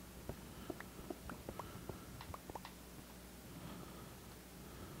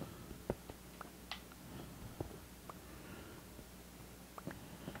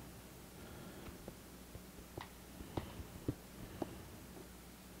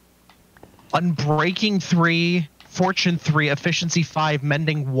 Unbreaking 3, Fortune 3, Efficiency 5,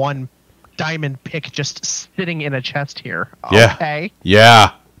 Mending 1, Diamond Pick just sitting in a chest here. Yeah. Okay.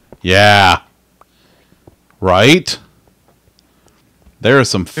 Yeah. Yeah. Right? There is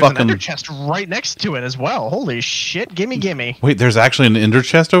some There's fucking... another chest right next to it as well. Holy shit. Gimme, gimme. Wait, there's actually an ender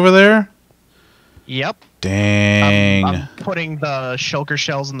chest over there? Yep. Dang. I'm putting the shulker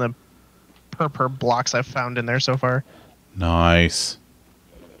shells and the purple blocks I've found in there so far. Nice.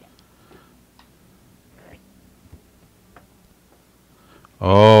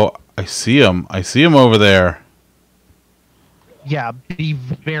 Oh, I see him. I see him over there. Yeah, be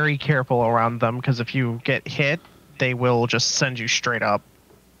very careful around them, because if you get hit, they will just send you straight up.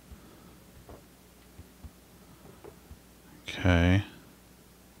 Okay.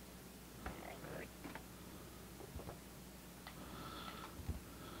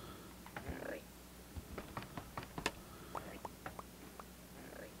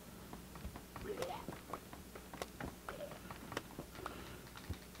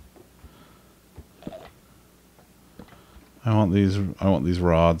 I want these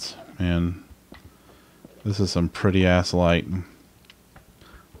rods, man. This is some pretty ass light.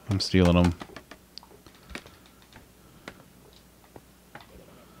 I'm stealing them.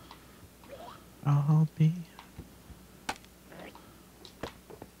 I'll be...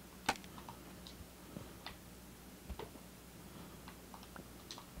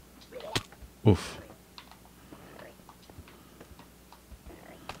 Oof.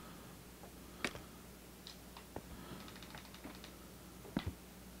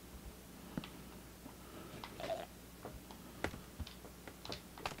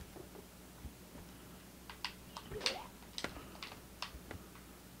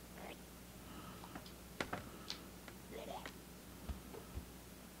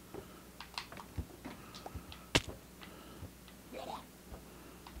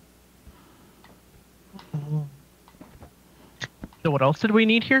 So what else did we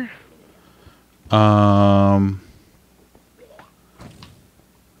need here?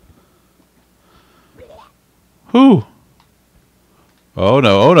 Who? Oh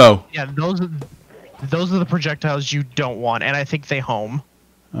no! Oh no! Yeah, those are the projectiles you don't want, and I think they home.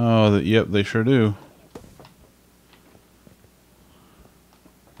 Oh, yep, they sure do.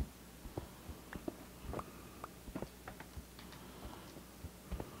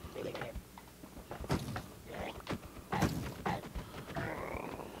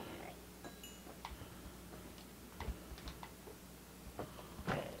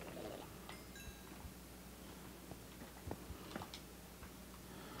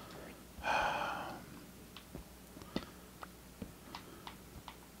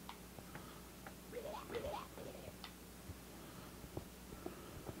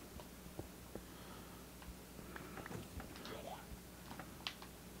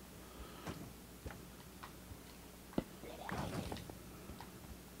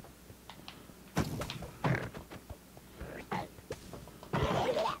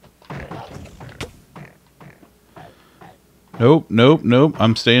 Nope, nope, nope.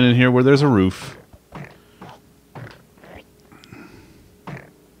 I'm staying in here where there's a roof.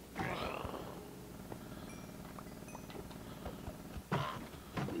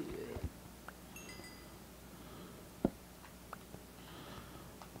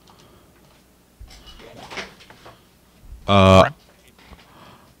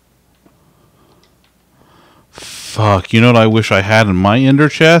 Fuck, you know what I wish I had in my ender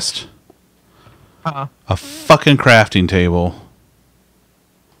chest? A fucking crafting table.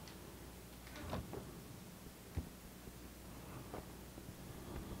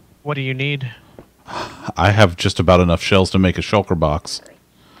 What do you need? I have just about enough shells to make a shulker box.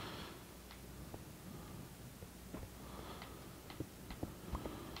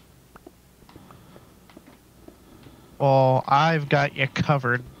 Well, I've got you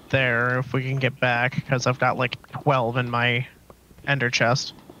covered there if we can get back, because I've got like 12 in my ender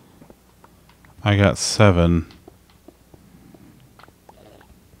chest. I got 7.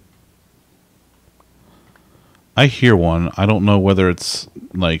 I hear one. I don't know whether it's,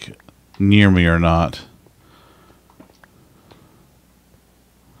 like, near me or not.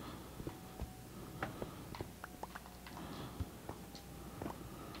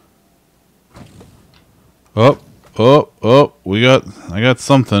 Oh, oh, oh, I got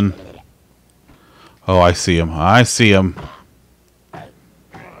something. Oh, I see him. I see him.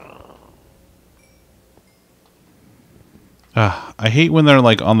 I hate when they're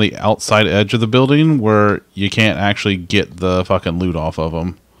like on the outside edge of the building where you can't actually get the fucking loot off of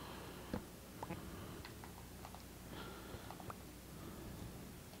them.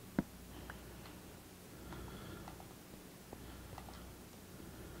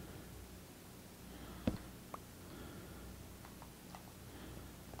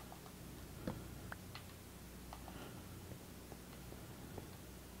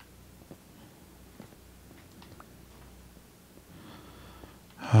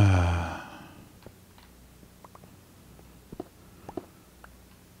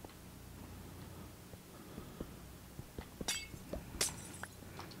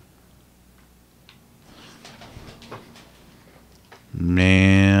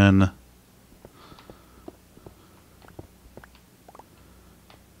 Man.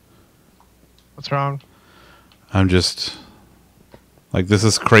 What's wrong? I'm just like, this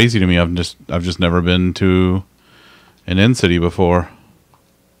is crazy to me. I've just never been to an end city before.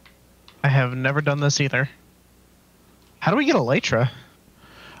 I have never done this either. How do we get Elytra?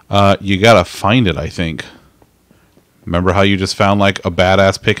 You gotta find it, I think. Remember how you just found like a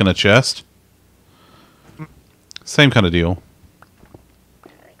badass pick in a chest? Same kind of deal.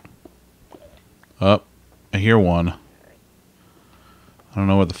 Oh, I hear one. I don't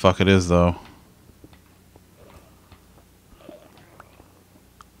know what the fuck it is, though.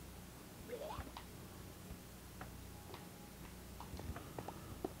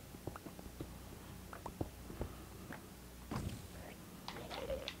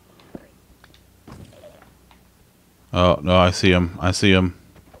 Oh, no, I see him. I see him.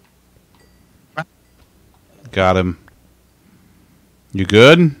 Got him. You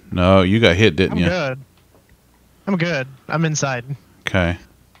good? No, you got hit, didn't you? I'm good. I'm good. I'm inside. Okay.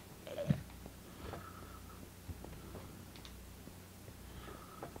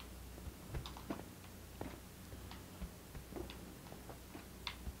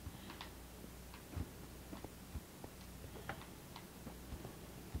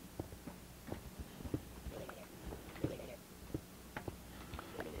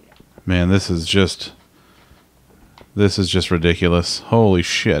 Man, this is just ridiculous. Holy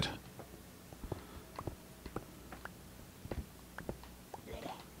shit.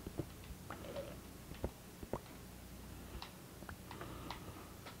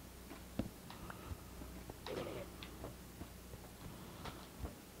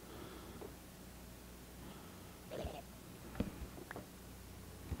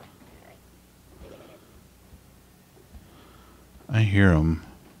 I hear them.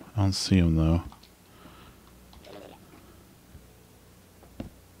 I don't see them though.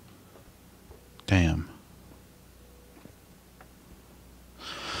 Damn.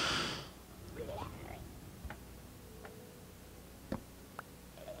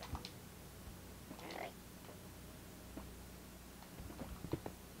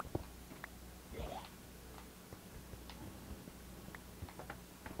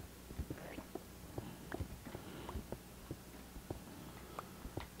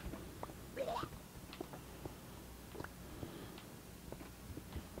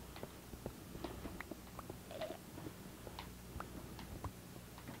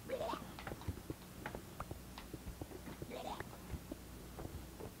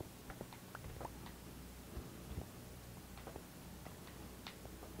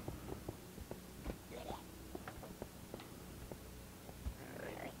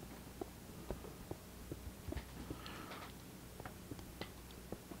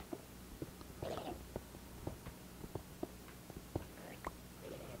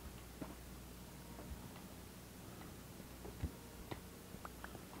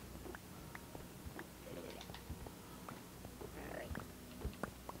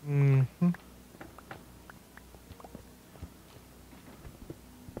 Mm-hmm.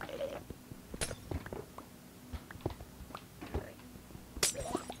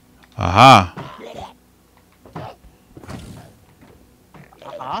 Aha.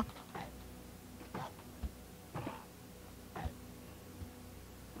 Uh-huh.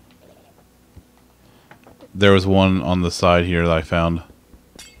 There was one on the side here that I found.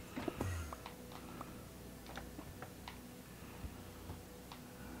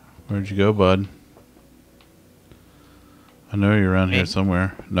 Where'd you go, bud? I know you're around here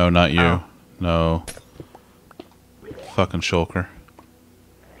somewhere. No, not you. Oh. No. Fucking shulker.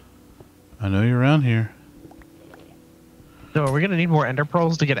 I know you're around here. So are we gonna need more ender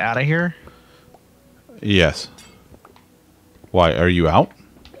pearls to get out of here? Yes. Why? Are you out?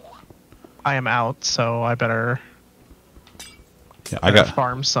 I am out, so I better Yeah, I got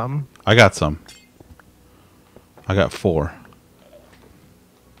farm some. I got some. I got 4.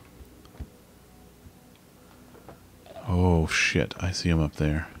 Oh shit! I see him up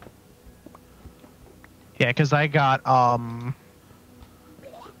there. Yeah, because I got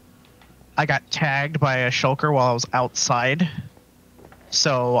tagged by a shulker while I was outside,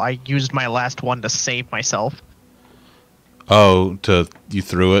 so I used my last one to save myself. Oh, you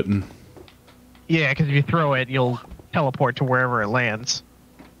threw it and. Yeah, because if you throw it, you'll teleport to wherever it lands.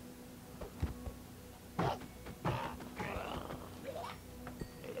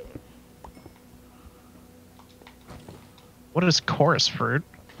 What is chorus fruit?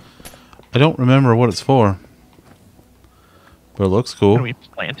 I don't remember what it's for, but it looks cool. Can we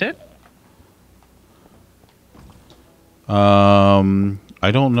plant it? I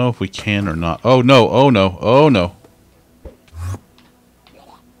don't know if we can or not. Oh no! Oh no! Oh no!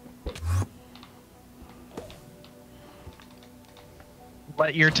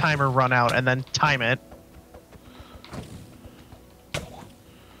 Let your timer run out and then time it.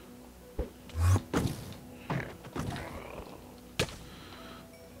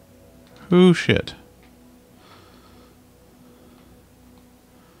 Oh shit!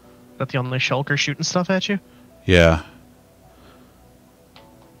 Is that the only shulker shooting stuff at you? Yeah.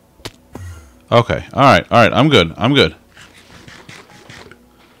 Okay. All right. All right. I'm good. I'm good.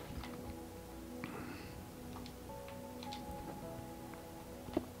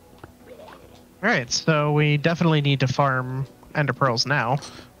 Alright, so we definitely need to farm ender pearls now.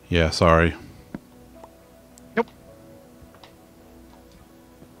 Yeah. Sorry. Yep.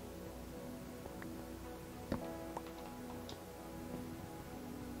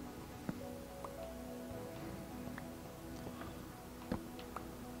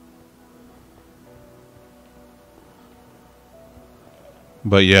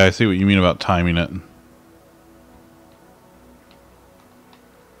 But yeah, I see what you mean about timing it.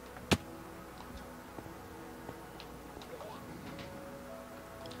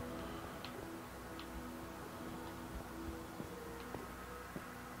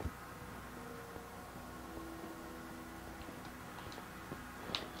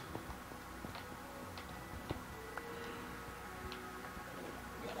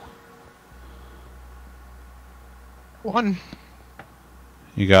 One.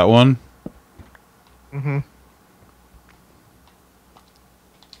 You got one? Mm-hmm.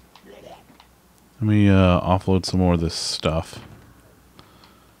 Let me offload some more of this stuff.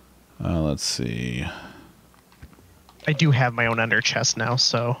 Let's see. I do have my own ender chest now,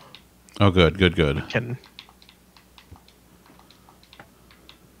 so Oh, good, good, good. can.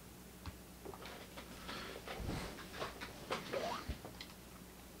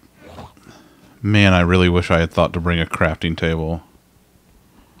 Man, I really wish I had thought to bring a crafting table.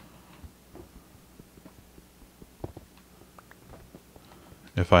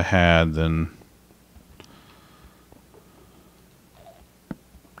 If I had, then...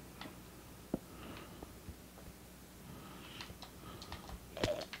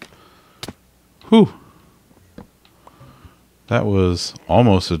 Whew. That was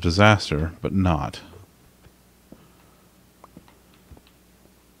almost a disaster, but not.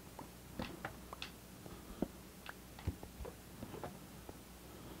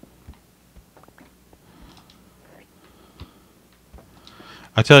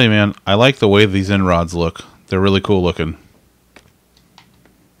 I tell you, man, I like the way these end rods look. They're really cool looking.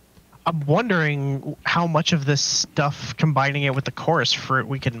 I'm wondering how much of this stuff, combining it with the chorus fruit,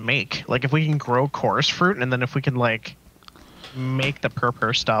 we can make. Like, if we can grow chorus fruit, and then if we can, like, make the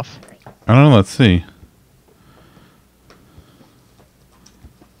purple stuff. I don't know. Let's see.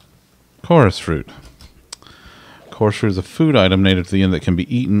 Chorus fruit. Chorus fruit is a food item native to the end that can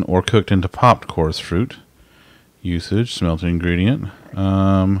be eaten or cooked into popped chorus fruit. Usage, smelted ingredient.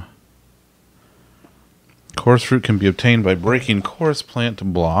 Chorus fruit can be obtained by breaking chorus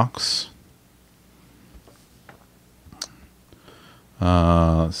plant blocks.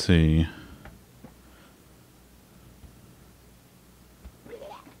 Let's see.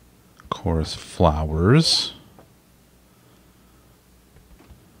 Chorus flowers.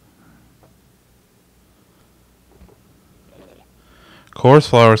 Chorus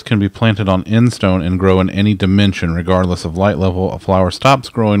flowers can be planted on end stone and grow in any dimension, regardless of light level. A flower stops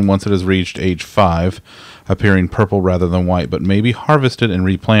growing once it has reached age 5, appearing purple rather than white, but may be harvested and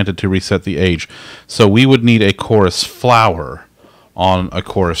replanted to reset the age. So we would need a chorus flower on a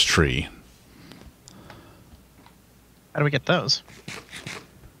chorus tree. How do we get those?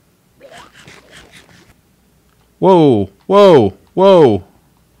 Whoa, whoa, whoa.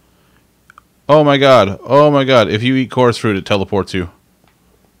 Oh my god, oh my god. If you eat chorus fruit, it teleports you.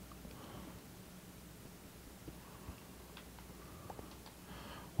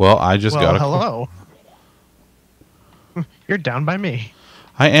 Well, I just got a... hello. You're down by me.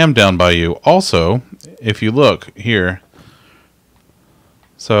 I am down by you. Also, if you look here...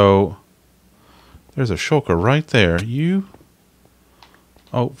 So, there's a shulker right there. You...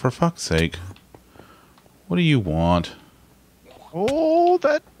 Oh, for fuck's sake. What do you want? Oh,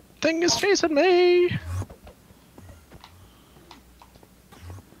 that thing is chasing me. Can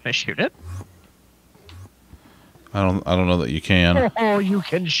I shoot it? I don't know that you can. Oh, you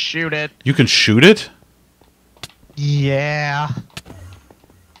can shoot it. You can shoot it? Yeah.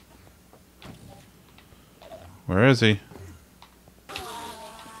 Where is he?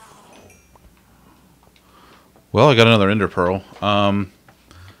 Well, I got another ender pearl. Oh,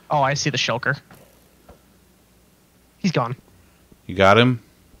 I see the shulker. He's gone. You got him?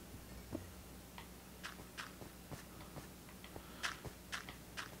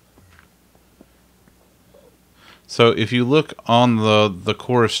 So if you look on the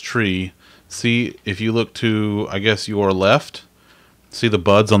chorus tree, see if you look to, I guess, your left, see the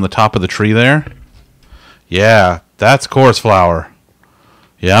buds on the top of the tree there? Yeah, that's chorus flower.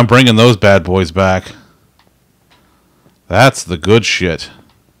 Yeah, I'm bringing those bad boys back. That's the good shit.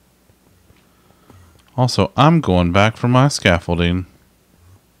 Also, I'm going back for my scaffolding.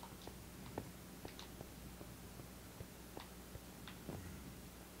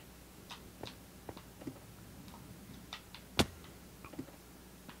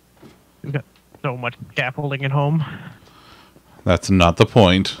 We've got so much scaffolding at home. That's not the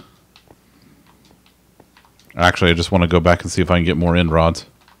point. Actually, I just want to go back and see if I can get more end rods.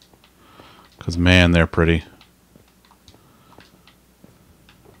 Because, man, they're pretty.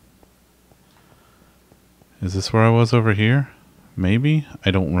 Is this where I was over here? Maybe?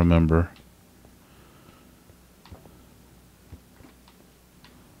 I don't remember.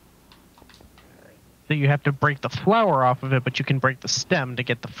 So you have to break the flower off of it, but you can break the stem to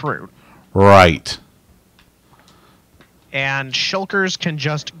get the fruit. Right. And shulkers can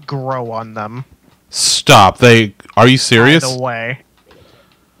just grow on them. Stop. Are you serious? By the way.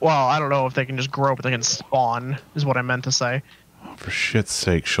 Well, I don't know if they can just grow, but they can spawn, is what I meant to say. Oh, for shit's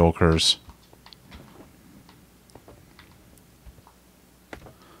sake, shulkers.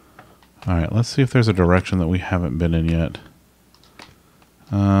 Alright, let's see if there's a direction that we haven't been in yet.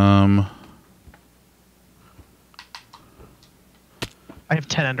 I have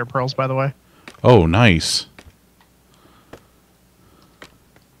 10 ender pearls, by the way. Oh, nice.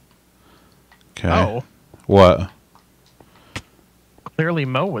 Okay. Oh. What? Clearly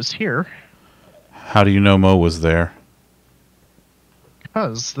Mo was here. How do you know Mo was there?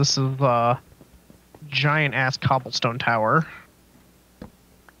 Because this is a giant-ass cobblestone tower.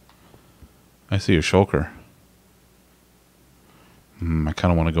 I see a shulker. I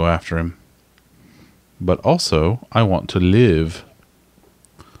kind of want to go after him. But also, I want to live.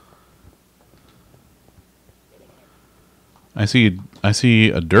 I see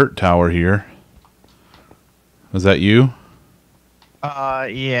a dirt tower here. Is that you?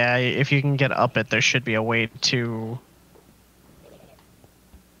 Yeah, if you can get up it, there should be a way to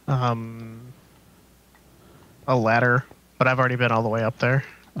a ladder, but I've already been all the way up there.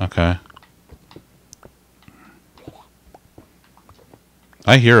 Okay.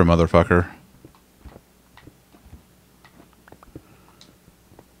 I hear a motherfucker.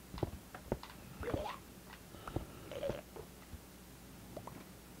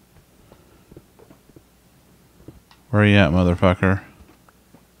 Where you at, motherfucker?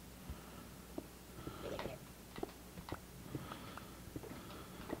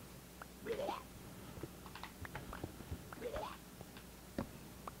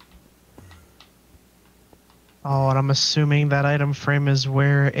 Oh, and I'm assuming that item frame is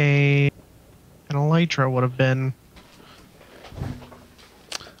where an elytra would have been.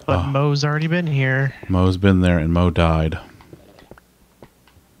 But Mo's already been here. Mo's been there and Mo died.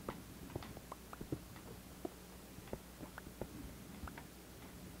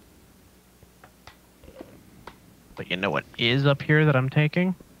 But you know what is up here that I'm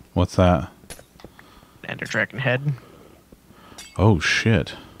taking? What's that? Ender Dragon Head. Oh,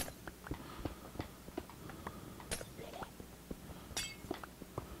 shit.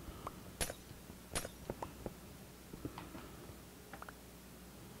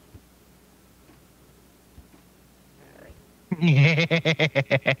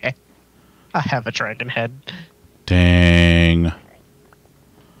 I have a dragon head. Dang.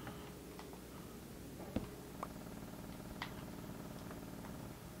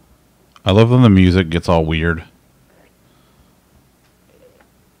 I love when the music gets all weird.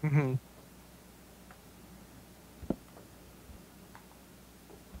 Mm-hmm.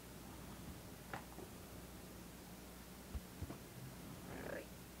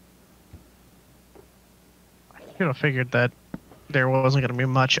 I could have figured that there wasn't going to be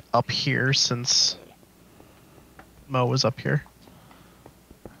much up here since Mo was up here.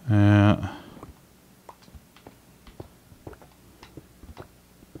 Yeah.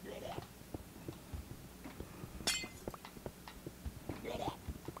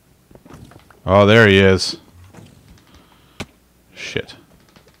 Oh, there he is. Shit.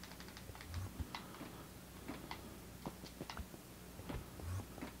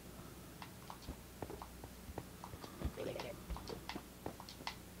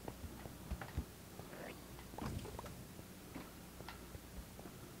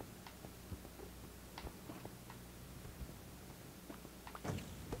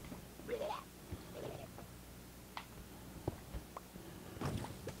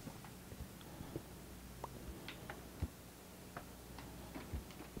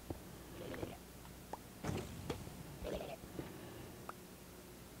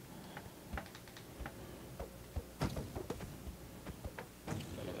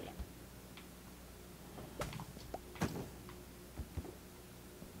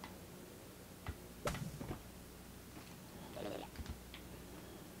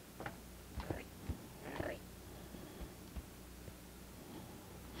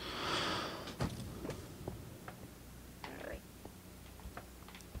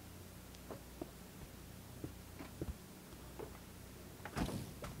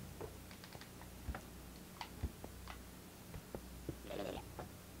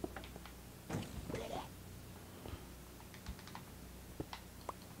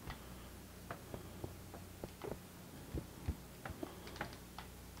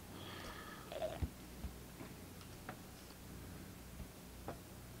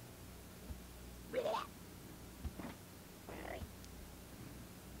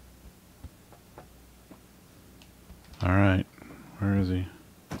 All right. Where is he?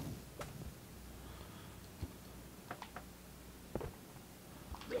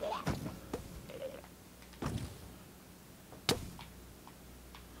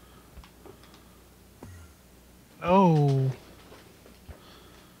 Oh.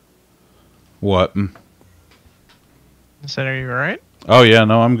 What? I said, are you alright? Oh, yeah.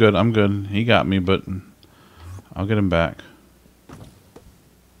 No, I'm good. I'm good. He got me, but I'll get him back.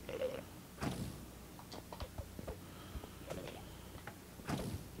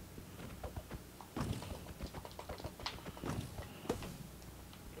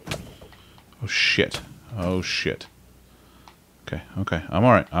 Oh, shit. Oh, shit. Okay, okay. I'm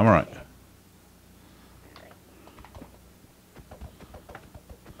alright. I'm alright.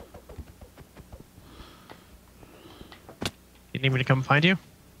 You need me to come find you?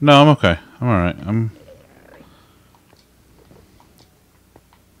 No, I'm okay. I'm alright.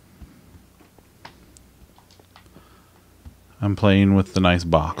 I'm playing with the nice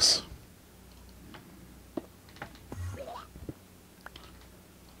box.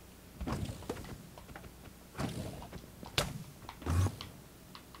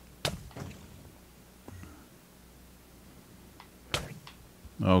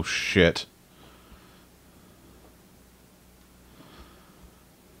 Oh shit.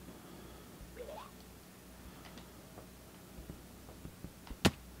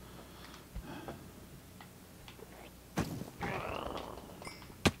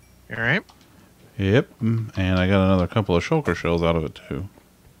 You alright? Yep, and I got another couple of shulker shells out of it too.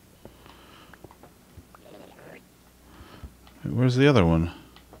 Where's the other one?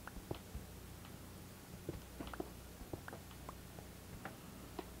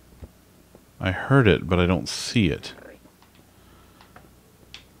 I heard it, but I don't see it.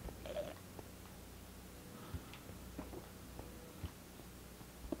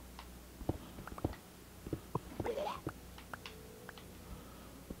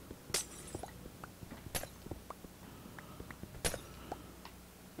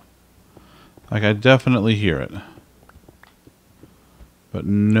 Like, I definitely hear it. But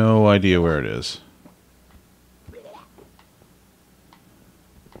no idea where it is.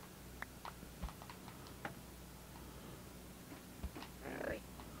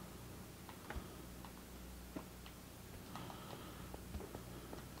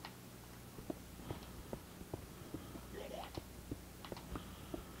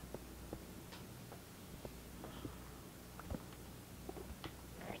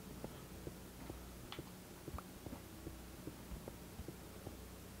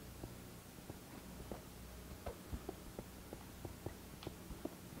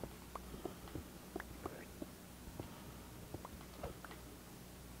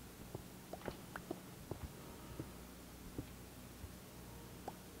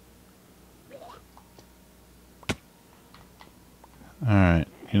 Alright,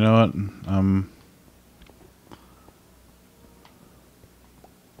 you know what? I don't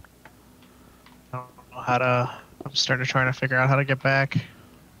know how to. I'm starting to try to figure out how to get back.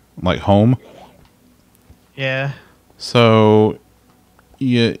 Like home? Yeah. So,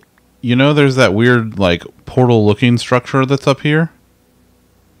 you know there's that weird, like, portal-looking structure that's up here?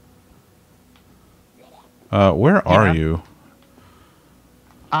 Where are Yeah. you?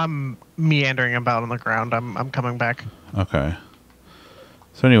 I'm meandering about on the ground. I'm coming back. Okay.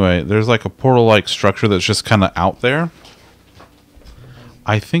 So anyway, there's like a portal-like structure that's just kind of out there.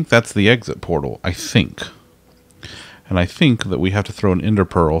 I think that's the exit portal. I think. And I think that we have to throw an ender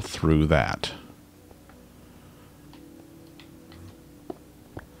pearl through that.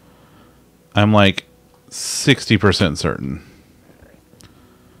 I'm like 60% certain.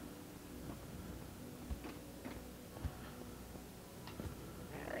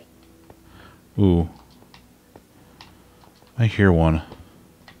 Ooh. I hear one.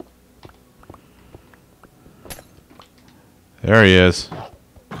 There he is.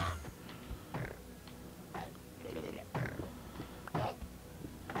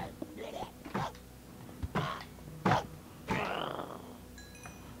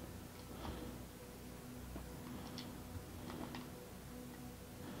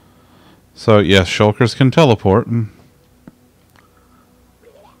 So, yes, shulkers can teleport.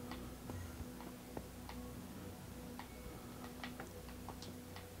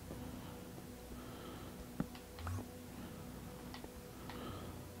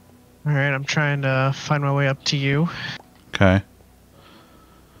 Alright, I'm trying to find my way up to you. Okay.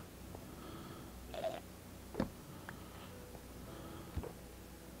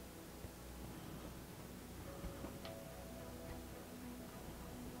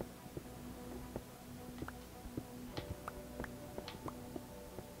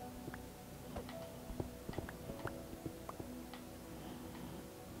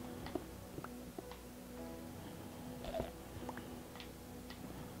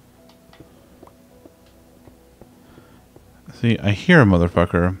 See, I hear a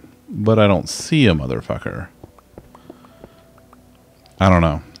motherfucker, but I don't see a motherfucker. I don't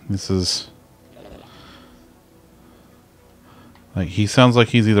know. This is... like, he sounds like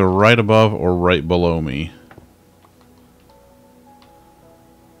he's either right above or right below me.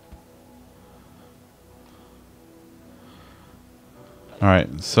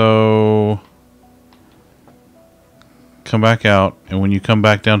 Alright, so... come back out, and when you come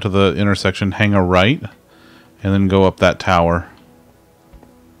back down to the intersection, hang a right, and then go up that tower.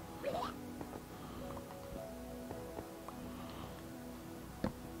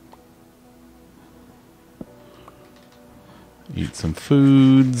 Eat some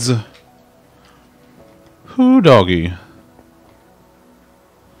foods. Who doggy?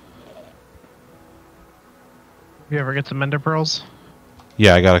 You ever get some ender pearls?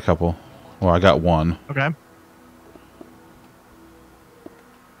 Yeah, I got a couple. Well, I got one. Okay.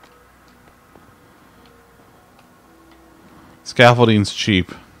 Scaffolding's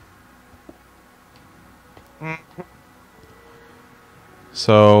cheap.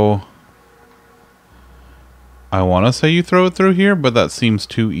 So I want to say you throw it through here, but that seems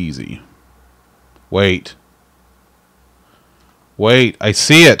too easy. Wait. Wait, I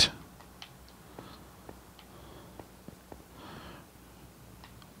see it.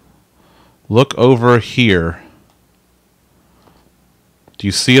 Look over here. Do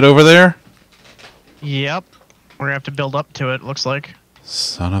you see it over there? Yep. We're gonna have to build up to it, looks like.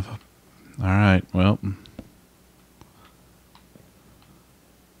 Son of a... Alright, well...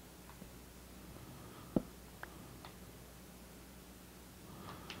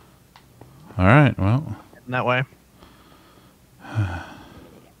 Alright, well... That way.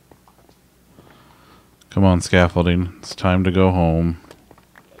 Come on, scaffolding. It's time to go home.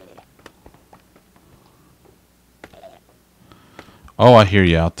 Oh, I hear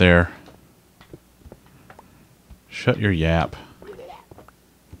you out there. Shut your yap.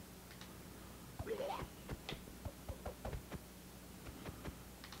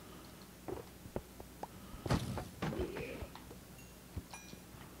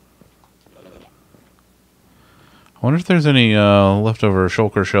 I wonder if there's any leftover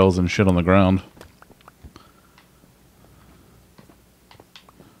shulker shells and shit on the ground.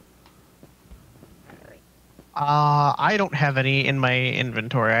 I don't have any in my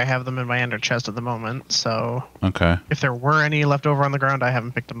inventory. I have them in my ender chest at the moment, so... Okay. If there were any left over on the ground, I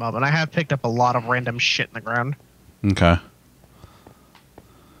haven't picked them up. And I have picked up a lot of random shit in the ground. Okay.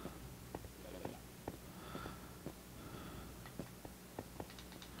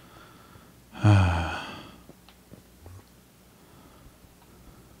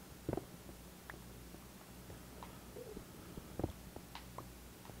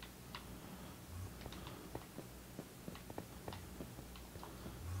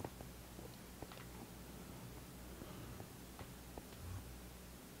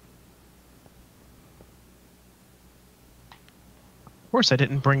 Of course, I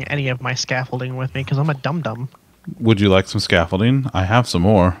didn't bring any of my scaffolding with me because I'm a dum-dum. Would you like some scaffolding? I have some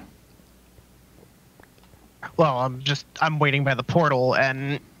more. Well, I'm waiting by the portal,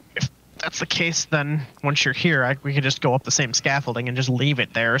 and if that's the case, then once you're here, we could just go up the same scaffolding and just leave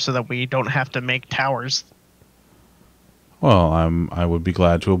it there so that we don't have to make towers. Well, I would be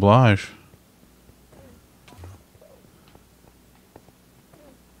glad to oblige.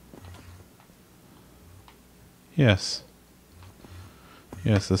 Yes.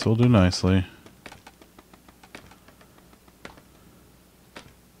 Yes, this will do nicely.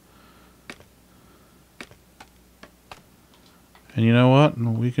 And you know what?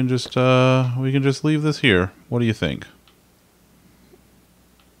 We can just leave this here. What do you think?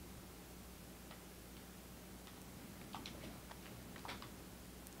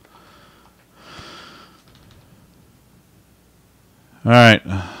 All right.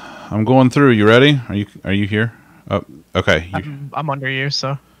 I'm going through. You ready? Are you here? Oh, okay. I'm under you,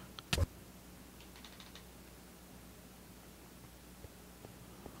 so...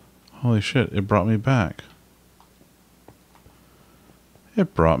 Holy shit, it brought me back.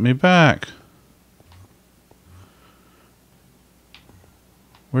 It brought me back.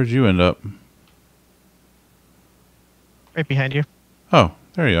 Where'd you end up? Right behind you. Oh,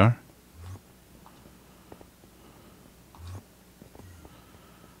 there you are.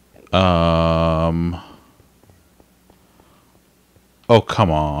 Oh,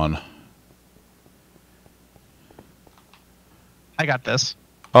 come on. I got this.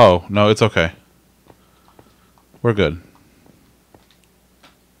 Oh, no, it's okay. We're good.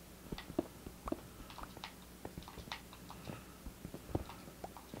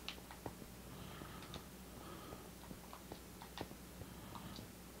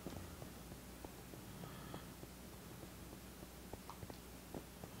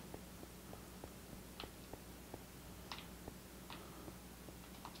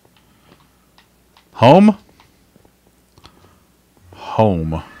 Home?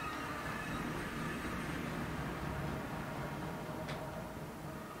 Home.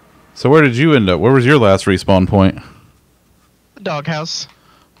 So where did you end up? Where was your last respawn point? The doghouse.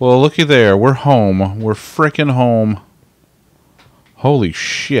 Well, looky there. We're home. We're frickin' home. Holy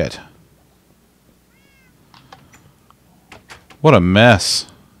shit. What a mess.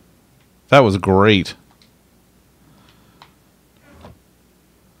 That was great.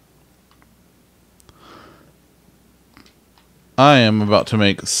 I am about to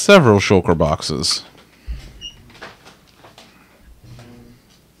make several shulker boxes.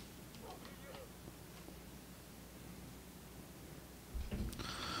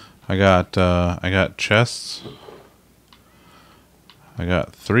 I got chests. I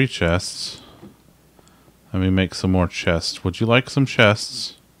got 3 chests. Let me make some more chests. Would you like some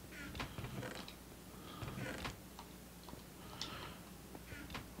chests?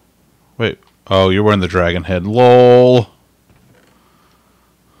 Wait. Oh, you're wearing the dragon head. LOL.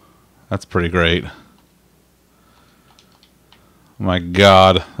 That's pretty great. Oh my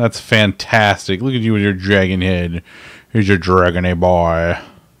god. That's fantastic. Look at you with your dragon head. Here's your dragony boy.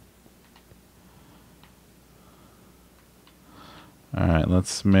 Alright,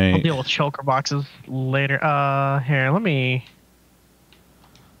 let's make... I'll deal with shulker boxes later. Here, let me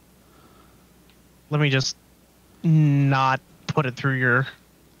just not put it through your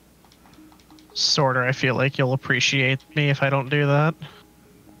sorter. I feel like you'll appreciate me if I don't do that.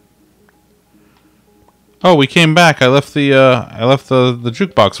 Oh, we came back. I left the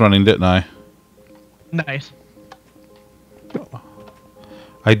jukebox running, didn't I? Nice.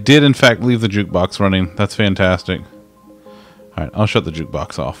 I did in fact leave the jukebox running. That's fantastic. Alright, I'll shut the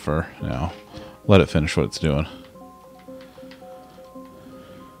jukebox off for now. Let it finish what it's doing.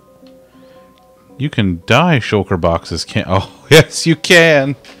 You can dye shulker boxes, can't... Oh, yes, you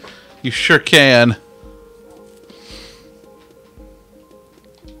can! You sure can.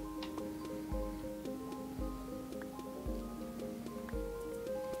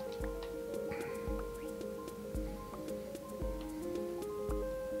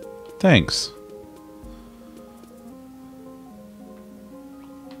 Thanks.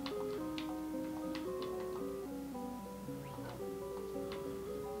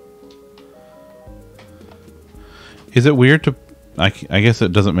 Is it weird to... I guess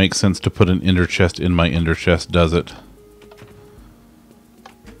it doesn't make sense to put an ender chest in my ender chest, does it?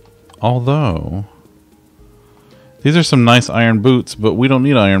 Although... These are some nice iron boots, but we don't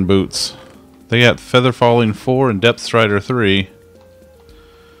need iron boots. They got Feather Falling 4 and Depth Strider 3.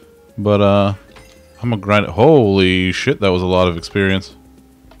 But, I'm gonna grind it. Holy shit, that was a lot of experience.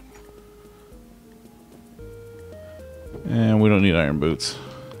 And we don't need iron boots.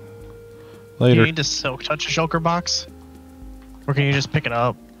 Do Later. you need to silk touch a shulker box? Or can you just pick it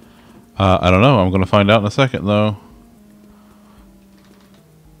up? I don't know. I'm going to find out in a second, though.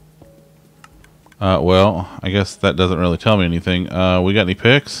 Well, I guess that doesn't really tell me anything. We got any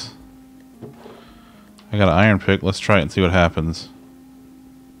picks? I got an iron pick. Let's try it and see what happens.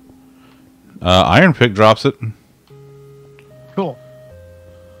 Iron pick drops it. Cool.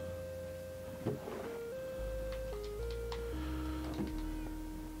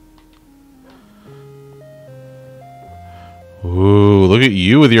 Ooh, look at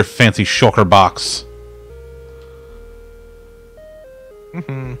you with your fancy shulker box.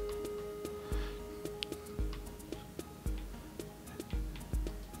 Mm-hmm.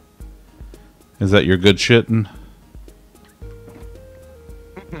 Is that your good shitting?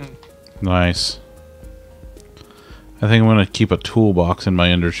 Mm-hmm. Nice. I think I'm going to keep a toolbox in my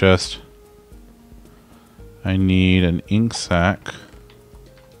ender chest. I need an ink sac.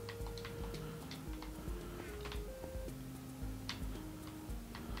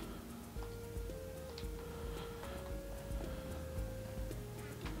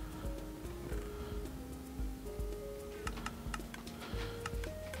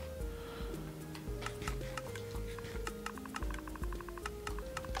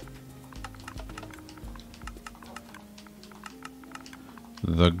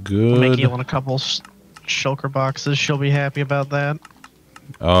 The good... I'll make Elin a couple shulker boxes. She'll be happy about that.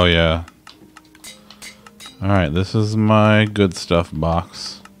 Oh, yeah. Alright, this is my good stuff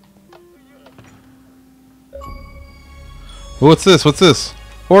box. What's this? What's this?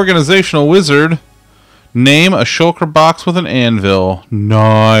 Organizational wizard. Name a shulker box with an anvil.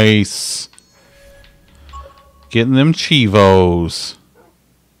 Nice. Getting them chivos.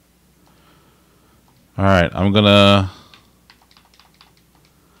 Alright, I'm gonna...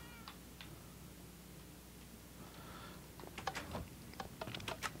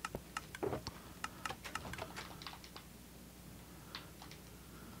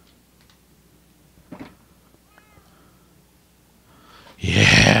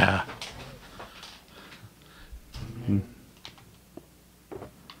 Yeah.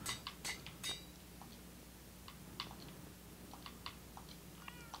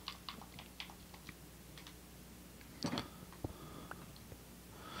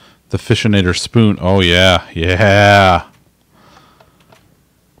 The Fishinator spoon. Oh yeah. Yeah.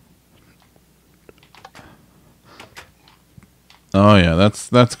 Oh yeah,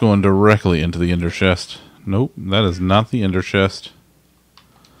 that's going directly into the ender chest. Nope, that is not the ender chest.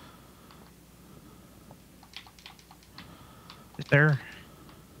 Is there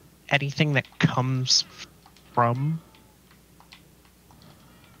anything that comes from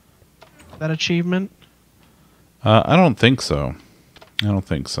that achievement? I don't think so. I don't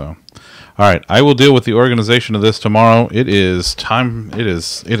think so. All right, I will deal with the organization of this tomorrow. It is time. It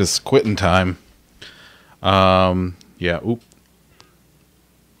is quitting time. Yeah. Oop.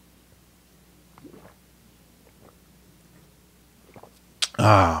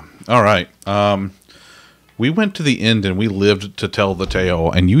 All right. We went to the end and we lived to tell the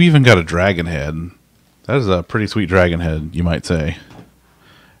tale, and you even got a dragon head. That is a pretty sweet dragon head, you might say.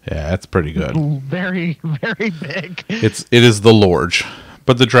 Yeah, that's pretty good. Very, very big. It is the Lorge,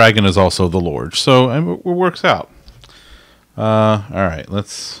 but the dragon is also the Lorge, so it works out. All right,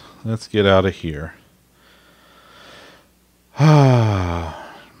 let's get out of here. Well,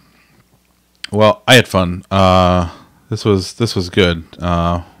 I had fun. This was good.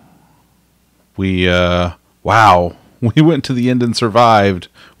 Wow, we went to the end and survived.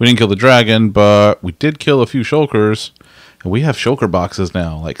 We didn't kill the dragon, but we did kill a few shulkers, and we have shulker boxes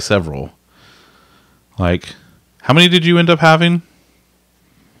now, like several. Like, how many did you end up having?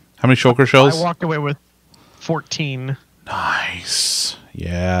 How many shulker shells? I walked away with 14. Nice.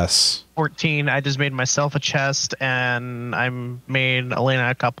 Yes. 14. I just made myself a chest, and I made Elena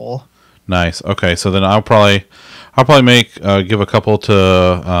a couple. Nice. Okay, so then I'll probably give a couple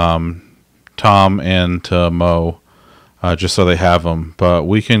to Tom and to Mo, just so they have them. But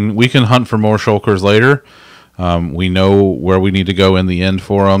we can hunt for more shulkers later. We know where we need to go in the end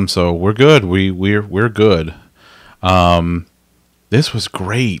for them, so we're good. We're good. This was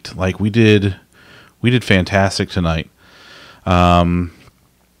great. Like we did fantastic tonight.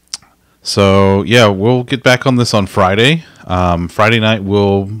 So yeah, we'll get back on this on Friday. Friday night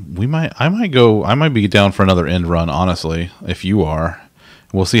I might be down for another end run, honestly, if you are.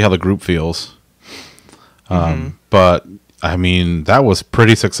 We'll see how the group feels. But I mean, that was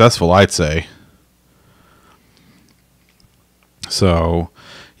pretty successful, I'd say. So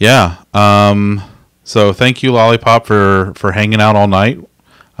yeah. So thank you, Lollipop, for hanging out all night.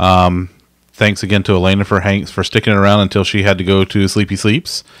 Thanks again to Elena for sticking around until she had to go to Sleepy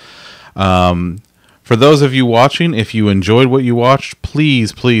Sleeps. For those of you watching, if you enjoyed what you watched,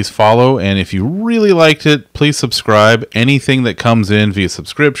 please follow, and if you really liked it, please subscribe. Anything that comes in via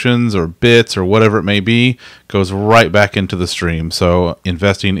subscriptions or bits or whatever it may be goes right back into the stream. So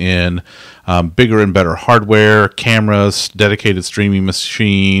investing in bigger and better hardware, cameras, dedicated streaming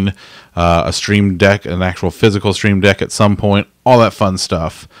machine, a stream deck, an actual physical stream deck at some point, all that fun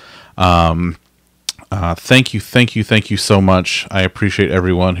stuff. Thank you so much. I appreciate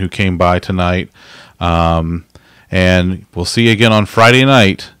everyone who came by tonight. And we'll see you again on Friday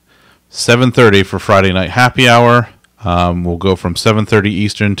night, 7:30 for Friday night happy hour. We'll go from 7:30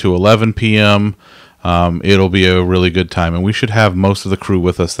 Eastern to 11 p.m. It'll be a really good time, and we should have most of the crew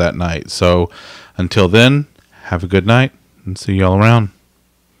with us that night. So until then, have a good night and see y'all around.